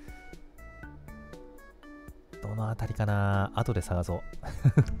ど、どの辺りかな、後で探そう。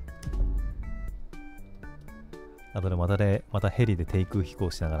後でまたヘリで低空飛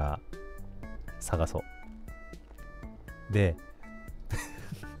行しながら探そう。で、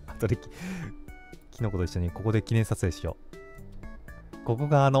後でキノコと一緒にここで記念撮影しよう。ここ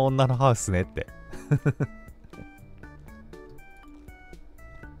があの女のハウスねって。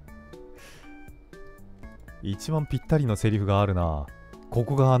一番ぴったりのセリフがあるな。こ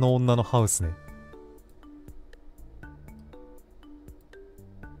こがあの女のハウスね。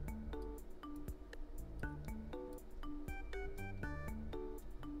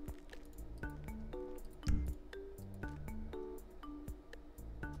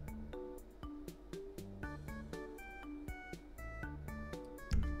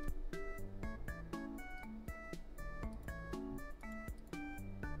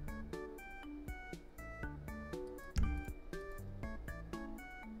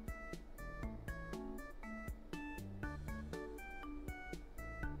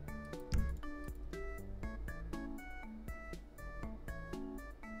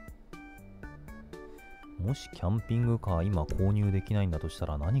もしキャンピングカー今購入できないんだとした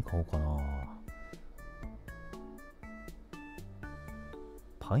ら何買おうかな。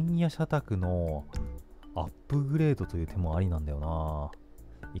パン屋社宅のアップグレードという手もありなんだよな。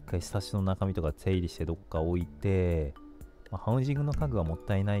一回スタッシュの中身とか整理してどっか置いて、まあ、ハウジングの家具はもっ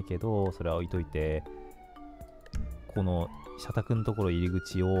たいないけど、それは置いといて、この社宅のところ入り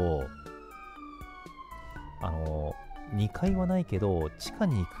口を2階はないけど地下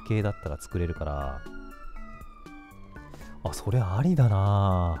に行く系だったら作れるから、あ、それありだ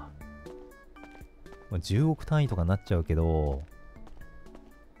な。10億単位とかになっちゃうけど、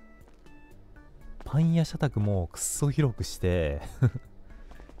パン屋社宅もくっそ広くして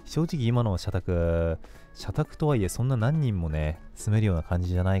正直今の社宅とはいえそんな何人もね住めるような感じ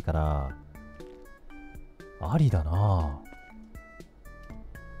じゃないから、ありだな。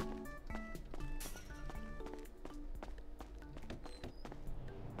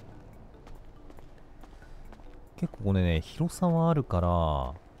結構これね、広さはあるか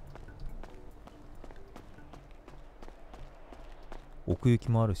ら、奥行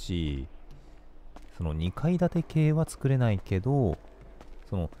きもあるし、その2階建て系は作れないけど、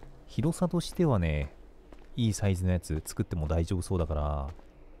その広さとしてはね、いいサイズのやつ作っても大丈夫そうだから、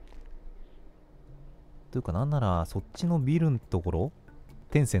というかなんならそっちのビルのところ、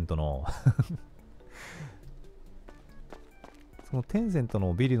テンセントのそのテンセント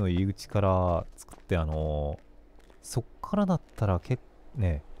のビルの入り口から作ってそっからだったら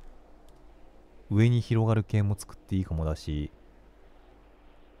ね、上に広がる系も作っていいかもだし、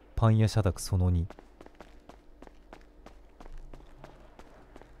パン屋社宅その2。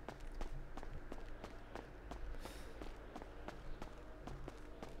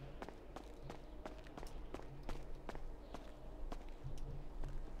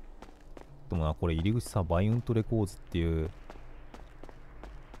でもな、これ入り口さ、バイウントレコーズっていう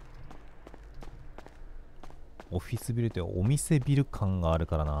オフィスビルってお店ビル感がある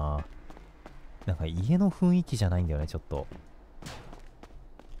からな。なんか家の雰囲気じゃないんだよね、ちょっと。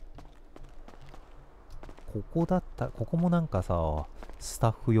ここだった、ここもなんかさ、スタ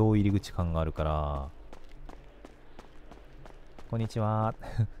ッフ用入り口感があるから。こんにちは。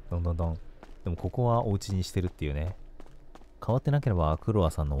どんどんどん。でもここはお家にしてるっていうね。変わってなければクロ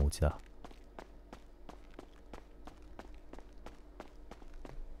アさんのお家だ。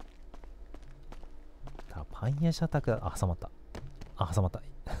パン屋社宅、あ、挟まった。あ、挟まった。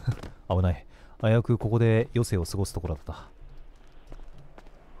危ない。危うくここで余生を過ごすところだった。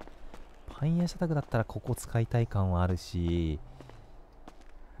パン屋社宅だったらここ使いたい感はあるし、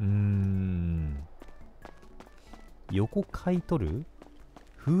横買い取る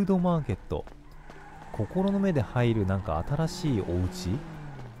フードマーケット。心の目で入るなんか新しいお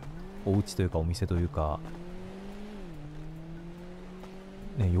家というかお店というか。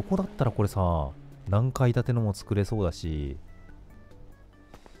ね、横だったらこれさ、何階建てのも作れそうだし、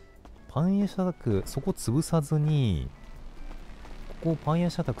パン屋社宅、そこ潰さずに、ここをパン屋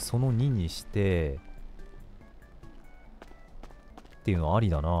社宅その2にして、っていうのあり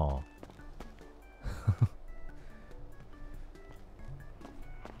だな。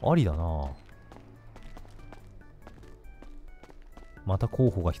ありだな。また候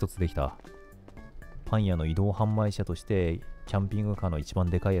補が一つできた。パン屋の移動販売車としてキャンピングカーの一番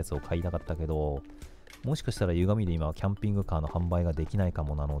でかいやつを買いたかったけど、もしかしたら歪みで今はキャンピングカーの販売ができないか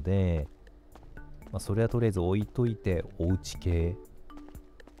もなので、まあ、それはとりあえず置いといて、おうち系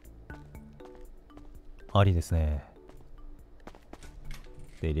ありですね。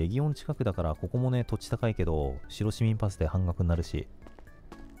でレギオン近くだから、ここもね土地高いけど白市民パスで半額になるし、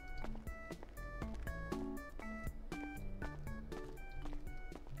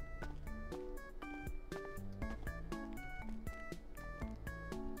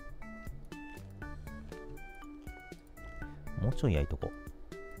もうちょい焼いとこう。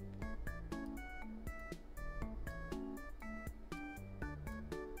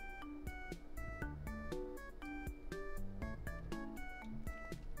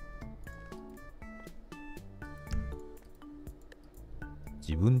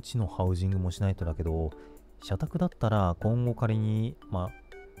自分家のハウジングもしないとだけど、社宅だったら今後仮に、まあ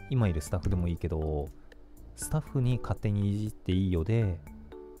今いるスタッフでもいいけど、スタッフに勝手にいじっていいよで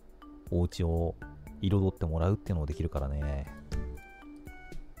お家を彩ってもらうっていうのもできるからね。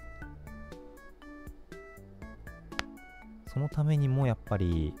そのためにもやっぱ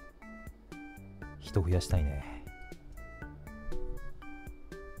り人増やしたいね。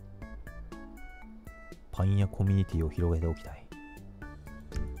パン屋コミュニティを広げておきたい。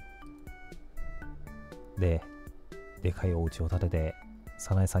でかいお家を建てて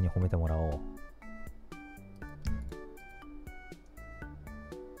早苗さんに褒めてもらおう。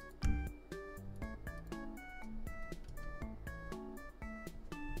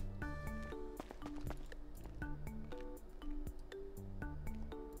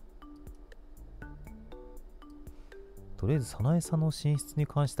とりあえず早苗さんの寝室に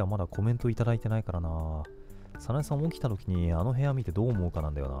関してはまだコメントいただいてないからな。早苗さん起きた時にあの部屋見てどう思うかな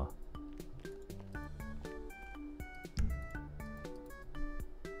んだよな。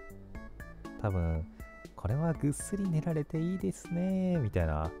多分これはぐっすり寝られていいですねみたい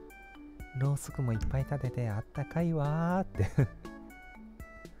な、ろうそくもいっぱい立ててあったかいわーって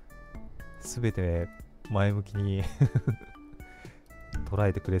すべて前向きに捉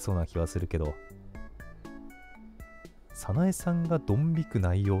えてくれそうな気はするけど、早苗さんがドン引く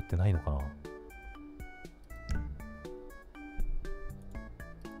内容ってないのかな。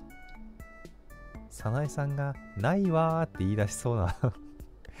早苗さんがないわーって言い出しそうな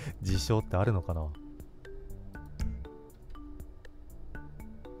事象ってあるのかな。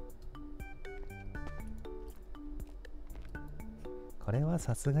これは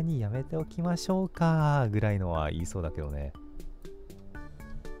さすがにやめておきましょうかぐらいのは言いそうだけどね。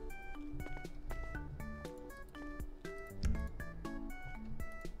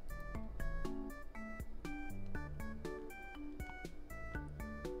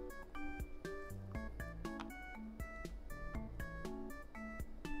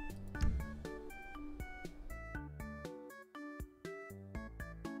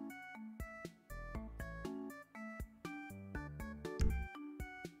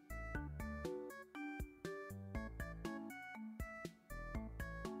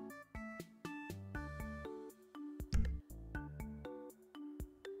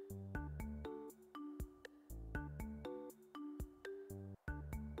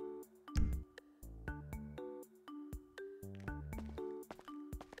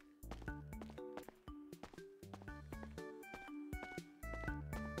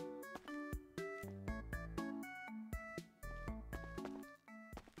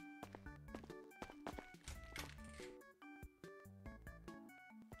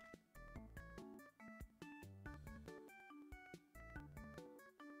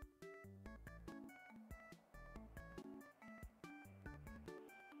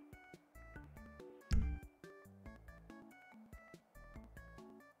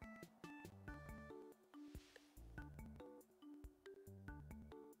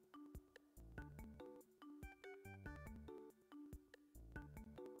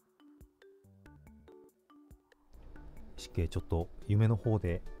失敬、ちょっと夢の方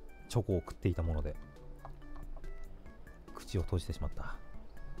でチョコを食っていたもので口を閉じてしまった。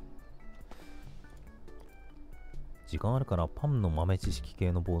時間あるからパンの豆知識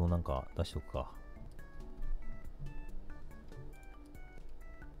系のボードなんか出しとくか。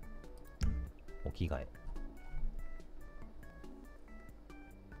お着替え。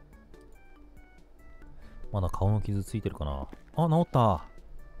まだ顔の傷ついてるかな。あ、治った。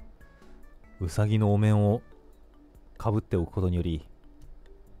うさぎのお面をかぶっておくことにより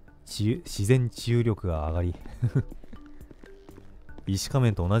自然治癒力が上がり石仮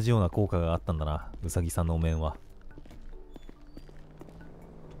面と同じような効果があったんだな、うさぎさんのお面は。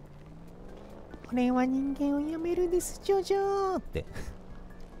俺は人間をやめるです、ジョジョーって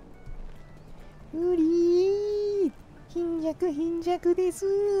うりー貧弱です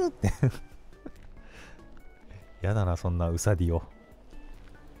ーってやだな、そんなうさぎを。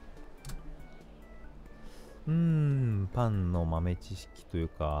パンの豆知識という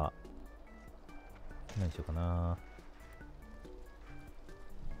か、何しようかな。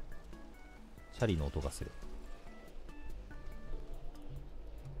シャリの音がする。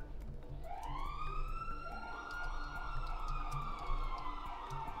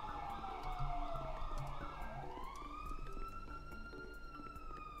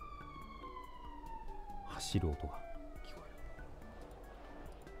走る音が聞こえる。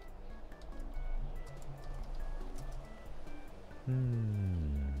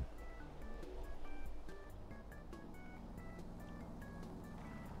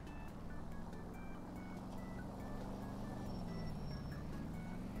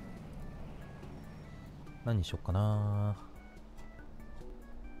何にしよっかな。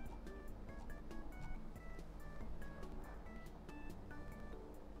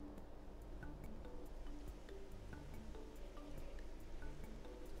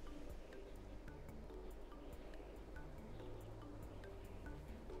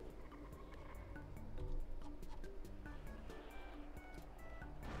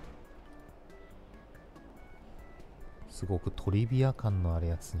すごくトリビア感のある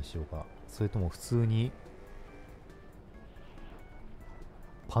やつにしようか、それとも普通に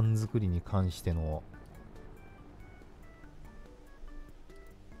パン作りに関しての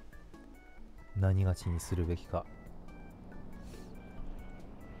何がちにするべきか。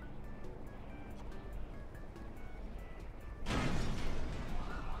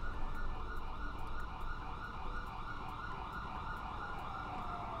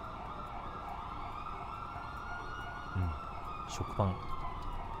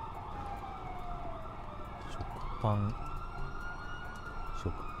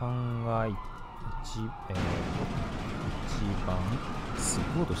食パンが一番す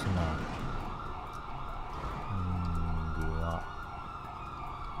ごい音してんな。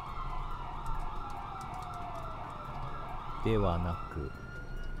ではなく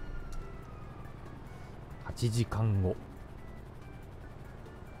8時間後。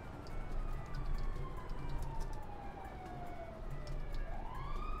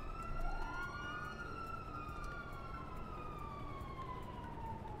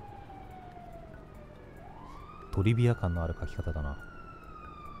トリビア感のある書き方だな。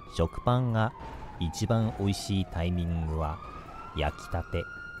食パンが一番美味しいタイミングは焼きたて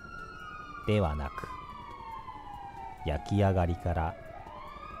ではなく焼き上がりから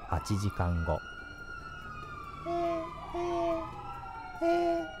8時間後。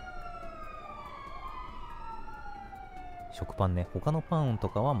食パンね、他のパンと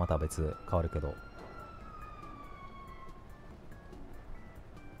かはまた別変わるけど、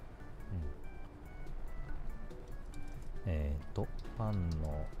パン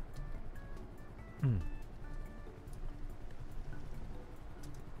の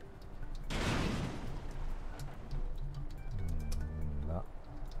が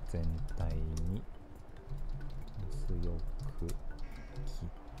全体に強く切っ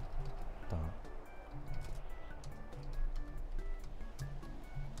たが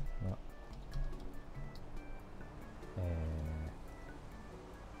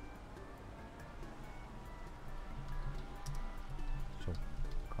食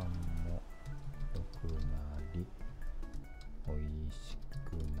感も良くなり美味し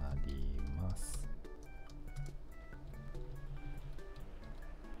くなります。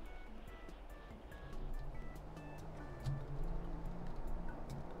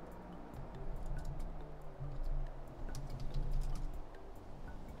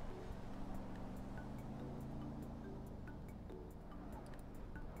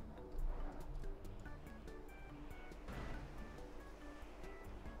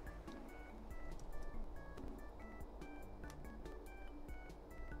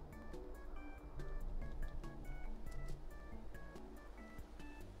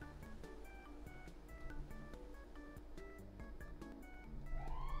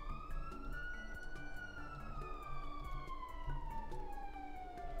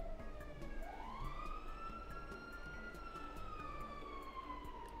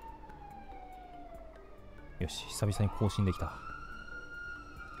よし、久々に更新できた。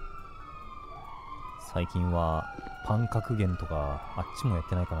最近はパン格言とかあっちもやっ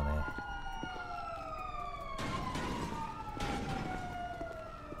てないからね。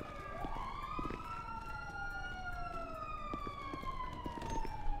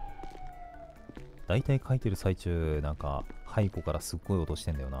だいたい書いてる最中なんか背後からすっごい音し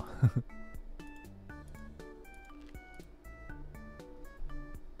てんだよな。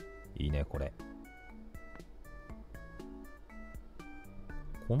いいねこれ。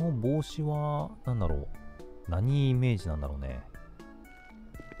この帽子は何だろう、何イメージなんだろうね。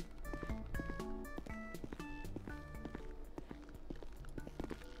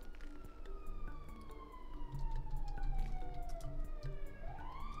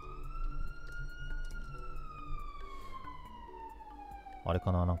あれ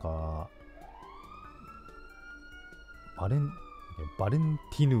かな、なんかバレン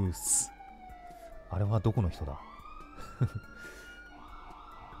ティヌス、あれはどこの人だ。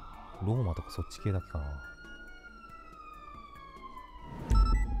ローマとかそっち系だっけかな。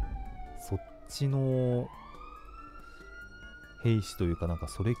そっちの兵士というかなんか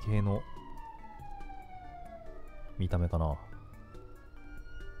それ系の見た目かな。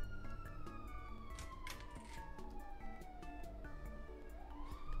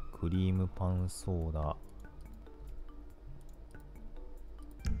クリームパンソーダ、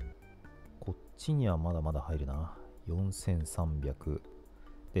こっちにはまだまだ入るな。4300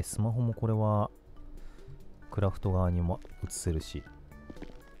で、スマホもこれはクラフト側にも映せるし、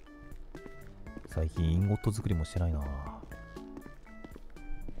最近インゴット作りもしてないな。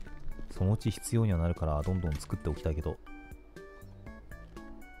そのうち必要にはなるからどんどん作っておきたいけど。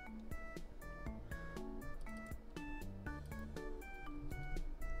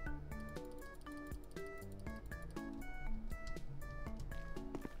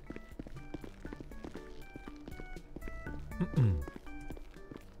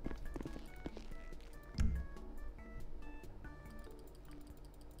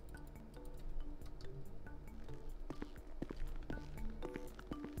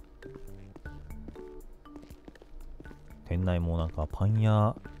店内もなんかパン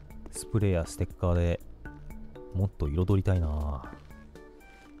やスプレーやステッカーでもっと彩りたいな。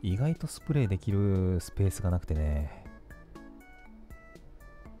意外とスプレーできるスペースがなくてね。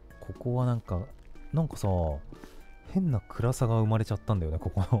ここはなんかさ、変な暗さが生まれちゃったんだよね、こ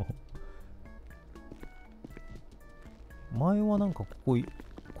この。前はなんかこ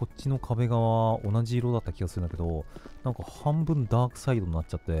っちの壁側同じ色だった気がするんだけど、なんか半分ダークサイドになっ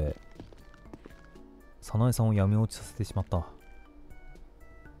ちゃって、早苗さんを闇落ちさせてしまった。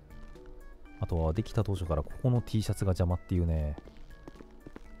あとはできた当初からここの T シャツが邪魔っていうね。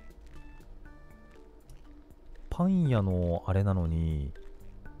パン屋のあれなのに、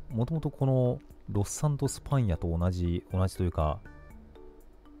もともとこのロッサントスパン屋と同じというか、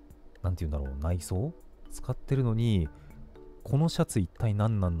なんていうんだろう、内装使ってるのに、このシャツ一体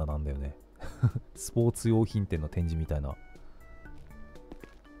何なんだなんだよね。スポーツ用品店の展示みたいな。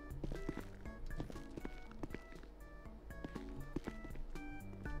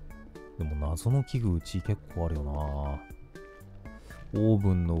でも謎の器具うち結構あるよな。オー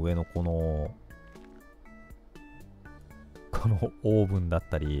ブンの上のこのオーブンだっ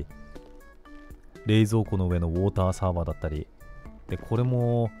たり、冷蔵庫の上のウォーターサーバーだったりで、これ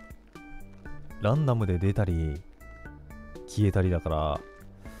もランダムで出たり消えたりだから、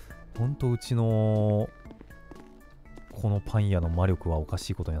ほんとうちのこのパン屋の魔力はおかし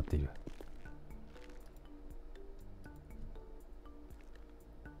いことになっている。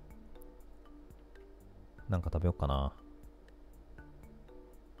なんか食べよっかな。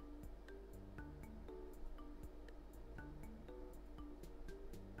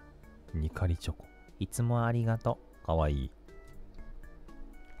にかりチョコ。いつもありがとう。かわいい。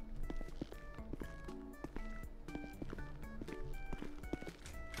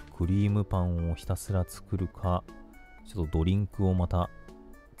クリームパンをひたすら作るか、ちょっとドリンクをまた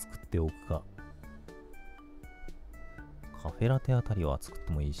作っておくか。カフェラテあたりは作っ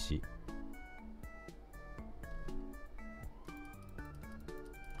てもいいし。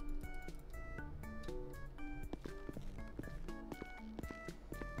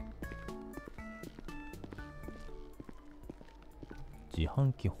自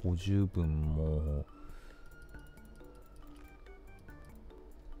販機補充分も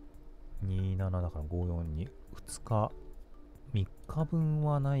27だから542、2日3日分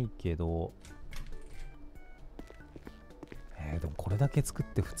はないけど、でもこれだけ作っ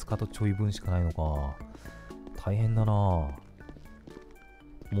て2日とちょい分しかないのか。大変だな。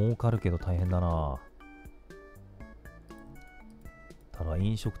儲かるけど大変だな。ただ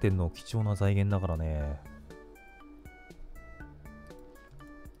飲食店の貴重な財源だからね。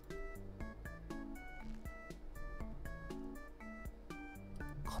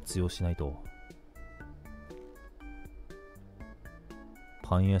活用しないと。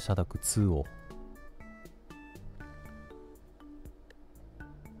パン屋社宅2を。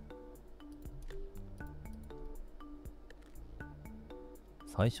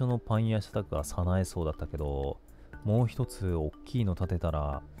最初のパン屋社宅は早苗荘だったけど、もう一つ大きいの建てた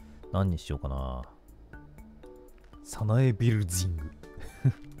ら何にしようかな。早苗ビルディング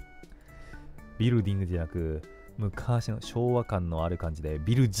ビルディングじゃなく、昔の昭和感のある感じで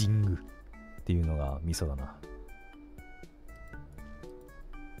ビルジングっていうのがミソだな。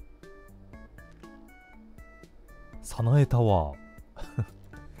早苗タワー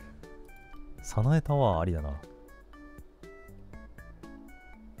早苗タワーありだな。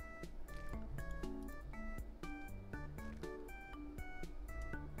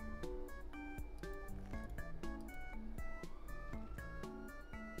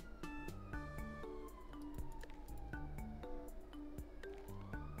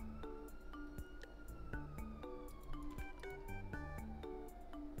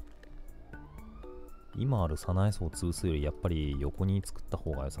今ある早苗荘を潰すよりやっぱり横に作った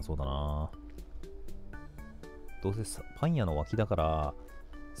方が良さそうだな。どうせパン屋の脇だから、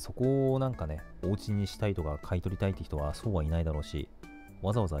そこをなんかね、お家にしたいとか買い取りたいって人はそうはいないだろうし、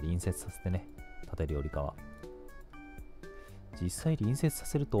わざわざ隣接させてね、建てるよりかは。実際隣接さ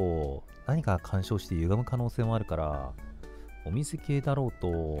せると何か干渉して歪む可能性もあるから、お店系だろう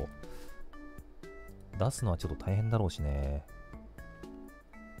と出すのはちょっと大変だろうしね。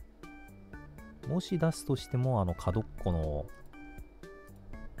もし出すとしても、角っこの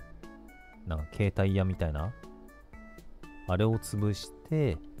なんか携帯屋みたいなあれを潰し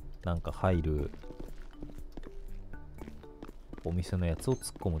てなんか入るお店のやつを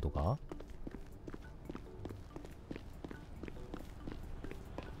突っ込むとか。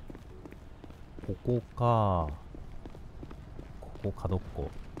ここか。ここ角っこ。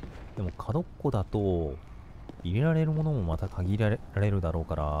でも角っこだと入れられるものもまた限られるだろう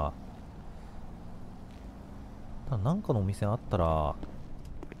から、なんかのお店あったら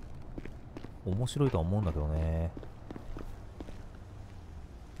面白いとは思うんだけどね。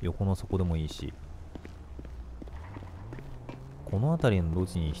横の底でもいいし、この辺りの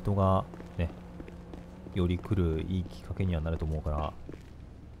路地に人がねより来るいいきっかけにはなると思うから、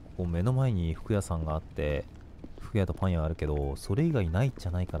ここ目の前に服屋さんがあって服屋とパン屋があるけど、それ以外ないじ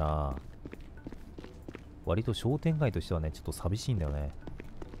ゃないから、割と商店街としてはねちょっと寂しいんだよね。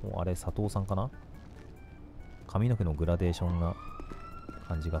もうあれ佐藤さんかな。髪の毛のグラデーションな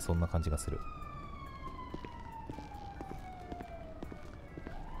感じが、そんな感じがする。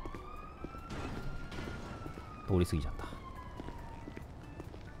通り過ぎちゃった。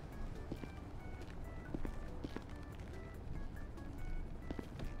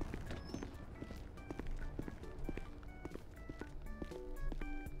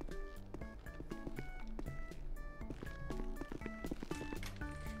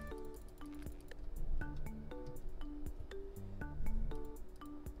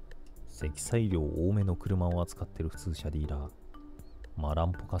積載量多めの車を扱ってる普通車ディーラー。まあラ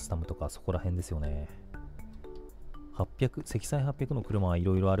ンポカスタムとかそこら辺ですよね。積載800の車はい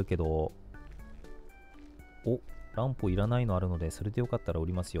ろいろあるけど、お、ランポいらないのあるので、それでよかったら売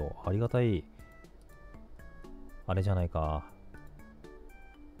りますよ。ありがたい。あれじゃないか。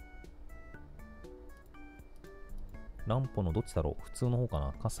ランポのどっちだろう。普通の方か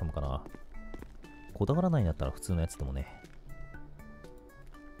な、カスタムかな。こだわらないんだったら普通のやつでもね。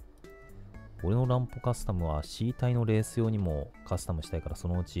俺のランポカスタムは C 体のレース用にもカスタムしたいから、そ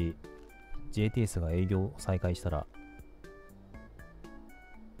のうち JTS が営業再開したら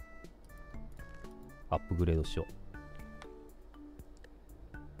アップグレードしよ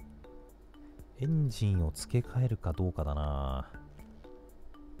う。エンジンを付け替えるかどうかだな。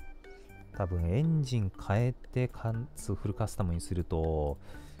多分エンジン変えてかつフルカスタムにすると、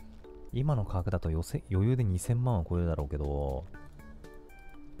今の価格だと余裕で2000万は超えるだろうけど、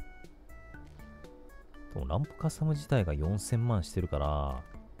でもランプカスタム自体が4000万してるから、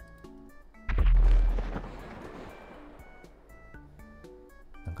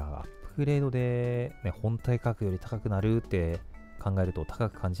なんかアップグレードで、ね、本体価格より高くなるって考えると高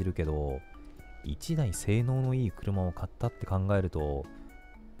く感じるけど、1台性能のいい車を買ったって考えると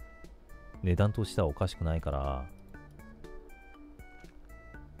値段としてはおかしくないから、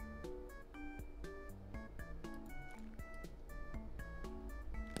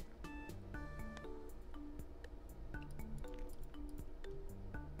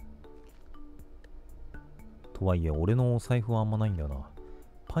とはいえ俺のお財布はあんまないんだよな。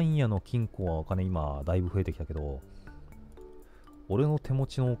パン屋の金庫はお金今だいぶ増えてきたけど、俺の手持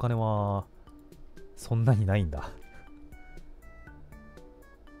ちのお金はそんなにないんだ。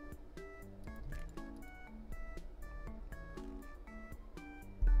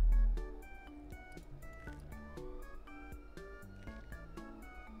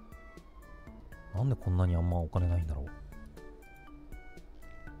なんでこんなにあんまお金ないんだろう。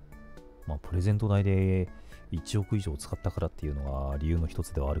まあプレゼント代で1億以上使ったからっていうのが理由の一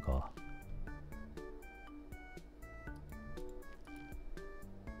つではあるか。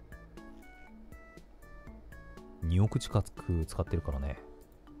2億近く使ってるからね。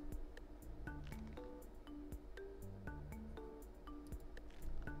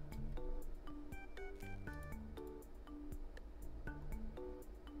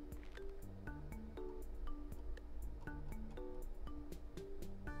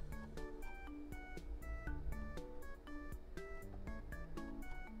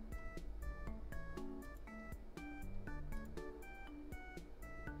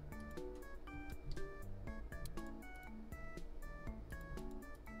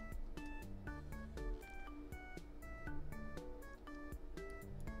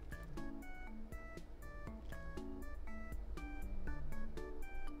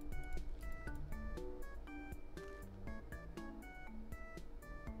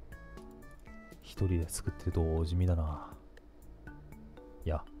一人で作ってると地味だな。い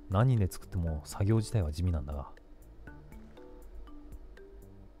や、何人で作っても作業自体は地味なんだが。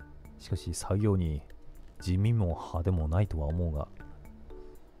しかし作業に地味も派でもないとは思うが。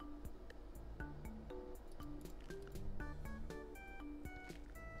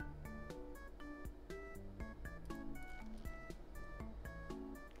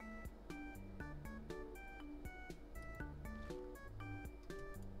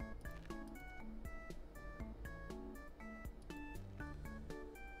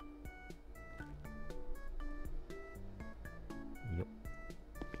よっ。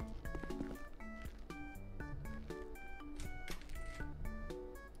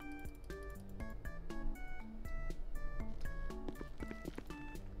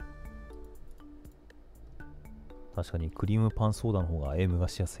確かにクリームパンソーダの方がエイムが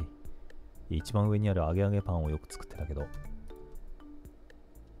しやすい。一番上にある揚げ揚げパンをよく作ってたけど、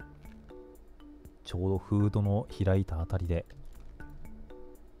ちょうどフードの開いたあたりで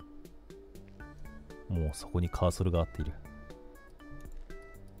もうそこにカーソルが合っている。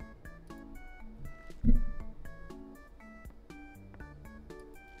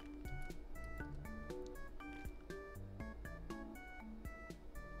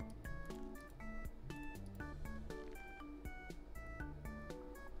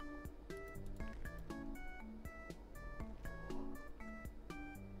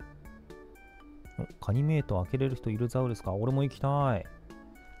カニメイト開けれる人いるザウルスか。俺も行きたい。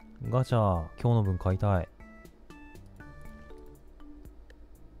ガチャ今日の分買いたい。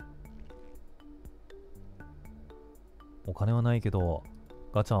お金はないけど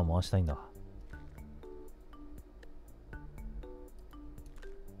ガチャは回したいんだ。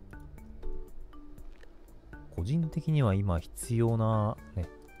個人的には今必要なね、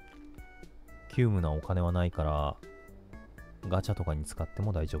急務なお金はないからガチャとかに使って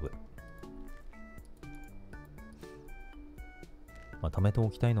も大丈夫。まあ、貯めてお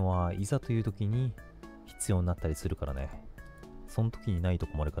きたいのはいざという時に必要になったりするからね。その時にないと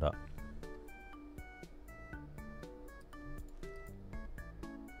困るから。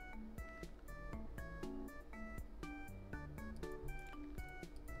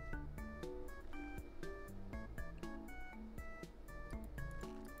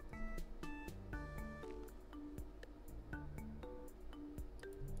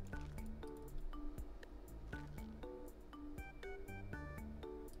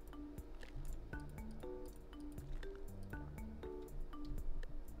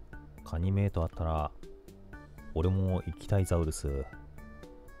カニメイトあったら俺も行きたいザウルス。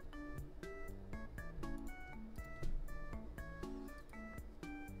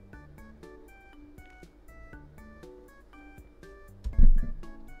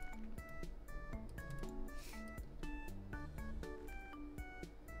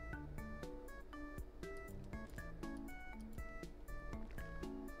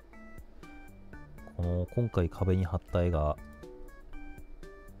今回壁に貼った絵が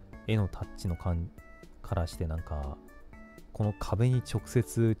絵のタッチの感からしてなんかこの壁に直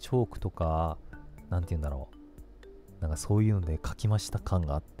接チョークとかなんて言うんだろう、なんかそういうので描きました感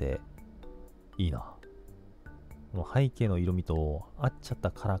があっていいな。この背景の色味と合っちゃっ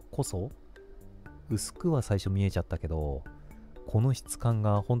たからこそ薄くは最初見えちゃったけど、この質感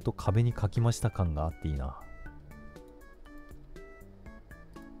がほんと壁に描きました感があっていいな。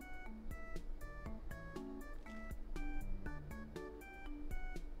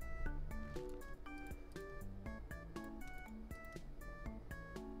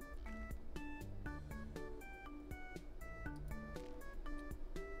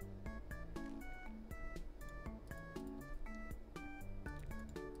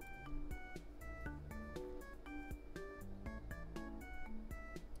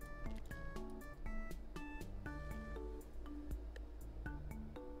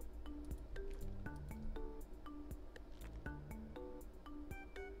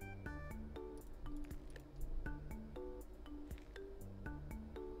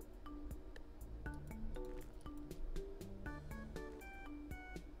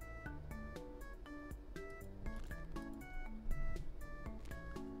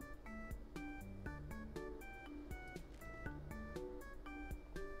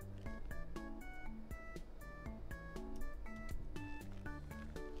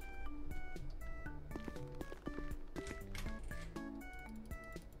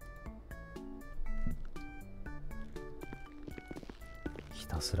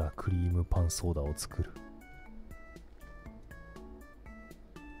たすらクリームパンソーダを作る。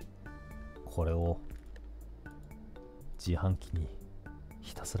これを自販機に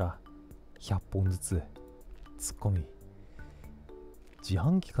ひたすら100本ずつ突っ込み、自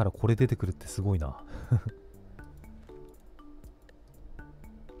販機からこれ出てくるってすごいな。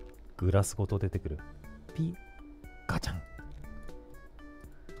グラスごと出てくる。ピガチャン。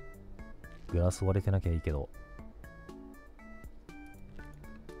グラス割れてなきゃいいけど。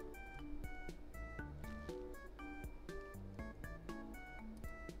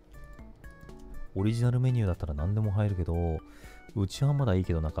オリジナルメニューだったら何でも入るけど、うちはまだいい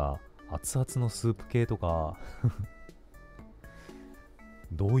けど、なんか熱々のスープ系とか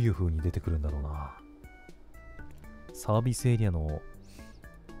どういう風に出てくるんだろうな。サービスエリアの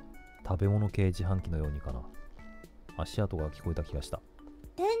食べ物系自販機のようにかな。足跡が聞こえた気がした。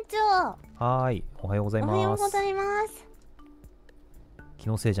店長。はーい、おはようございます。おはようございます。気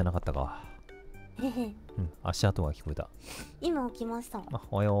のせいじゃなかったか。へへ。うん、足跡が聞こえた。今起きました。あ、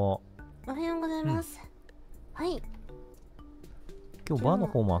おはよう。おはようございます。はい。今日バーの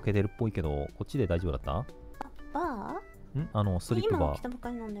方も開けてるっぽいけど、こっちで大丈夫だった？バー？ストリップバー。今来たば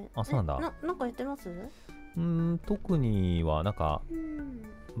かりなんで。あ、そうなんだ。なんかやってます？特にはなんか、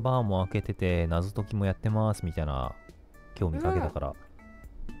バーも開けてて謎解きもやってますみたいな興味かけたから。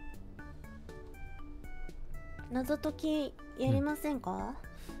謎解きやりませんか？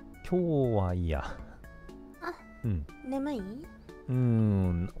今日はいいや。あ、眠い？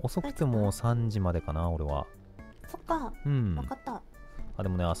遅くても3時までかな、俺は。そっか。わかった。あ、で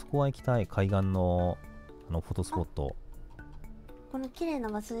もね、あそこは行きたい。海岸のフォトスポット。この綺麗な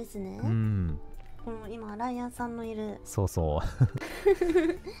場所ですね。この今ライアンさんのいる。そうそ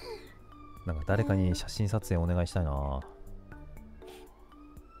うなんか誰かに写真撮影お願いしたいな。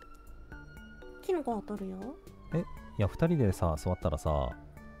キノコは撮るよ。いや2人でさ座ったらさ、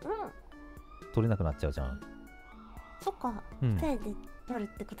撮れなくなっちゃうじゃん。そっか、2人で撮る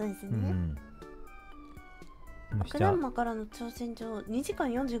ってことですね。悪玉魔からの挑戦状2時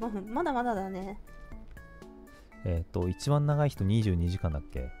間45分、まだまだだね。一番長い人22時間だっ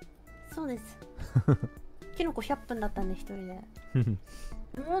け？そうですキノコ100分だったんで1人で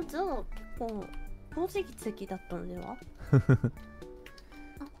もうじゃあ結構宝石的だったのでは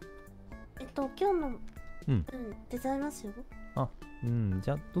今日の手伝いますよ。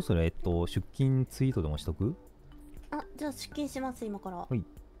じゃあどうする？出勤ツイートでもしとく？じゃあ出勤します今から。はい。い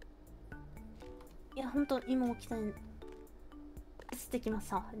やほんと今起きたにしてきまし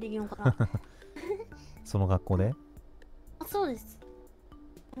たリギオンからその学校で？そうです。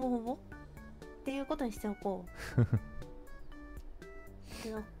ほぼほぼっていうことにしておこう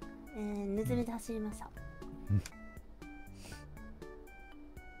では、ネズミで走りました。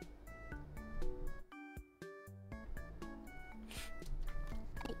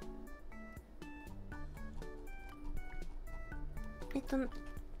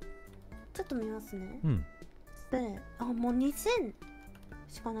ちょっと見ますね。で、もう2000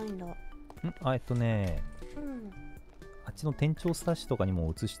しかないんだ。あっちの店長スタッシュとかに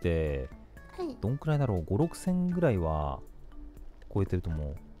も移して、どんくらいだろう、5、6000ぐらいは超えてると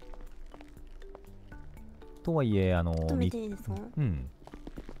思う。とはいえ、見ていいですか？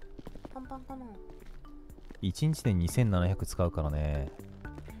パンパンかな。1日で2700使うからね。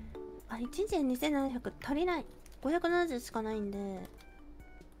1日で2700足りない。570しかないんで。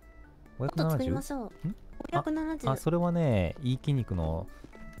570？あと作りましょう。570。それはね、いい筋肉の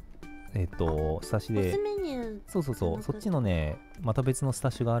スタッシュで。そうそっちのね、また別のスタ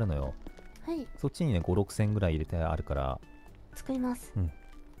ッシュがあるのよ。はい。そっちにね、5、6000ぐらい入れてあるから。作ります。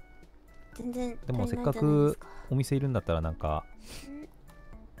全然。でもせっかくお店いるんだったらなんか、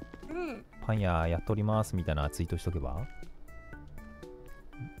パン屋やっておりますみたいなツイートしとけば？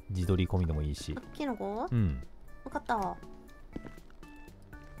自撮り込みでもいいし。キノコ？分かった。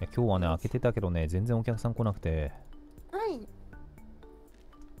今日はね、開けてたけどね、全然お客さん来なくて。はい。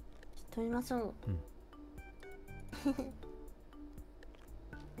撮りましょう。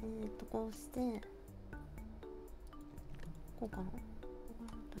こうして、こうかな。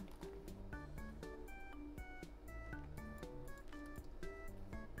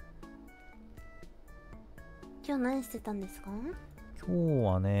今日何してたんですか？今日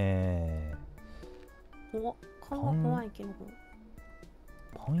はね、顔が怖いけど。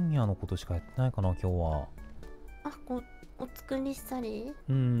パン屋のことしかやってないかな、今日は。お作りしたり？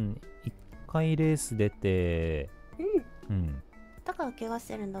一回レース出て、だから怪我し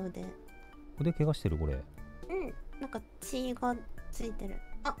てるんだ、腕。腕怪我してるこれ？なんか血がついてる。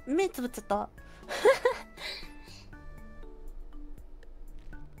目つぶっちゃった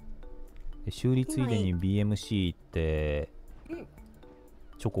修理ついでに BMC 行って、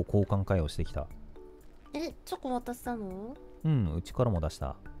チョコ交換会をしてきた。チョコ渡したの？うん、うちからも出し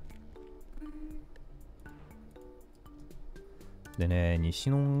た。でね、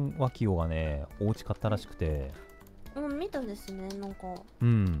西野脇夫がね、お家買ったらしくて。見たですね、なんか。う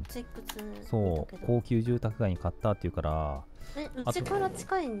ん。ツイックス。そう、高級住宅街に買ったっていうから。うちから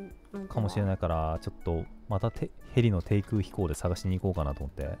近いのかもしれないから、ちょっとまたヘリの低空飛行で探しに行こうかなと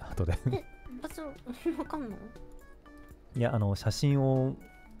思って、後で。場所わかんの？いや、写真を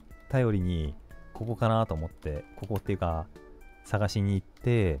頼りに、ここかなと思って、ここっていうか、探しに行っ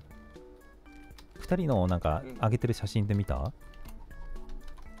て、2人のなんか上げてる写真って見た？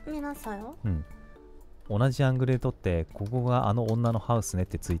見ましたよ。うん。同じアングルで撮って、ここがあの女のハウスねっ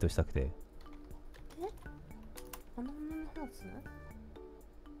てツイートしたくて。あの女のハウス？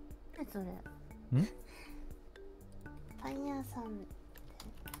何それ？パン屋さんっ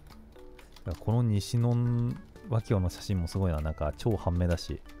て。この西野脇夫の写真もすごいな。なんか超半目だ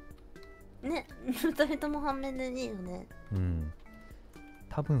し。ね、2人とも半面でいいよね。うん。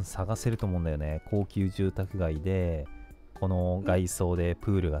多分探せると思うんだよね。高級住宅街で、この外装で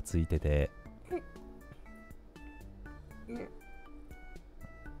プールがついてて。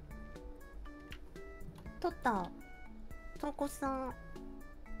撮った。投稿さん。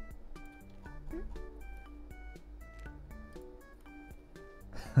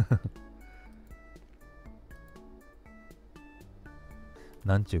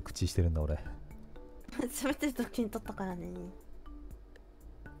なんちゅう口してるんだ俺。喋ってる時に撮ったからね。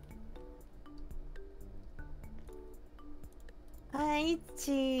はい、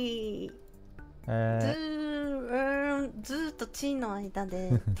ずーっとチーの間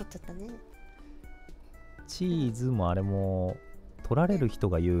で撮っちゃったね。チーズもあれも取られる人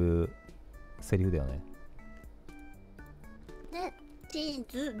が言うセリフだよね。ね、チ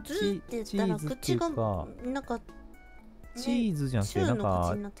ーズ、ズーって言ったら口がなんか、チーズじゃなくてなん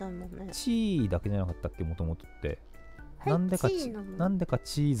かチーだけじゃなかったっけ、もともとって。なんでか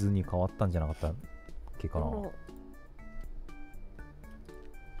チーズに変わったんじゃなかったっけかな。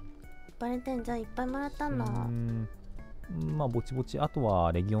バレンタインじゃあいっぱいもらったんだ。まあぼちぼち。あと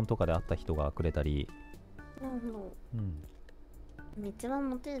はレギオンとかで会った人がくれたり。なるほど。一番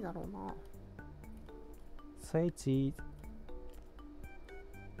モテるだろうな。セイチーズ。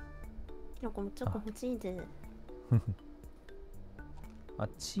なんかもうちょっと欲しいで。あ、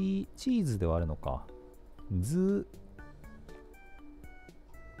チーズではあるのか。は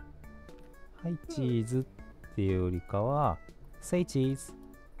い、チーズっていうよりかは、セイチーズ。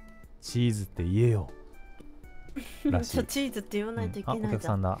チーズって言えよ。らしい。チーズって言わないといけないじゃん。お客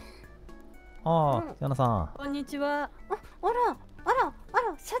さんだ。ああ、ヤナさん。こんにちは。あら、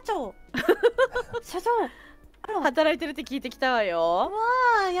社長。社長。働いてるって聞いてきたわよ。わ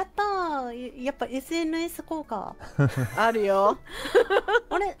あ、やったー。やっぱ SNS 効果。あるよ。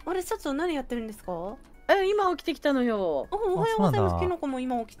あれ、社長何やってるんですか？今起きてきたのよ。おはようございます。キノコも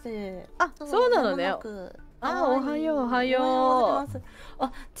今起きて。そうなのね。おはよう、おはよう。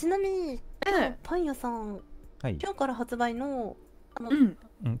ちなみに、パン屋さん、今日から発売の、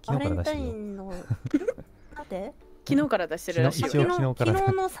バレンタインの、なんで？昨日から出してるらしいよ。昨日の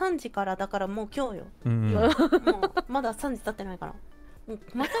3時からだからもう今日よ。もうまだ3時経ってないから。もう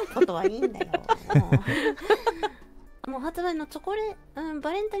細かいことはいいんだよ。もう発売のチョコレ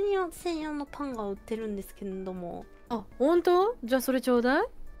バレンタイン専用のパンが売ってるんですけれども。あ、本当？じゃあそれちょうだい。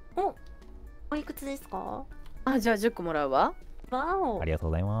おいくつですか？じゃあ10個もらうわ。わお。ありがとう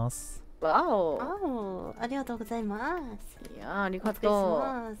ございます。わお。ありがとうございます。いやありがと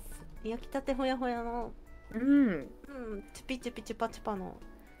う。焼きたてほやほやの。チュピチュピチュパチュパの。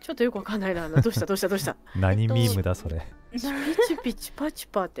ちょっとよくわかんないな。どうした何ミームだそれ。チュピチュピチュパチュ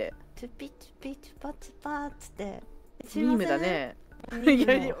パって。チュピチュピチュパチュパっつって。ミームだね。い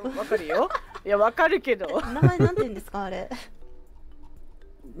や、わかるよ。いや、わかるけど。名前なんて言うんですかあれ。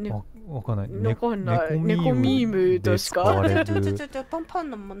わかんない。猫ミームとしか。パン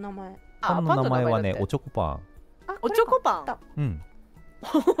の名前。パンの名前はね、おチョコパン。おチョコパン。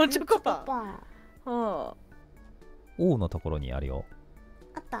おチョコパン。O のところにあるよ。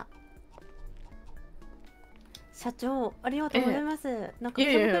あった。社長、ありがとうございます。なんかキ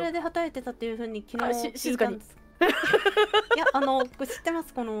ャンプラで働いてたっていう風に昨日静かに。いや、知ってま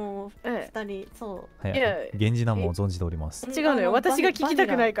す、この2人。そう。はい。源氏名も存じております。違うのよ。私が聞きた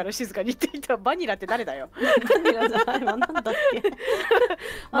くないから静かに言っていた。バニラって誰だよ。バニラじゃないわ。なんだっけ。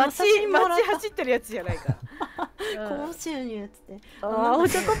街走ってるやつじゃないか。高収入っつって。お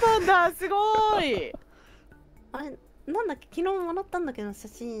チョコパンだ。すごい。あれ、なんだっけ、昨日もらったんだけど、写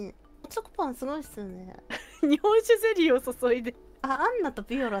真。おチョコパンすごいっすよね。日本酒ゼリーを注いで。アンナと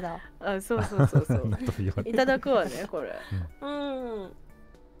ビオラだ。そう。いただくわね、これ。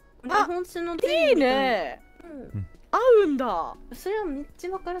日本酒のゼリーいいね。合うんだ。それはめっち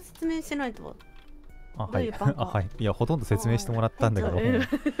ゃから説明しないと。あ、はい。あ、はい。いや、ほとんど説明してもらったんだけど。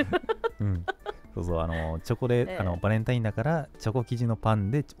うん。そうそう、チョコで、バレンタインだから、チョコ生地のパン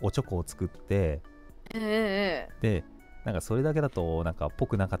でおチョコを作って、で、なんかそれだけだと、なんかぽ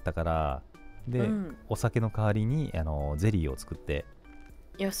くなかったから、で、お酒の代わりに、ゼリーを作って。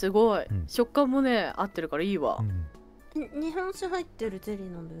いや、すごい。食感もね、合ってるからいいわ。日本酒入ってるゼリ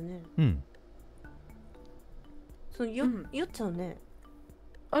ーなんだよね。うん。そう、酔っちゃうね。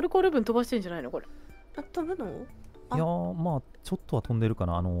アルコール分飛ばしてんじゃないのこれ。あ、飛ぶの？いやー、まあ、ちょっとは飛んでるか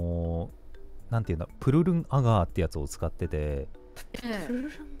な。なんていうんだ、プルルンアガーってやつを使ってて。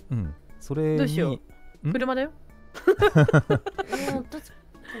うん。それに。どうしよう。車だよ。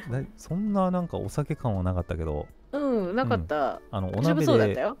そんななんかお酒感はなかったけど。なかった。お鍋で、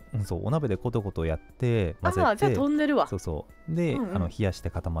そう、お鍋でコトコトやって混ぜて。ああ、じゃあ飛んでるわ。そうそう。で、冷やして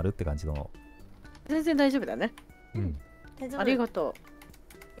固まるって感じの。全然大丈夫だね。ありがとう。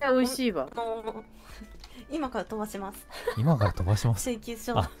いや、美味しいわ。今から飛ばします。今から飛ばします。請求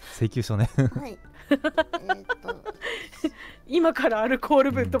書。あ、請求書ね。はい。今からアルコー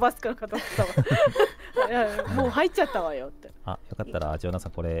ル分飛ばすからかと思ったわ。いや、もう入っちゃったわよって。あ、よかったら、ジョナさ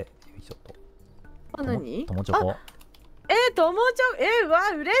ん、これ、よいしょっと。あ、何？友チョコ。友チョコ、わ、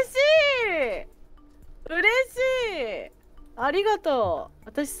嬉しい。嬉しい。ありがとう。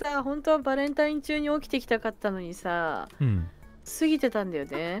私さ、本当はバレンタイン中に起きてきたかったのにさ、過ぎてたんだよ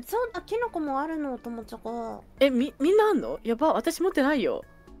ね。そうだ、キノコもあるの、友チョコ。みんなあんの？やば、私持ってないよ。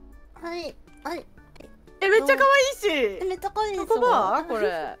はい。はい。めっちゃ可愛いし。めっちゃ可愛いです。ここばこ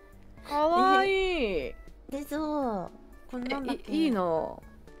れ。可愛い。でしょ。こんなんだっけ？いいの。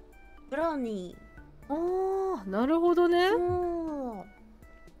ブラウニー。ああ、なるほどね。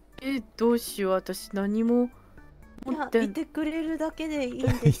どうしよう、私何も持っていてくれるだけでいい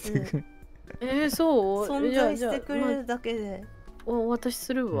んです。そう？存在してくれるだけで。お渡し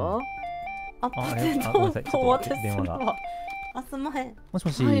するわ。あ、プレゼントをお渡しするわ。あ、すんまへん。もし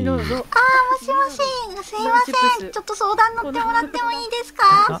もし。はい、どうぞ。もしもし。すいません。ちょっと相談乗ってもらってもいいです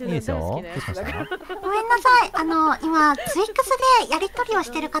か？いいですよ。どうしました？ごめんなさい。今、ツイックスでやり取りを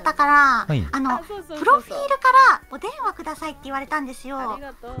してる方から、プロフィールからお電話くださいって言われたんですよ。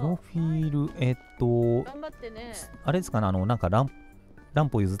プロフィール、頑張ってね。あれですかね、なんかラン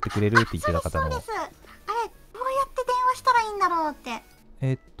プを譲ってくれるって言ってた方の。そうです。あれ、どうやって電話したらいいんだろうって。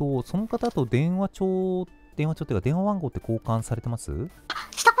その方と電話帳っていうか電話番号って交換されてます？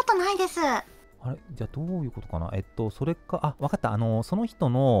したことないです。あれ、じゃあどういうことかな。それか、わかった。その人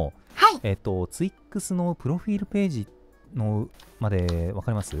の、ツイックスのプロフィールページのまでわか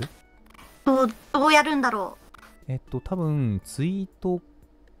ります？どうやるんだろう。多分ツイート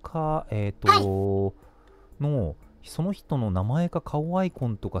か、のその人の名前か顔アイコ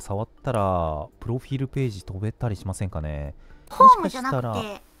ンとか触ったらプロフィールページ飛べたりしませんかね。ホームじゃなく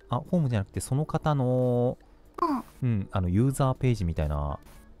て。ホームじゃなくてその方の、ユーザーページみたいな。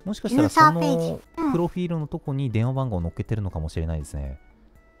もしかしたらそのプロフィールのとこに電話番号を載っけてるのかもしれないですね。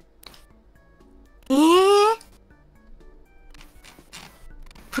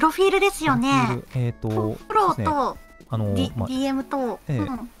プロフィールですよね。フォローと、DM と、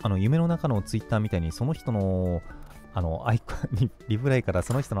夢の中のツイッターみたいにその人のアイコンリプライから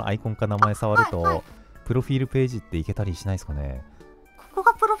その人のアイコンか名前触ると、プロフィールページっていけたりしないですかね。ここ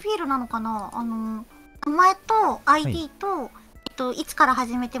がプロフィールなのかな。名前と ID と、いつから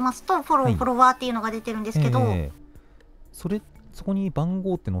始めてますとフォロワーっていうのが出てるんですけど、そこに番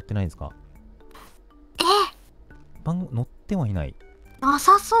号って載ってないんですか？番号載ってはいない。な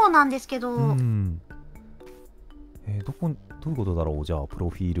さそうなんですけど。どういうことだろう。じゃあプロ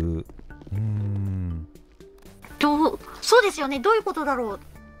フィール。そうですよね。どういうことだろ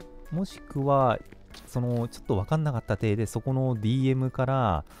う。もしくはちょっと分かんなかった体でそこの DM か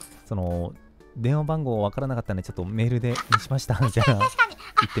ら電話番号分からなかったんでちょっとメールでにしましたみたいな言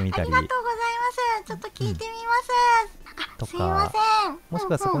ってみたり。ありがとうございます。ちょっと聞いてみます。すいません。もし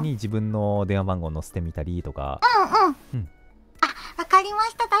くはそこに自分の電話番号を載せてみたりとか。わかりま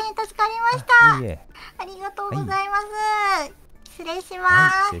した。大変助かりました。いいえ。ありがとうございます。失礼しま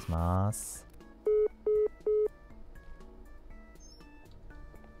す。失礼します。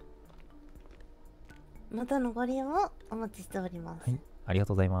またのご利用をお待ちしております。はい、ありが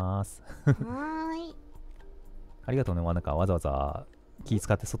とうございます。ありがとうね。なんかわざわざ気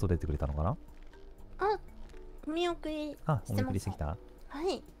使って外出てくれたのかな。お見送り。お見送りしてきた。は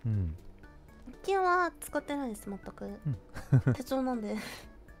い。今日は使ってないです、全く。手帳なんで、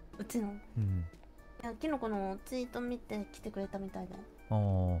うちの。いや、キノコのツイート見て来てくれたみたいで。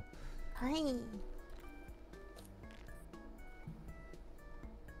はい。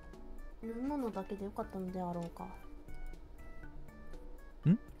飲み物だけでよかったのであろうか。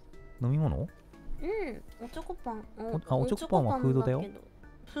飲み物？おチョコパン。おチョコパンはフードだよ。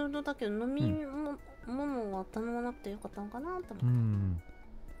フードだけど飲み物は頼まなくてよかったのかなと思って。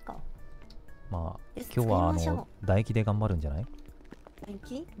まあ今日は唾液で頑張るんじゃない？唾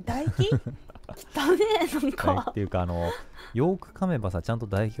液？汚ねえなんか。っていうかよーく噛めばさちゃんと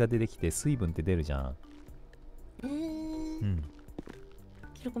唾液が出てきて水分って出るじゃん。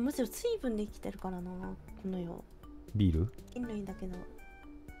キロコむしろ水分で生きてるからなこの世。ビール？人類だけど。い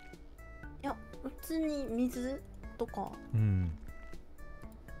や普通に水とか。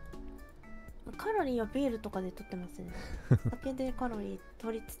カロリーはビールとかで取ってますね。酒でカロリー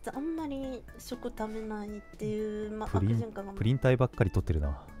取りつつあんまり食食べないっていう悪循環が。プリン体ばっかり取ってる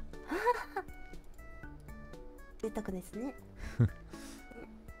な。贅沢ですね。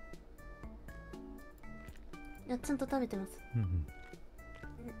いやちゃんと食べてます。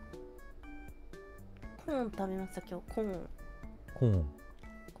コーン食べました今日。コーン。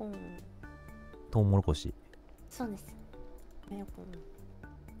トウモロコシ。そうです。マヨコーン。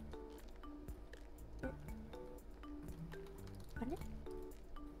あれ？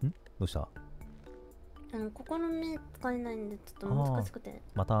どうした？ここの目使えないんでちょっと難しくて。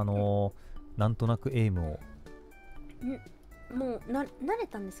またなんとなくエイムを。もう慣れ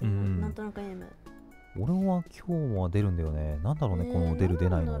たんですよ。なんとなくエイム。俺は今日は出るんだよね。なんだろうねこの出る出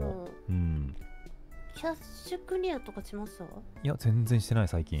ないの。キャッシュクリアとかしました？いや全然してない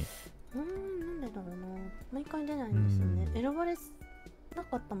最近。なんでだろうな。毎回出ないんですよね。選ばれな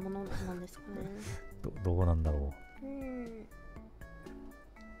かったものなんですかね。どうなんだろう。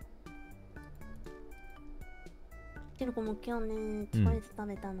キルコも今日ねチョコレート食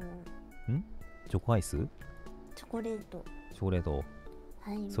べたの。チョコアイス？チョコレート。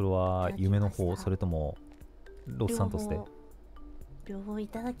はい。それは夢の方それともロスサントスで？両方い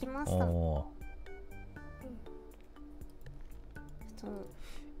ただきました。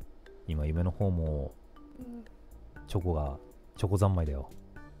今夢の方もチョコ三昧だよ。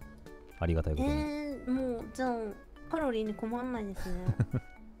ありがたいことに。もうじゃあカロリーに困らないですね。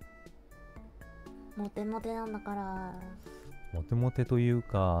モテモテなんだから。モテモテという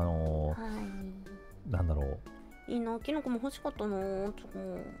かなんだろう。いいな、キノコも欲しかったな。チョ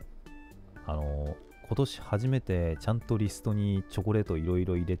コ。今年初めてちゃんとリストにチョコレートいろい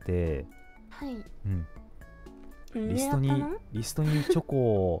ろ入れて。リストにチョコ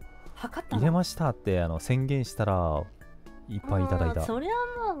を入れましたって宣言したらいっぱいいただいた。そりゃ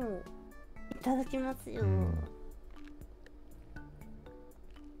もういただきますよ。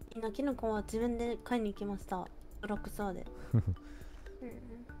キノコは自分で買いに行きました。ブラックスワーで。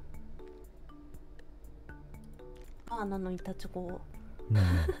バーナの板チョコを。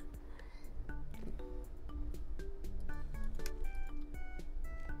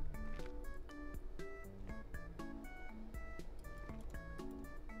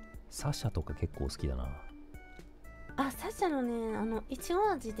サシャとか結構好きだな。サシャのねいち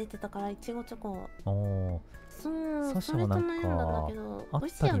ご味出てたからいちごチョコ。そうサシャはなんかあっ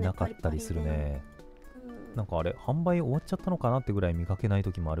たりなかったりするね。なんかあれ販売終わっちゃったのかなってぐらい見かけない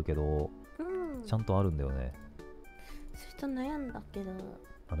時もあるけど、ちゃんとあるんだよね。そういう人悩んだけど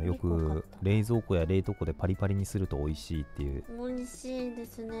よく冷蔵庫や冷凍庫でパリパリにすると美味しいっていう。美味しいで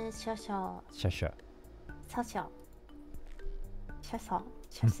すね。シャシャサシャ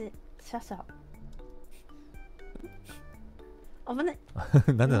危ない。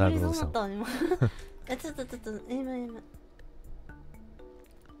なんでなるの？ちょっと今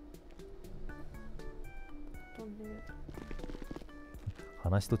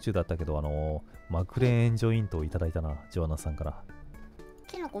話途中だったけどマクレーンエンジョイントをいただいたな、ジョアナさんから。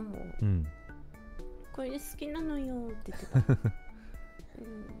キノコもこれ好きなのよって言ってた。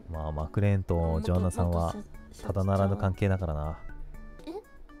まあマクレーンとジョアナさんはただならぬ関係だからな。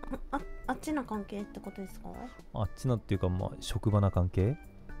あっちの関係ってことですか？あっちのっていうか職場な関係？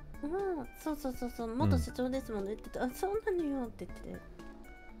そう元社長ですもんねって言って、そうなのよって言ってて。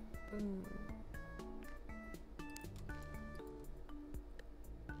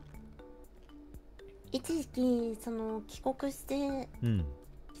一時期帰国して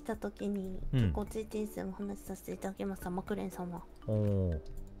来た時に結構 GTS でも話させていただきました、マクレンさんは。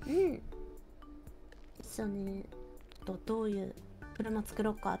一緒にどういう車作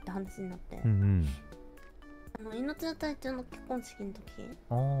ろうかって話になって、命の隊長の結婚式の時、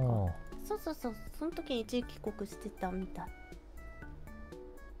その時に一時帰国してたみたい。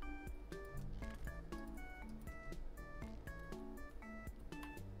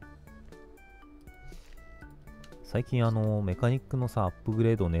最近メカニックのさアップグ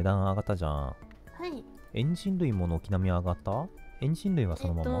レード値段上がったじゃん。エンジン類も軒並み上がった？エンジン類はそ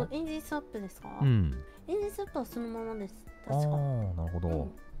のまま、エンジンスワップですか？うん。エンジンスワップはそのままです。ああ、確か。なるほど。うん。い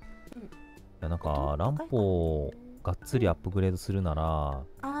や、なんか、ランプをがっつりアップグレードするなら、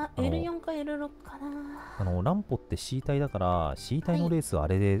L4 か L6 かな。ランポって C 体だから、C 体のレースはあ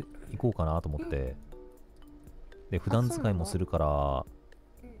れで行こうかなと思って。で、普段使いもするから、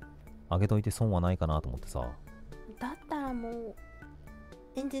上げといて損はないかなと思ってさ。だったらもう、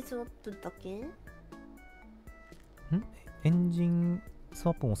エンジンスワップだけ？エンジンス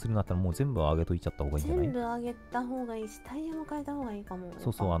ワップもするんだったらもう全部上げといちゃった方がいいんじゃない？全部上げた方がいいし、タイヤも変えた方がいいかも。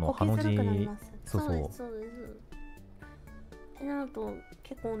そうそう、ハの字。そうです、そうです。ってなると、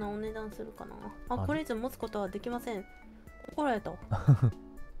結構なお値段するかな。これ以上持つことはできません。怒られた。怒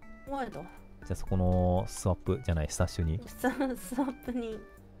られた。じゃあそこのスワップじゃない、スタッシュに。スワップに。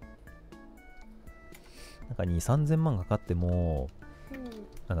なんか2、3000万かかっても、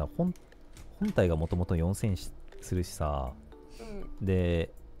なんか本体がもともと4000するしさ、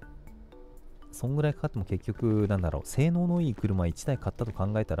で、そんぐらいかかっても結局、なんだろう、性能のいい車1台買ったと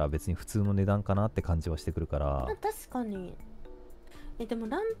考えたら別に普通の値段かなって感じはしてくるから。確かに。でも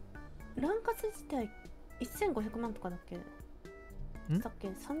ランカス自体1500万とかだっけ？だっけ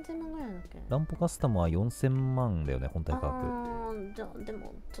3000万ぐらいだっけ？ランポカスタムは4000万だよね、本体価格。じゃあで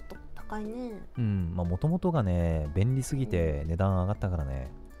もちょっと高いね。まあもともとがね、便利すぎて値段上がったから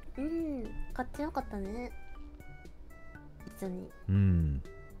ね。買ってよかったね。一緒に。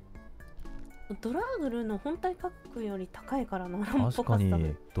ドラグルの本体価格より高いからな、ランポカスタム。確か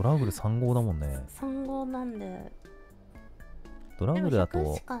に、ドラグル3号だもんね。3号なんで。ドラグルだと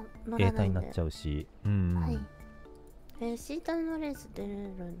A 体になっちゃうし。はい。C 体のレース出れる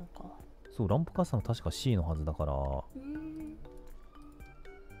のか。そう、ランプカスタム確か C のはずだから。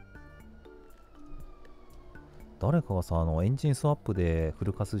誰かがさ、エンジンスワップでフ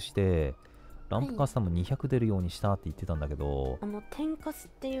ルカスして、ランプカスタム200出るようにしたって言ってたんだけど、天カスっ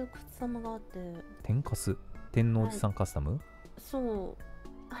ていうカスタムがあって。天カス？天王寺さんカスタム？そう。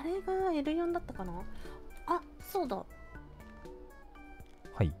あれが L4 だったかな？そうだ。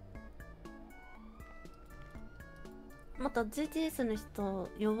はい。また GTS の人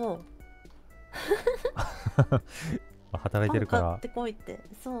呼ぼう。働いてるから。買ってこいって。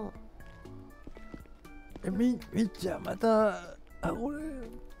そう。みっちゃんまた俺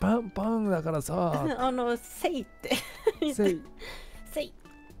パンだからさせいってせいせい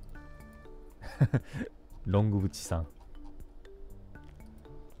ロングブチさん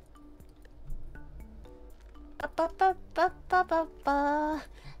パパパパパパパ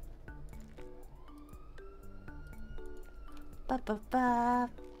パパパ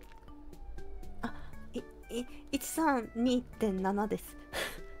132.7 です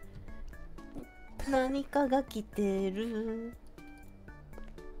何かが来てる。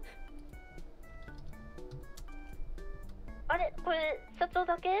あれこれ社長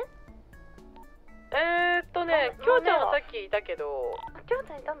だけ？きょうちゃんはさっきいたけど。きょう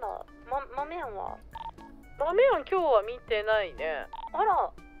ちゃんいたんだ。豆やんは？豆やん今日は見てないね。あ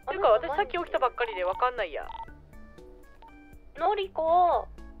ら。てか私さっき起きたばっかりでわかんないや。のりこ。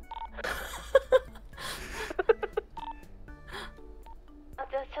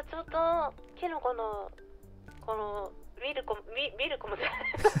じゃあ社長とキノコのこのウィルコムじゃない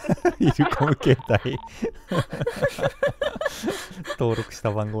ウィルコム携帯登録し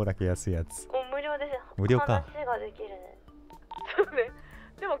た番号だけ安いやつ。無料で無料か。話ができるね。そうね。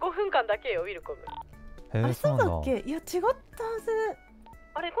でも5分間だけよウィルコム。へえ、そうなんだ。いや違ったはず。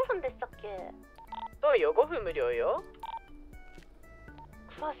あれ5分でしたっけ？そうよ5分無料よ。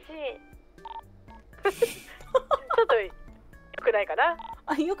詳しい。ちょっとよくないかな。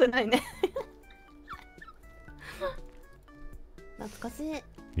よくないね。懐かしい。ウ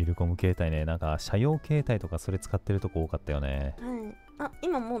ィルコム携帯ね、なんか車用携帯とかそれ使ってるとこ多かったよね。はい。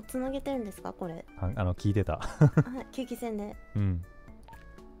今もうつなげてるんですかこれ？聞いてた。救急線で。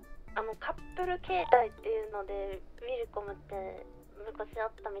カップル携帯っていうのでウィルコムって昔あ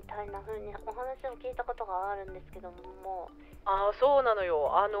ったみたいな風にお話を聞いたことがあるんですけども。そうなの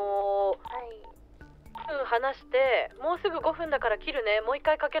よ。話してもうすぐ5分だから切るね、もう一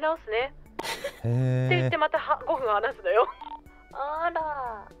回かけ直すねって言ってまた5分話すのよ。あ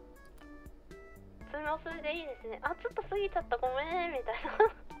らそれはそれでいいですね。ちょっと過ぎちゃったごめんみたいな。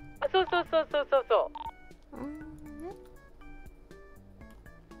そう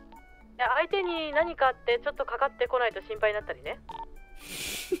相手に何かあってちょっとかかってこないと心配になったりね。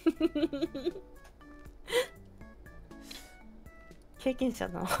経験者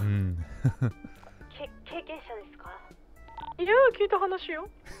の。経験者ですか？いや聞いた話よ。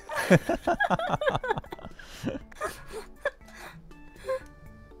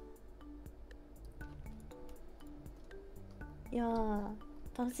いやー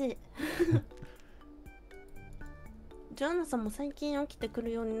楽しいジョアナさんも最近起きてく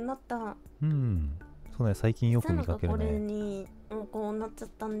るようになった。うん、そうね、最近よく見かけるね。これにこうなっちゃっ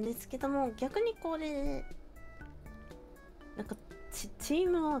たんですけども、逆にこれなんかチー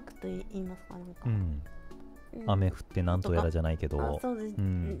ムワークと言いますか、なんか、雨降ってなんとやらじゃないけど、そうです、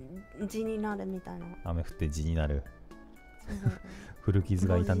字になるみたいな。雨降って字になる古傷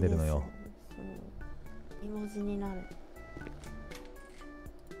が傷んでるのよ。絵文字になる。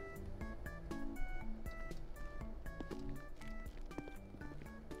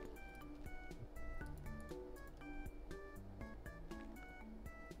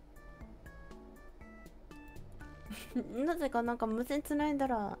なぜかなんか無線つないだ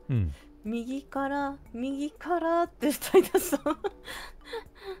ら、右からって歌い出した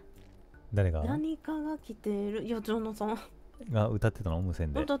誰が？何かが来てる。いや、ジョナさんが歌ってたの？無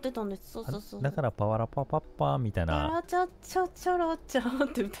線で歌ってたんです。そうそうそう。だからパワラパパッパーみたいな、パラチャチャチャラチャっ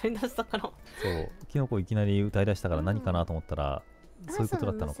て歌い出したから。そう、キノコいきなり歌い出したから何かなと思ったら、そういうこと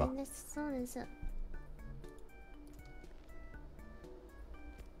だったのか。そうです。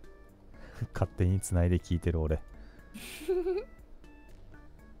勝手に繋いで聞いてる俺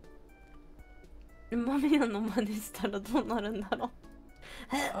豆屋の真似したらどうなるんだろ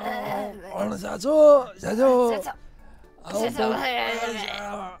う社長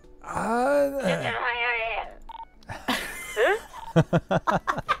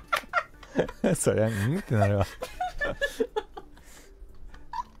そりゃってなるわ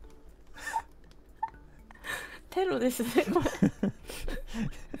テロですねこれ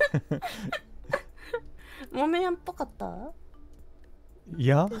豆屋っぽかった？い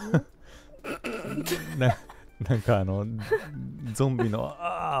やなんかゾンビの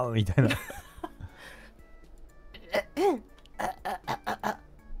あーみたいな社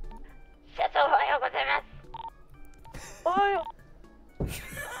長おはようございます。おはよう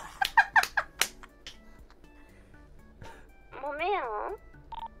豆やん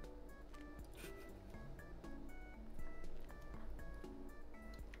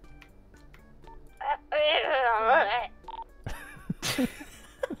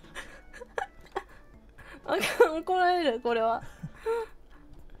怒られるこれは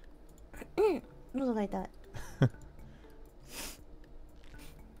喉が痛い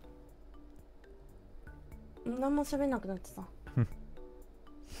何も喋んなくなってた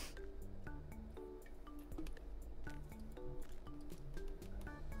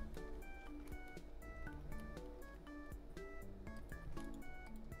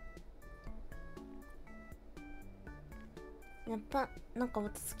やっぱなんか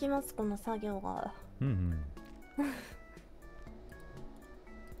落ち着きますこの作業が。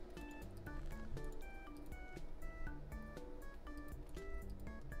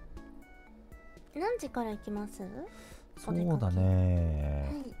何時から行きます？そうだ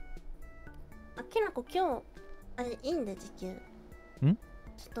ね。あ、きなこ今日あれいいんで時給。ちょ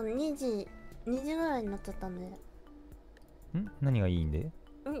っと2時ぐらいになっちゃったんで。何がいいんで？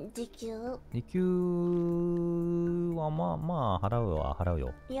時給はまあ払う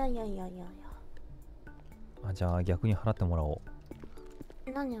よ。いやあ、じゃあ逆に払ってもらお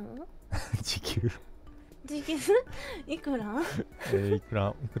う。何を時給いくらいく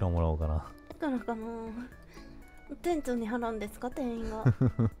らもらおうかな。いくらかな。店長に払うんですか、店員がはい、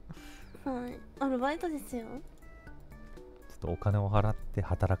アルバイトですよ。ちょっとお金を払って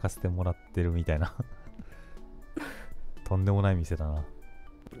働かせてもらってるみたいなとんでもない店だな。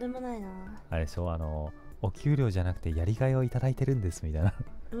でもないな。あれでしょ、お給料じゃなくてやりがいをいただいてるんですみたいな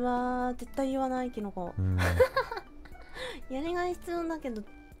うわー、絶対言わないキノコやりがい必要だけど、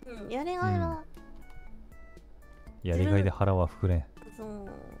やりがいは、やりがいで腹は膨れん。そう、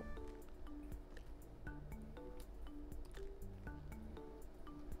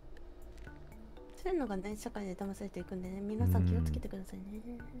そういうのがね、社会で騙されていくんでね、皆さん気をつけてくださいね。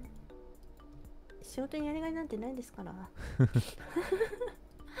仕事にやりがいなんてないですから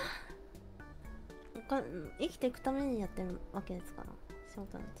生きていくためにやってるわけですから、仕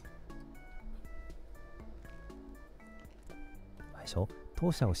事なんて。あれでしょ、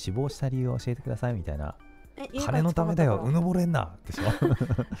当社を志望した理由を教えてくださいみたいな。金のためだよ、うぬぼれんなでしょ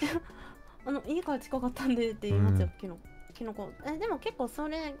家から近かったんでって言いますよ、キノコ。でも結構そ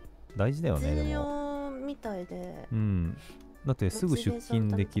れ大事だよね。重要みたいで。だってすぐ出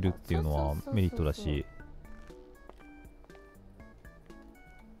勤できるっていうのはメリットだし。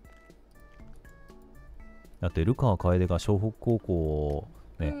だってルカ楓が湘北高校を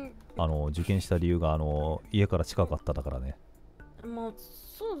ね、受験した理由が家から近かっただからね。まあ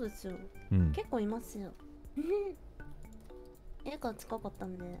そうですよ、結構いますよ家から近かった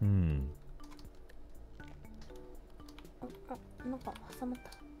んで。なんか挟まった。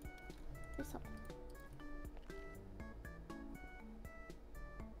よいしょ。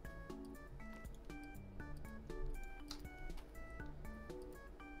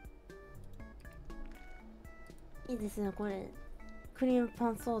いいですね、これ。クリームパ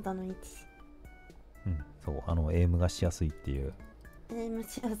ンソーダの位置。うん、そう、エイムがしやすいっていう。エイム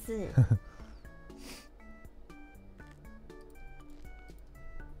しやすい。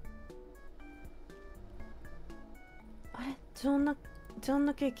あれ、ジョンナ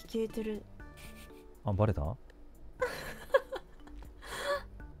ケーキ消えてる。あ、バレた？う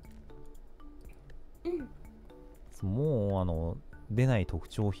ん。もう出ない特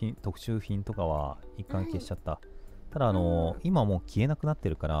注品とかは一貫消しちゃった。ただ今もう消えなくなって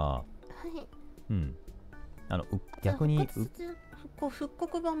るから、はい。うん。逆に復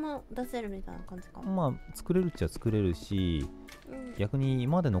刻版も出せるみたいな感じか。まあ作れるっちゃ作れるし、逆に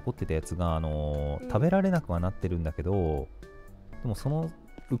今まで残ってたやつが食べられなくはなってるんだけど、でも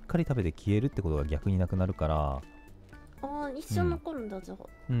うっかり食べて消えるってことが逆になくなるから。ああ、一生残るんだ、じゃあ。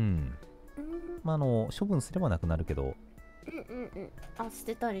うん。まあ処分すればなくなるけど。あ、捨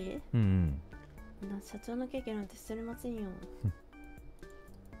てたり？社長のケーキなんて捨てれませんよ。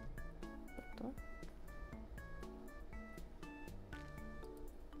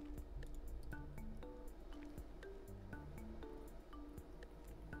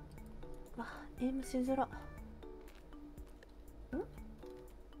あ、エイムしづら。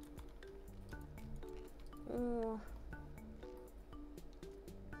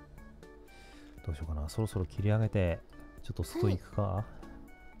どうしようかな、そろそろ切り上げてちょっと外行くか。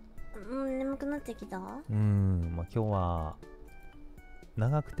眠くなってきた。まあ今日は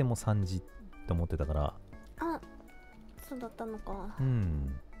長くても3時って思ってたから。あ、そうだったのか。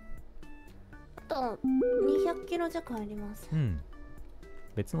あと200キロ弱入ります。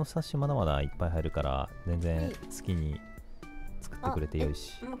別の冊子まだまだいっぱい入るから全然好きに作ってくれてよい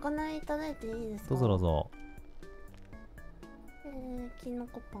し。まかないいただいていいですか？どうぞどうぞ。きの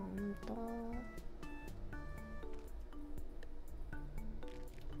こパンと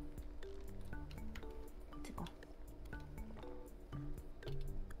てか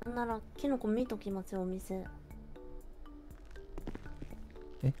ならきのこ見ときますよ、お店。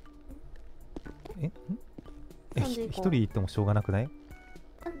一人行ってもしょうがなくない？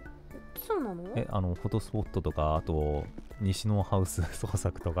そうなの？フォトスポットとか、あと西のハウス創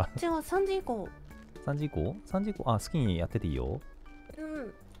作とか。違う、3時以降。3時以降？ 3 時以降、あ、好きにやってていいよ。あ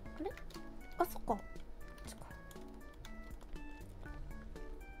れ？あ、そっか。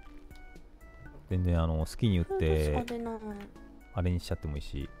全然好きに言ってあれにしちゃってもいい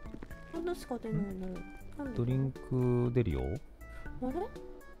し。フードしか出ないの。ドリンク出るよ。あれ？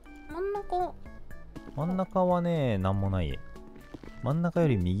真ん中はね、なんもない。真ん中よ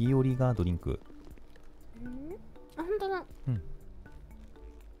り右寄りがドリンク。あ、ほんとだ。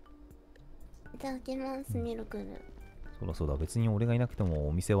いただきます、ミルクル。そうだ、別に俺がいなくても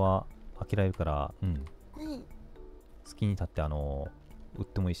お店は開けられるから、はい。好きに立って売っ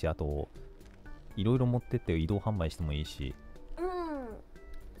てもいいし、あといろいろ持ってって移動販売してもいいし。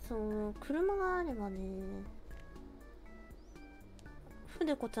そう、車があればね。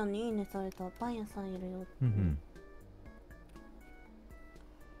筆子ちゃんにいいねされたパン屋さんいるよって。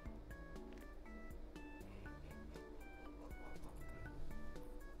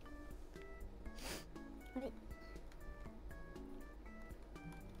あれ？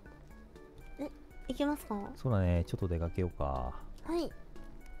行きますか？そうだね、ちょっと出かけようか。はい。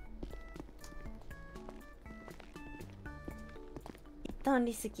一旦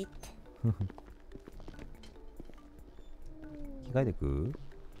リス切って。着替えてく？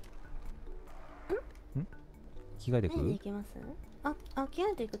着替えてく？行きます？着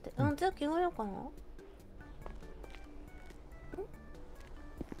替えていくって。じゃあ着替えようかな。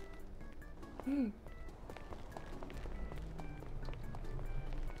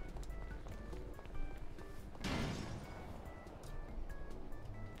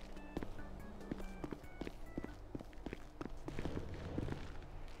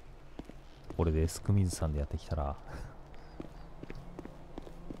これでスクミズさんでやってきたら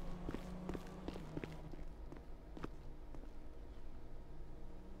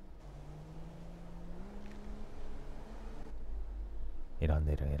選ん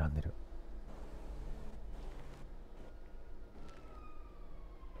でる。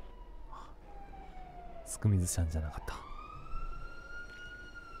スクミズさんじゃなかった。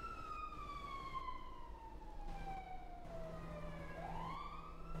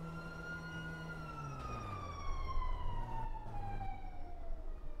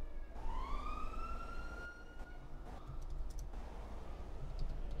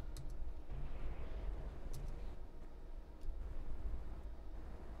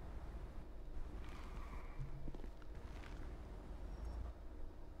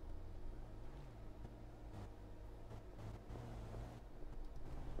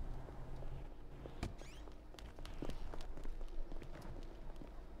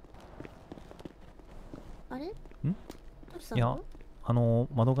れ？いや、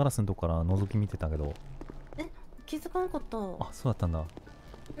窓ガラスのとこから覗き見てたけど。気づかなかった。あ、そうだったんだ。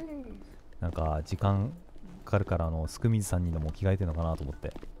うん。なんか時間かかるからすくみずさんにでも着替えてるのかなと思って。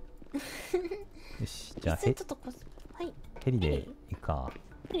よし、じゃあちょっとはい。ヘリで行くか。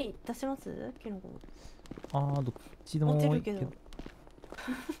ヘリ出します？キノコ。どっちでも落ちるけど。よ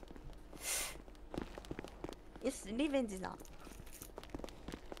し、リベンジだ。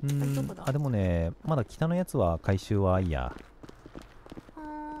でもね、まだ北のやつは回収はいいや。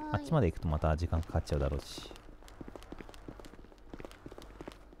あっちまで行くとまた時間かかっちゃうだろうし。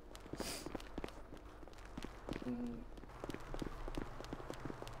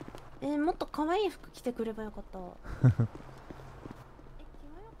もっと可愛い服着てくればよかった。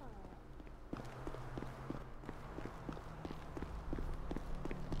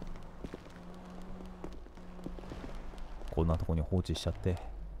こんなとこに放置しちゃって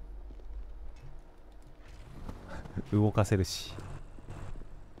動かせるし。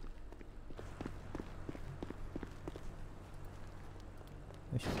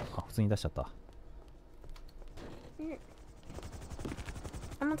よいしょ。普通に出しちゃった。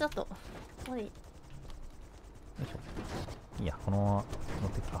もうちょっと。おい。よいしょ。いや、このまま乗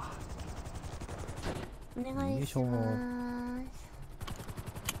っていくか。お願いします。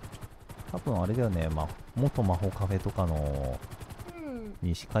多分あれだよね、元魔法カフェとかの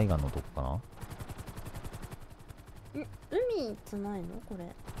西海岸のとこかな。海じゃないのこれ？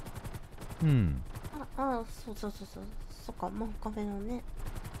そうそっか、魔法カフェのね。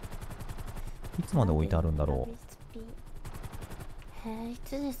いつまで置いてあるんだろう。い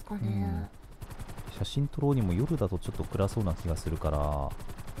つですかね。写真撮ろうにも夜だとちょっと暗そうな気がするから。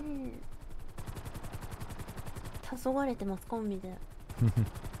黄昏れてますコンビで。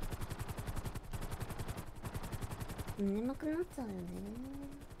眠くなっちゃうよね。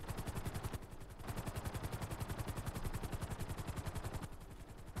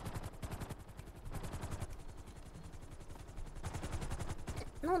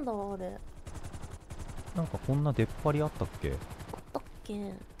なんだあれ。なんかこんな出っ張りあったっけ？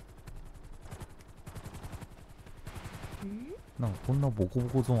なんかこんなボコボ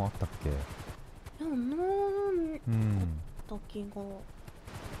コゾーンあったっけ？時が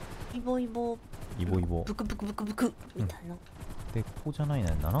イボイボブクブクブクブクみたいな。でここじゃない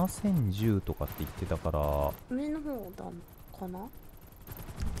ね。7010とかって言ってたから上の方だかな。も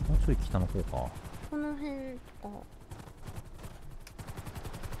うちょい北の方か。この辺とか。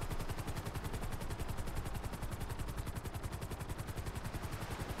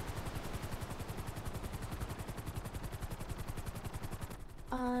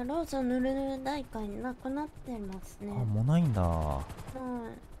ローション塗る大会なくなってますね。もうないんだ。公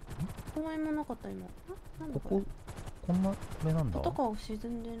園もなかった今。これなんだ。パトカー沈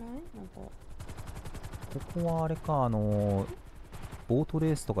んでない？なんかここはあれか、ボート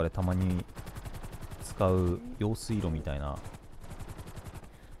レースとかでたまに使う用水路みたいな。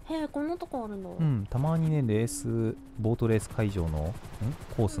こんなとこあるの？たまにね、ボートレース会場の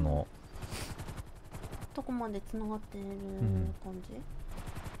コースのとこまでつながってる感じ。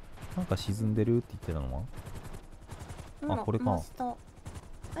なんか沈んでるって言ってたのは？これか。行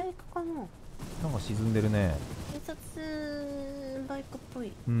くかな。なんか沈んでるね。警察バイクっぽ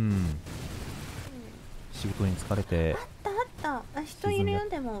い。仕事に疲れて。あった。人いるよ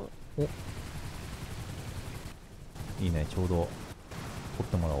でも。いいね、ちょうど撮っ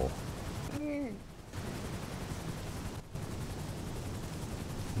てもらおう。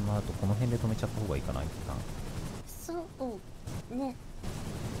あとこの辺で止めちゃった方がいいかな、一旦。そうね。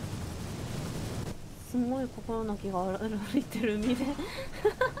すごい心なきが歩いてる海で。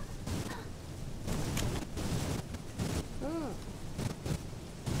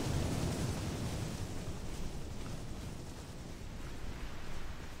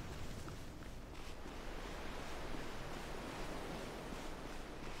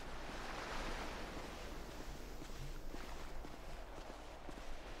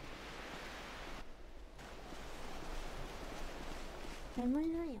眠い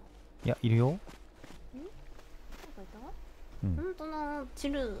ないよ。いや、いるよ。本当のチ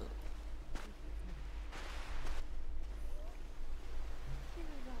ル。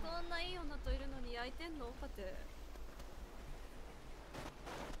こんないい女といるのに焼いてんのかて。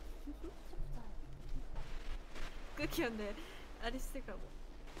空気読んであれしてかも。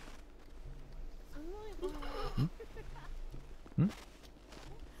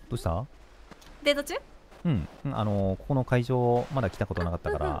どうした？デート中？ここの会場まだ来たことなかっ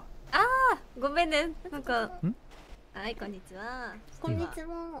たから。ごめんね。なんか。はい、こんにちは。こんにち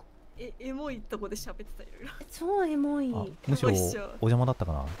は。エモいとこで喋ってたいろいろ。超エモい。むしろお邪魔だった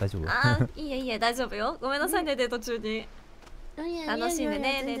かな。大丈夫？いいえ大丈夫よ。ごめんなさいねデート中に。楽しんで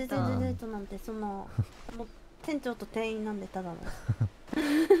ねデート。デートなんてそのもう店長と店員なんでただの。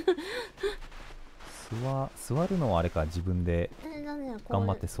座るのはあれか、自分で頑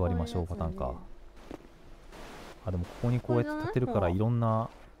張って座りましょうパターンか。あ、でもここにこうやって立てるからいろんな。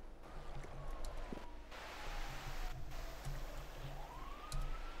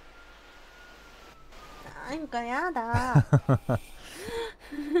なんかやだ。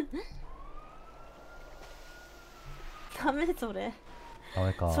ダメそれ。ダ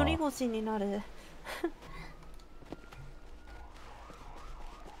メか。反り腰になる。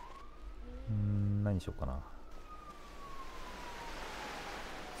何しようかな。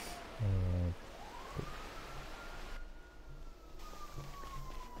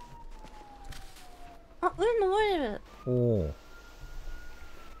あ、上登れる。おお。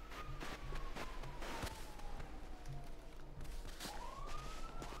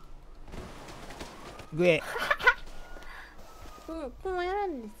上。こうやる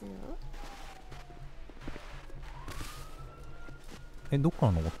んですよ。どっか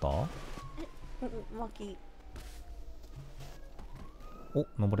ら登った？脇。お、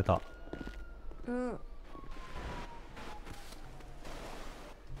登れた。うん。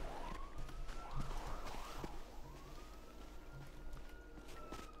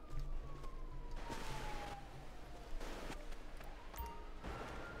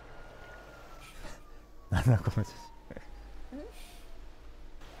なんだこの写真。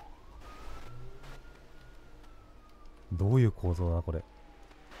どういう構造だこれ。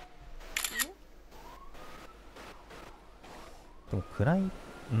でも暗い。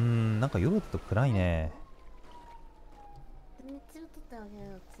なんか夜だと暗いね。めっちゃ撮ってあげ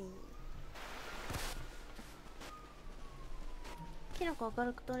るよキラコ明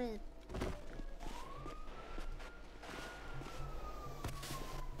るく撮れ。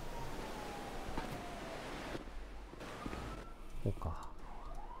こうか。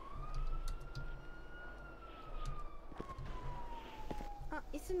あ、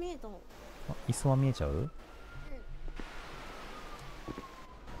椅子見えた。椅子は見えちゃう？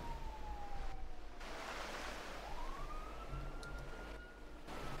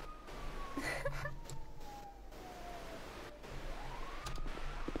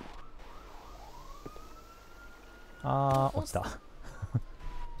落ちた。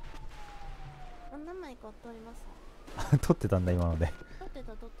何枚か撮ります。撮ってたんだ今ので。撮って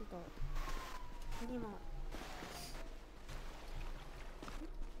た。2枚。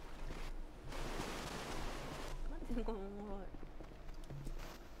待って、これおも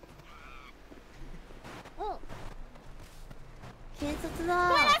ろい。お、警察だ。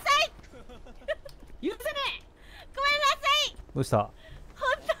ごめんなさい。許せねえ。ごめんなさい。どうした？本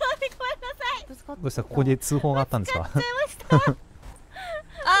当にごめんなさい。どうした？ここで通報があったんですか？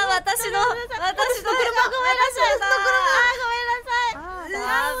私の車ごめんなさい。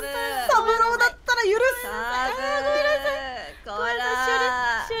サブローだったら許す。ごめんなさい。こ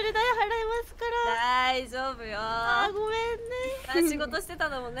ら修理代払いますから。大丈夫よ。ごめんね。仕事してた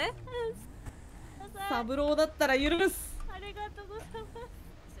のもね。サブローだったら許す。ありがとうございます。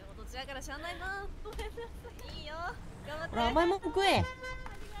仕事中やからしゃあないな。ごめんなさい。いいよ。頑張って。甘いもん食え。ありがとう。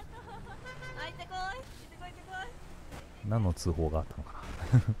あ、行ってこい。何の通報があったのかな。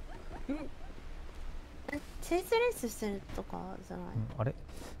チェイスレースしてるとかじゃない？あれ？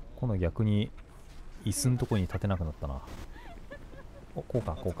今度逆に椅子のとこに立てなくなったな。お、こう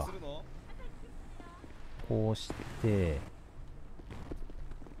か。こうして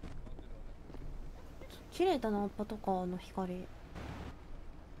綺麗だな、パトカーの光。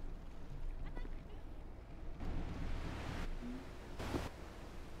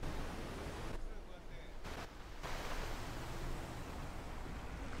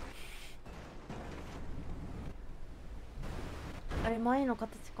あれ、前の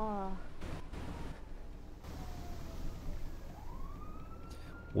形か。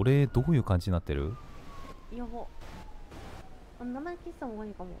俺どういう感じになってる？やば。名前消した方が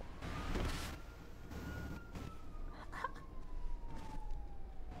いいかも。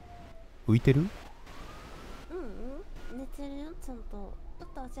浮いてる？寝てるよ、ちゃんと。ちょっ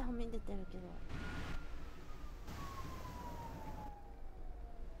と足はみ出てるけど。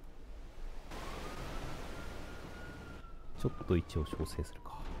ちょっと位置を調整するか。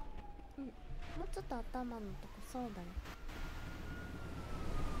もうちょっと頭のとこ、そうだね。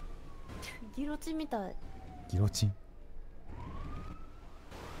ギロチンみたい。ギロチン？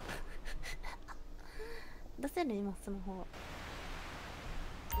出せる？今スマホ。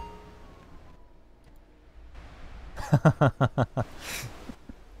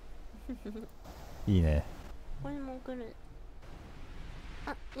いいね。これも来る。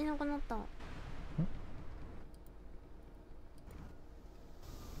あ、いなくなった。あ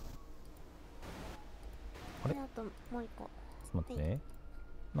れ、あともう一個。ちょっと待ってね。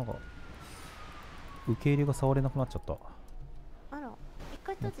なんか受け入れが触れなくなっちゃった。あら、一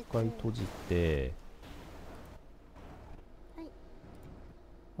回閉じて。一回閉じて。はい。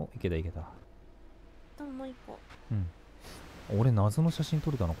お、いけたいけた。ともう一個。うん。俺謎の写真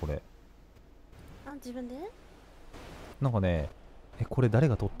撮れたのこれ。あ、自分で？なんかね、これ誰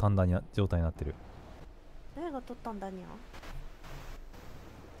が撮ったんだに状態になってる。誰が撮ったんだにゃ。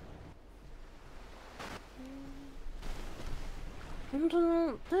本当だ、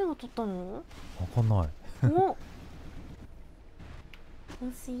誰が撮ったの？わかんない。お、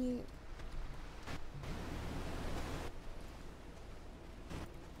惜しい。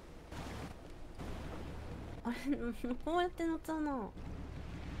あれ、こうやって乗ったな。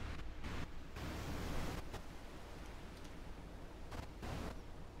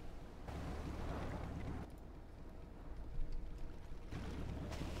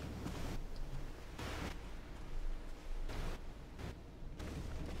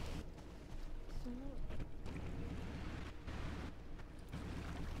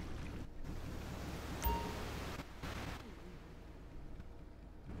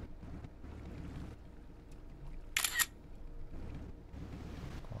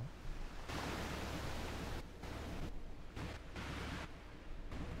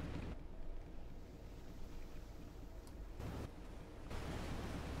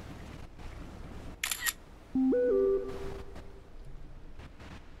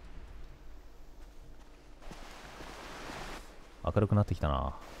明るくなってきた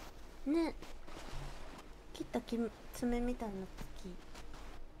な。ね、切った爪みたいな時。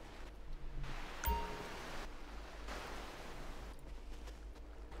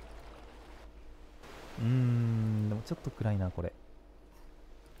でもちょっと暗いなこれ。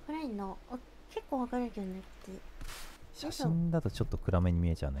暗いな。あ、結構明るいけどねって。写真だとちょっと暗めに見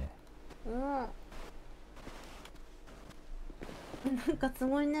えちゃうね。うん。なんかす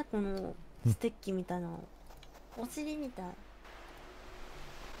ごいね、このステッキみたいな。お尻みたい。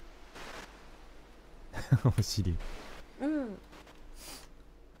お尻。うん。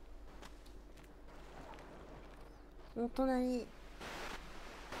お隣。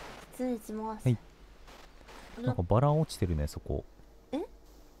失礼します。はい。なんかバラ落ちてるね、そこ。え？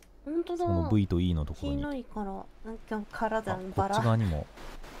本当だ。その V と E のところに。黄色いから、なんか殻じゃん、バラ。こっち側にも。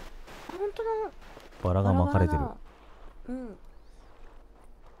あ、本当だ。バラが巻かれてる。うん。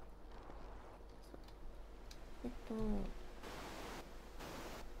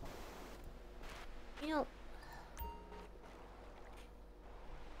いや。わ、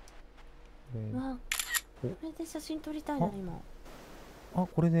これで写真撮りたいな今。あ、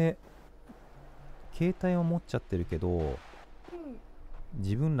これで携帯は持っちゃってるけど、うん、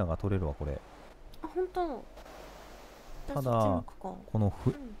自分らが撮れるわこれ。あ、本当。ただこの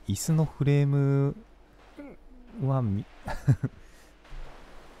椅子のフレームは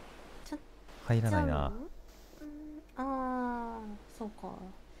入らないな。ああ、そうか。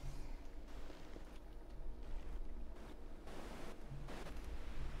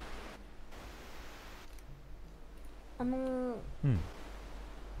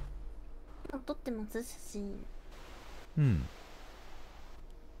撮ってます写真。うん。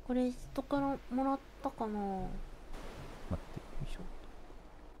これ人からもらったかな。待って、よいしょ。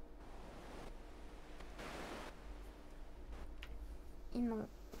今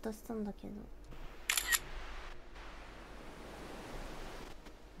出したんだけ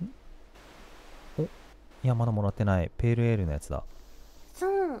ど。お、いやまだもらってない。ペールエールのやつだ。そ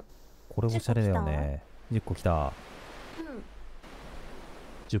う。これおしゃれだよね。10個きた。うん。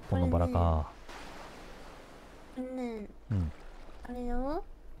10本のバラか。ねえ、うん。あれよ。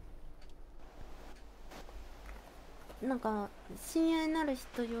なんか親愛なる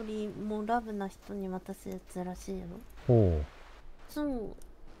人よりもラブな人に渡すやつらしいよ。ほう。そう。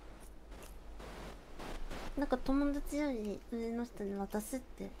なんか友達より上の人に渡すっ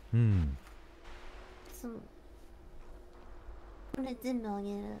て。うん。そう。これ全部あ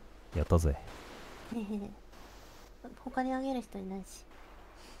げる。やったぜ。へへへ。他にあげる人いないし。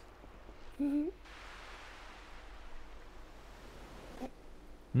うん。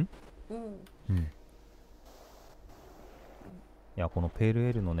うん。うん。いやこのペールエ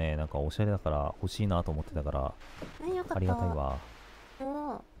ールのね、なんかおしゃれだから欲しいなと思ってたから、ありがたいわ。お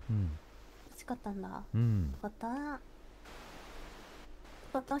お。うん。欲しかったんだ。うん。よかった。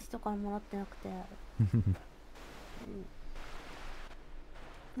使った人からもらってなくて。うん。なんかいっ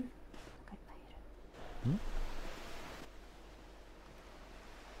ぱいいる。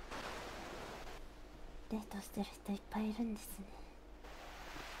デートしてる人いっぱいいるんですね。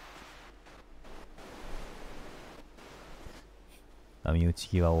波打ち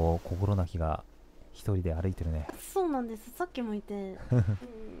際を心なきが一人で歩いてるね。そうなんです、さっきもいて、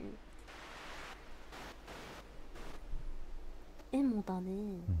エモだ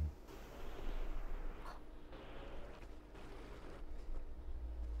ね。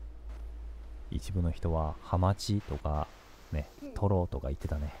一部の人はハマチとかね、トロとか言って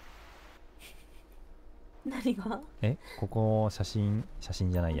たね。何が？ここ写真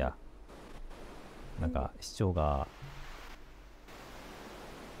じゃないや、なんか市長が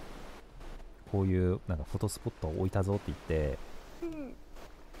こういうなんかフォトスポットを置いたぞって言って、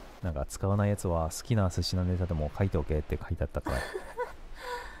なんか使わないやつは好きな寿司のネタでも書いておけって書いてあったから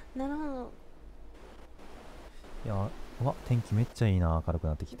なるほど。いや、うわ、天気めっちゃいいな、明るく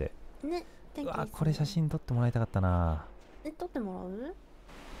なってきてね、天気いいっすね。うわ、これ写真撮ってもらいたかったな。撮ってもらう？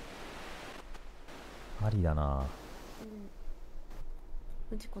ありだな。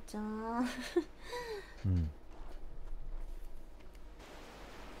藤子ちゃん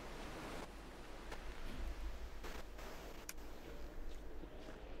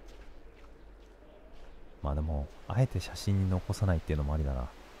まあでもあえて写真に残さないっていうのもありだな、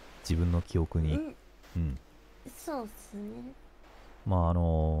自分の記憶に。そうっすね。まあ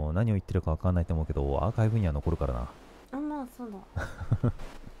何を言ってるか分かんないと思うけど、アーカイブには残るからな。まあそうだ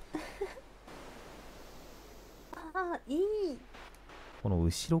いい。この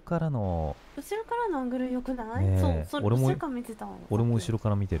後ろからのアングル良くない？そう、俺も後ろから見てた。俺も後ろか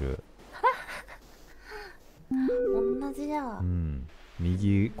ら見てる同じや。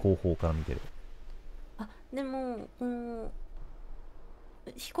右後方から見てる。でも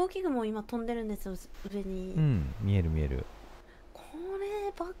飛行機雲今飛んでるんですよ、上に。見える見える。こ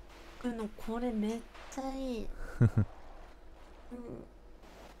れバックのこれめっちゃいい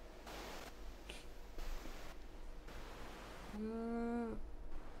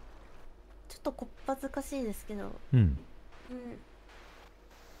ちょっとこっぱずかしいですけど、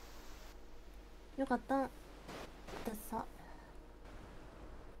よかった。私さ、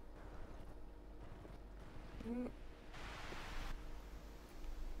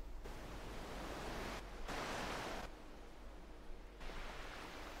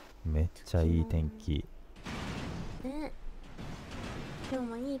めっちゃいい天気ね。今日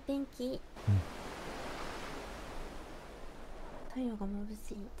もいい天気。太陽が眩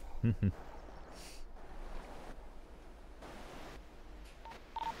しい。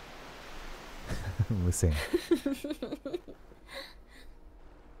無線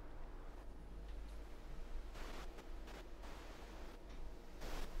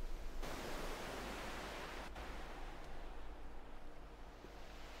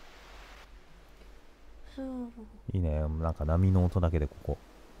いいね、なんか波の音だけでここ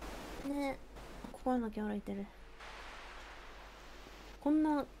ね。心なき歩いてる。こん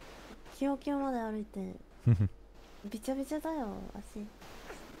なキヨキヨまで歩いてびちゃびちゃだよ足。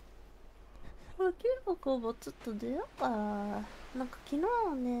キューバ工房ちょっと出ようかな。なんか昨日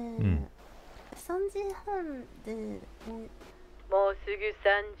ね、3時半でもうすぐ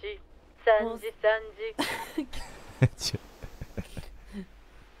3時3時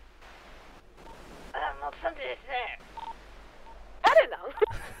もう3時ですね。誰なん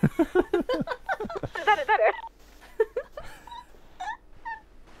誰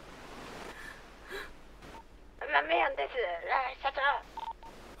メヤンです、社長。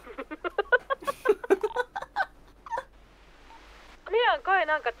メヤン、声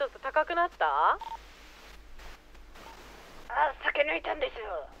なんかちょっと高くなった？酒抜いたんです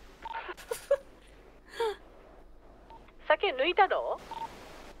よ。酒抜いたの？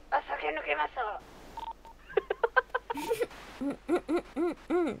酒抜けました。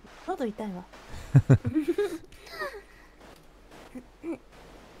喉痛いわ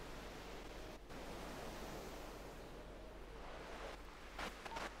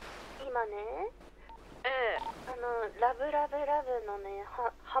今ね、ラブのね、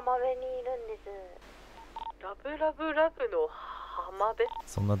浜辺にいるんです。ラブの浜辺？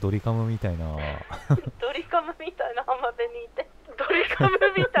そんなドリカムみたいなドリカムみたいな浜辺にいて。ドリカム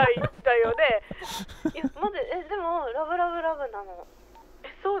みたいだよねいや、まず、でもラブなの。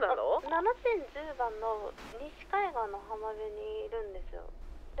そうなの？7010番の西海岸の浜辺にいるんですよ。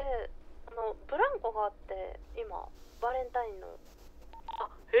で、ブランコがあって、今バレンタインの。へ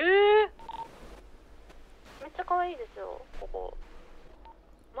え。めっちゃ可愛いですよ、ここ。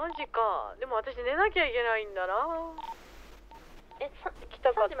マジか。でも私寝なきゃいけないんだな。来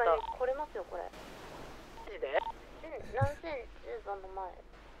たかった。3時まで来れますよ、これ。マジで？何セン10番の前。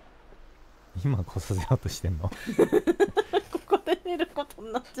今来させようとしてんのここで寝ること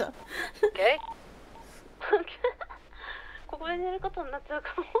になっちゃうここで寝ることになっちゃうか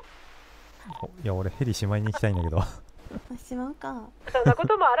も。いや、俺ヘリしまいに行きたいんだけど。しまうか。そんなこ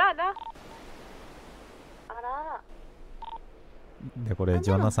ともあらな。あら。で、これ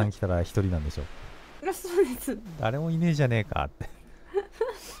ジョアナさん来たら一人なんでしょ。そうです。誰もいねえじゃねえかって。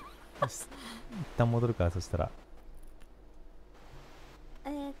一旦戻るから、そしたら。う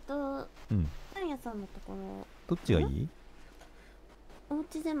ん。パン屋さんのところ。どっちがいい？お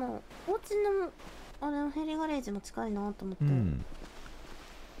家でも、お家のあれヘリガレージも近いなと思って。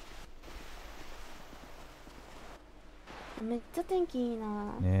めっちゃ天気いいな。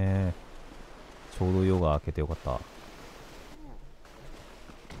ねえ。ちょうど夜が明けてよかった。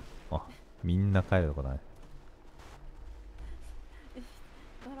あ、みんな帰るとこだね。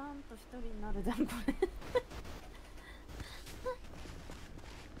ガランと一人になるじゃんこれ。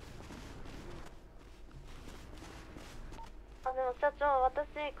あ、でも社長、私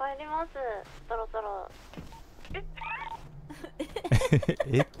帰ります。そろそろ。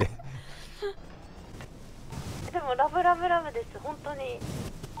えって。でもラブラブラブです、本当に。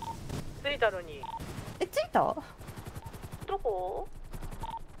着いたのに。え、着いた？どこ？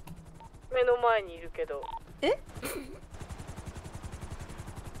目の前にいるけど。え？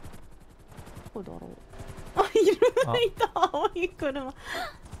どこだろう。あ、いた、青い車。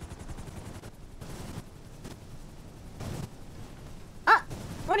あ、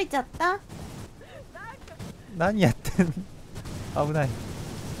降りちゃった。何やってんの？危ない。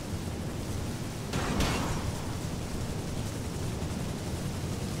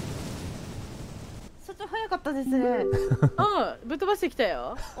社長早かったですね。うん、ぶっ飛ばしてきた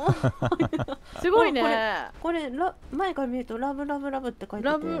よ。すごいね。これ前から見るとラブラブラブって書いて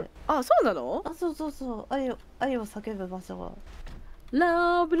て。ラブ、あ、そうなの？あ、そうそうそう。愛を叫ぶ場所が。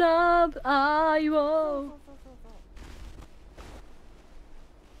ラブラブ愛を。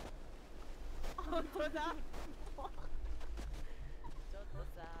本当だ。ちょっと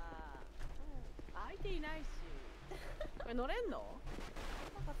さ、相手いないし。これ乗れんの？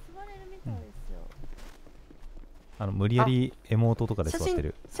なんか座れるみたいですよ。無理やりエモートとかで座って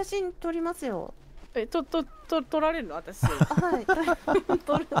る。写真撮りますよ。撮られるの私。はい。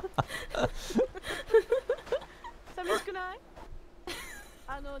撮る。寂しくない？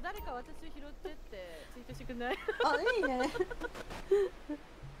誰か私を拾ってってツイートしてくんない？あ、いいね。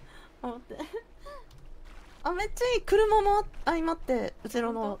あ、待って。あ、めっちゃいい。車も相まって後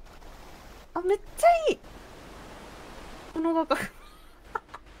ろの。あ、めっちゃいい。この画角。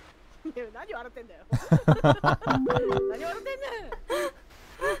何笑ってんだよ。何笑ってんねん。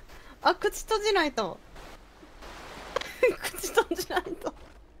あ、口閉じないと。口閉じないと。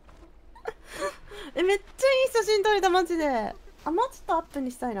めっちゃいい写真撮れたマジで。あ、もうちょっとアップ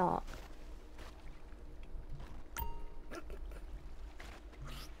にしたいな。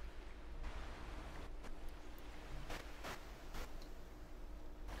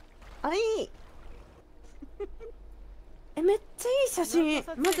あ、いい。めっちゃいい写真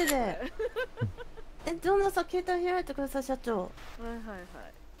マジで。ジョンナさん携帯開いてください社長。はいはいは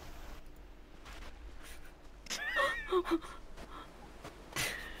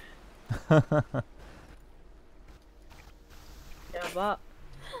い。やば。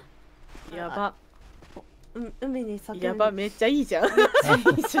やば。海に叫ぶ。やば、めっちゃいいじゃん。めっちゃい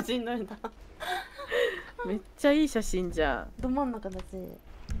い写真撮れた。めっちゃいい写真じゃん。ど真ん中だし。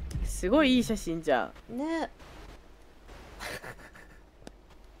すごいいい写真じゃん。ね。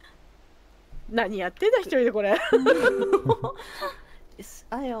何やってんだ一人でこれ。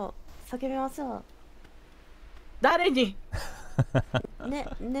愛を叫びましょう。誰に？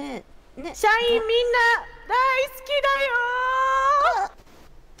ね。社員みんな大好きだよ。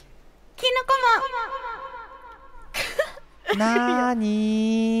キノコマン。なー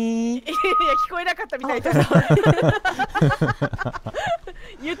にー。いや聞こえなかったみたいだ。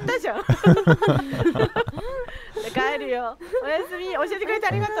言ったじゃん。帰るよ。おやすみ。教えてくれてあ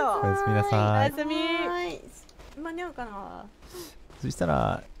りがとう。おやすみなさい。おやすみ。間に合うかな。そした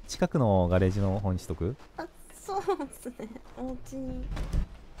ら近くのガレージの方にしとく？あ、そうですね。お家に。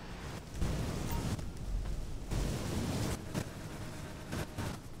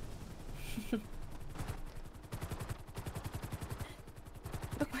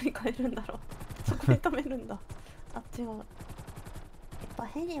どこに帰るんだろう。そこに止めるんだ。あ、違う。やっぱ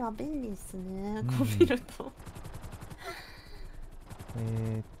ヘリは便利ですね。こう見ると。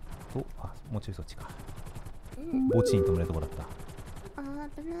あ、もうちょいそっちか。墓地に止めるとこだった。あ、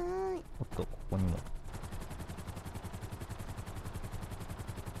危ない。おっと、ここにも。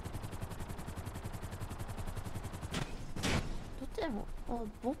どっちでも、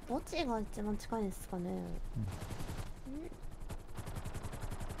墓地が一番近いですかね。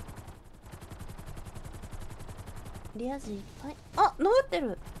リア充いっぱい。あ、登って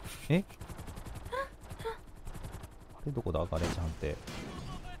る。えあれどこだガレちゃんって。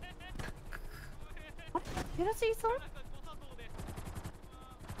あれ寺重さん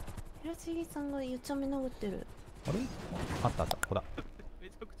寺重さんがゆちゃめ殴ってる。あれあったあった、ここだ。め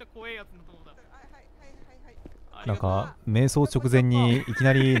ちゃくちゃ怖いやつの友だ。なんか瞑想直前にいき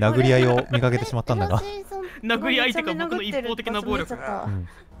なり殴り合いを見かけてしまったんだが殴り合いってか僕の一方的な暴力。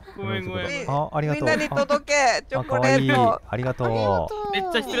ごめんごめん。ありがとう。みんなに届けチョコレート。ありがとう。めっ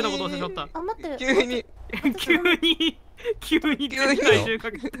ちゃ失礼なことをしてしまった。あ、待って。急に体重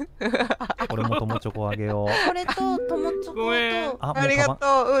かけて。俺も友チョコあげよう。これと友チョコと。ごめん。ありが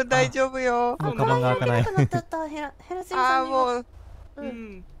とう。うん、大丈夫よ。もうカバンが開かない。あ、もう。う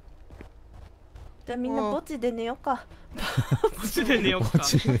ん。じゃあみんな墓地で寝ようか。墓地で寝ようか。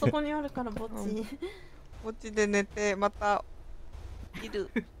そこにあるから墓地。墓地で寝てまたい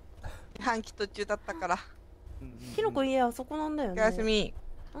る。半期途中だったから。キノコ家あそこなんだよね。おやすみ。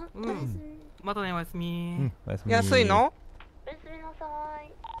またね、おやすみ。安いの？おやすみなさ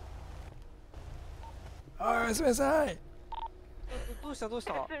い。おやすみなさい。どうしたどうし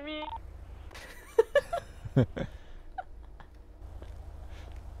た？おやすみ。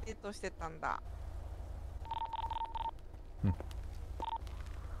デートしてたんだ。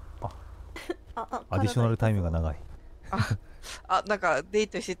アディショナルタイムが長い。あ、なんかデー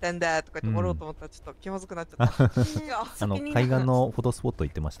トしてたんだとか言っておろうと思ったらちょっと気まずくなっちゃった。海岸のフォトスポット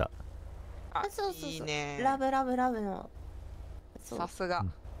行ってました。あ、いいね。ラブラブラブの。さすが。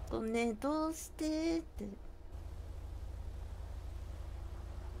ね、どうしてって。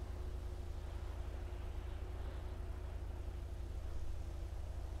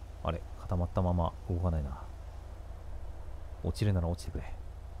あれ、固まったまま動かないな。落ちるなら落ちてくれ。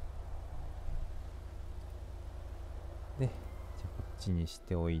で、じゃあこっちにし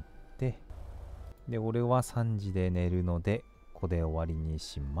ておいて、で、俺は3時で寝るので、ここで終わりに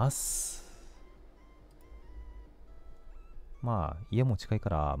します。まあ、家も近いか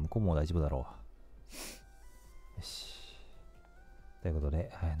ら向こうも大丈夫だろう。よし。ということ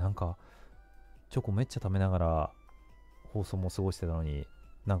で、なんか、チョコめっちゃ食べながら放送も過ごしてたのに、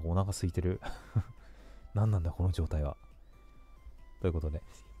なんかお腹空いてる。何なんだこの状態は。ということで、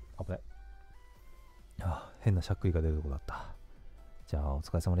危ない。変なしゃっくりが出るとこだった。じゃあお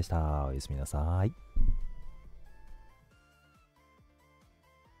疲れ様でした。おやすみなさい。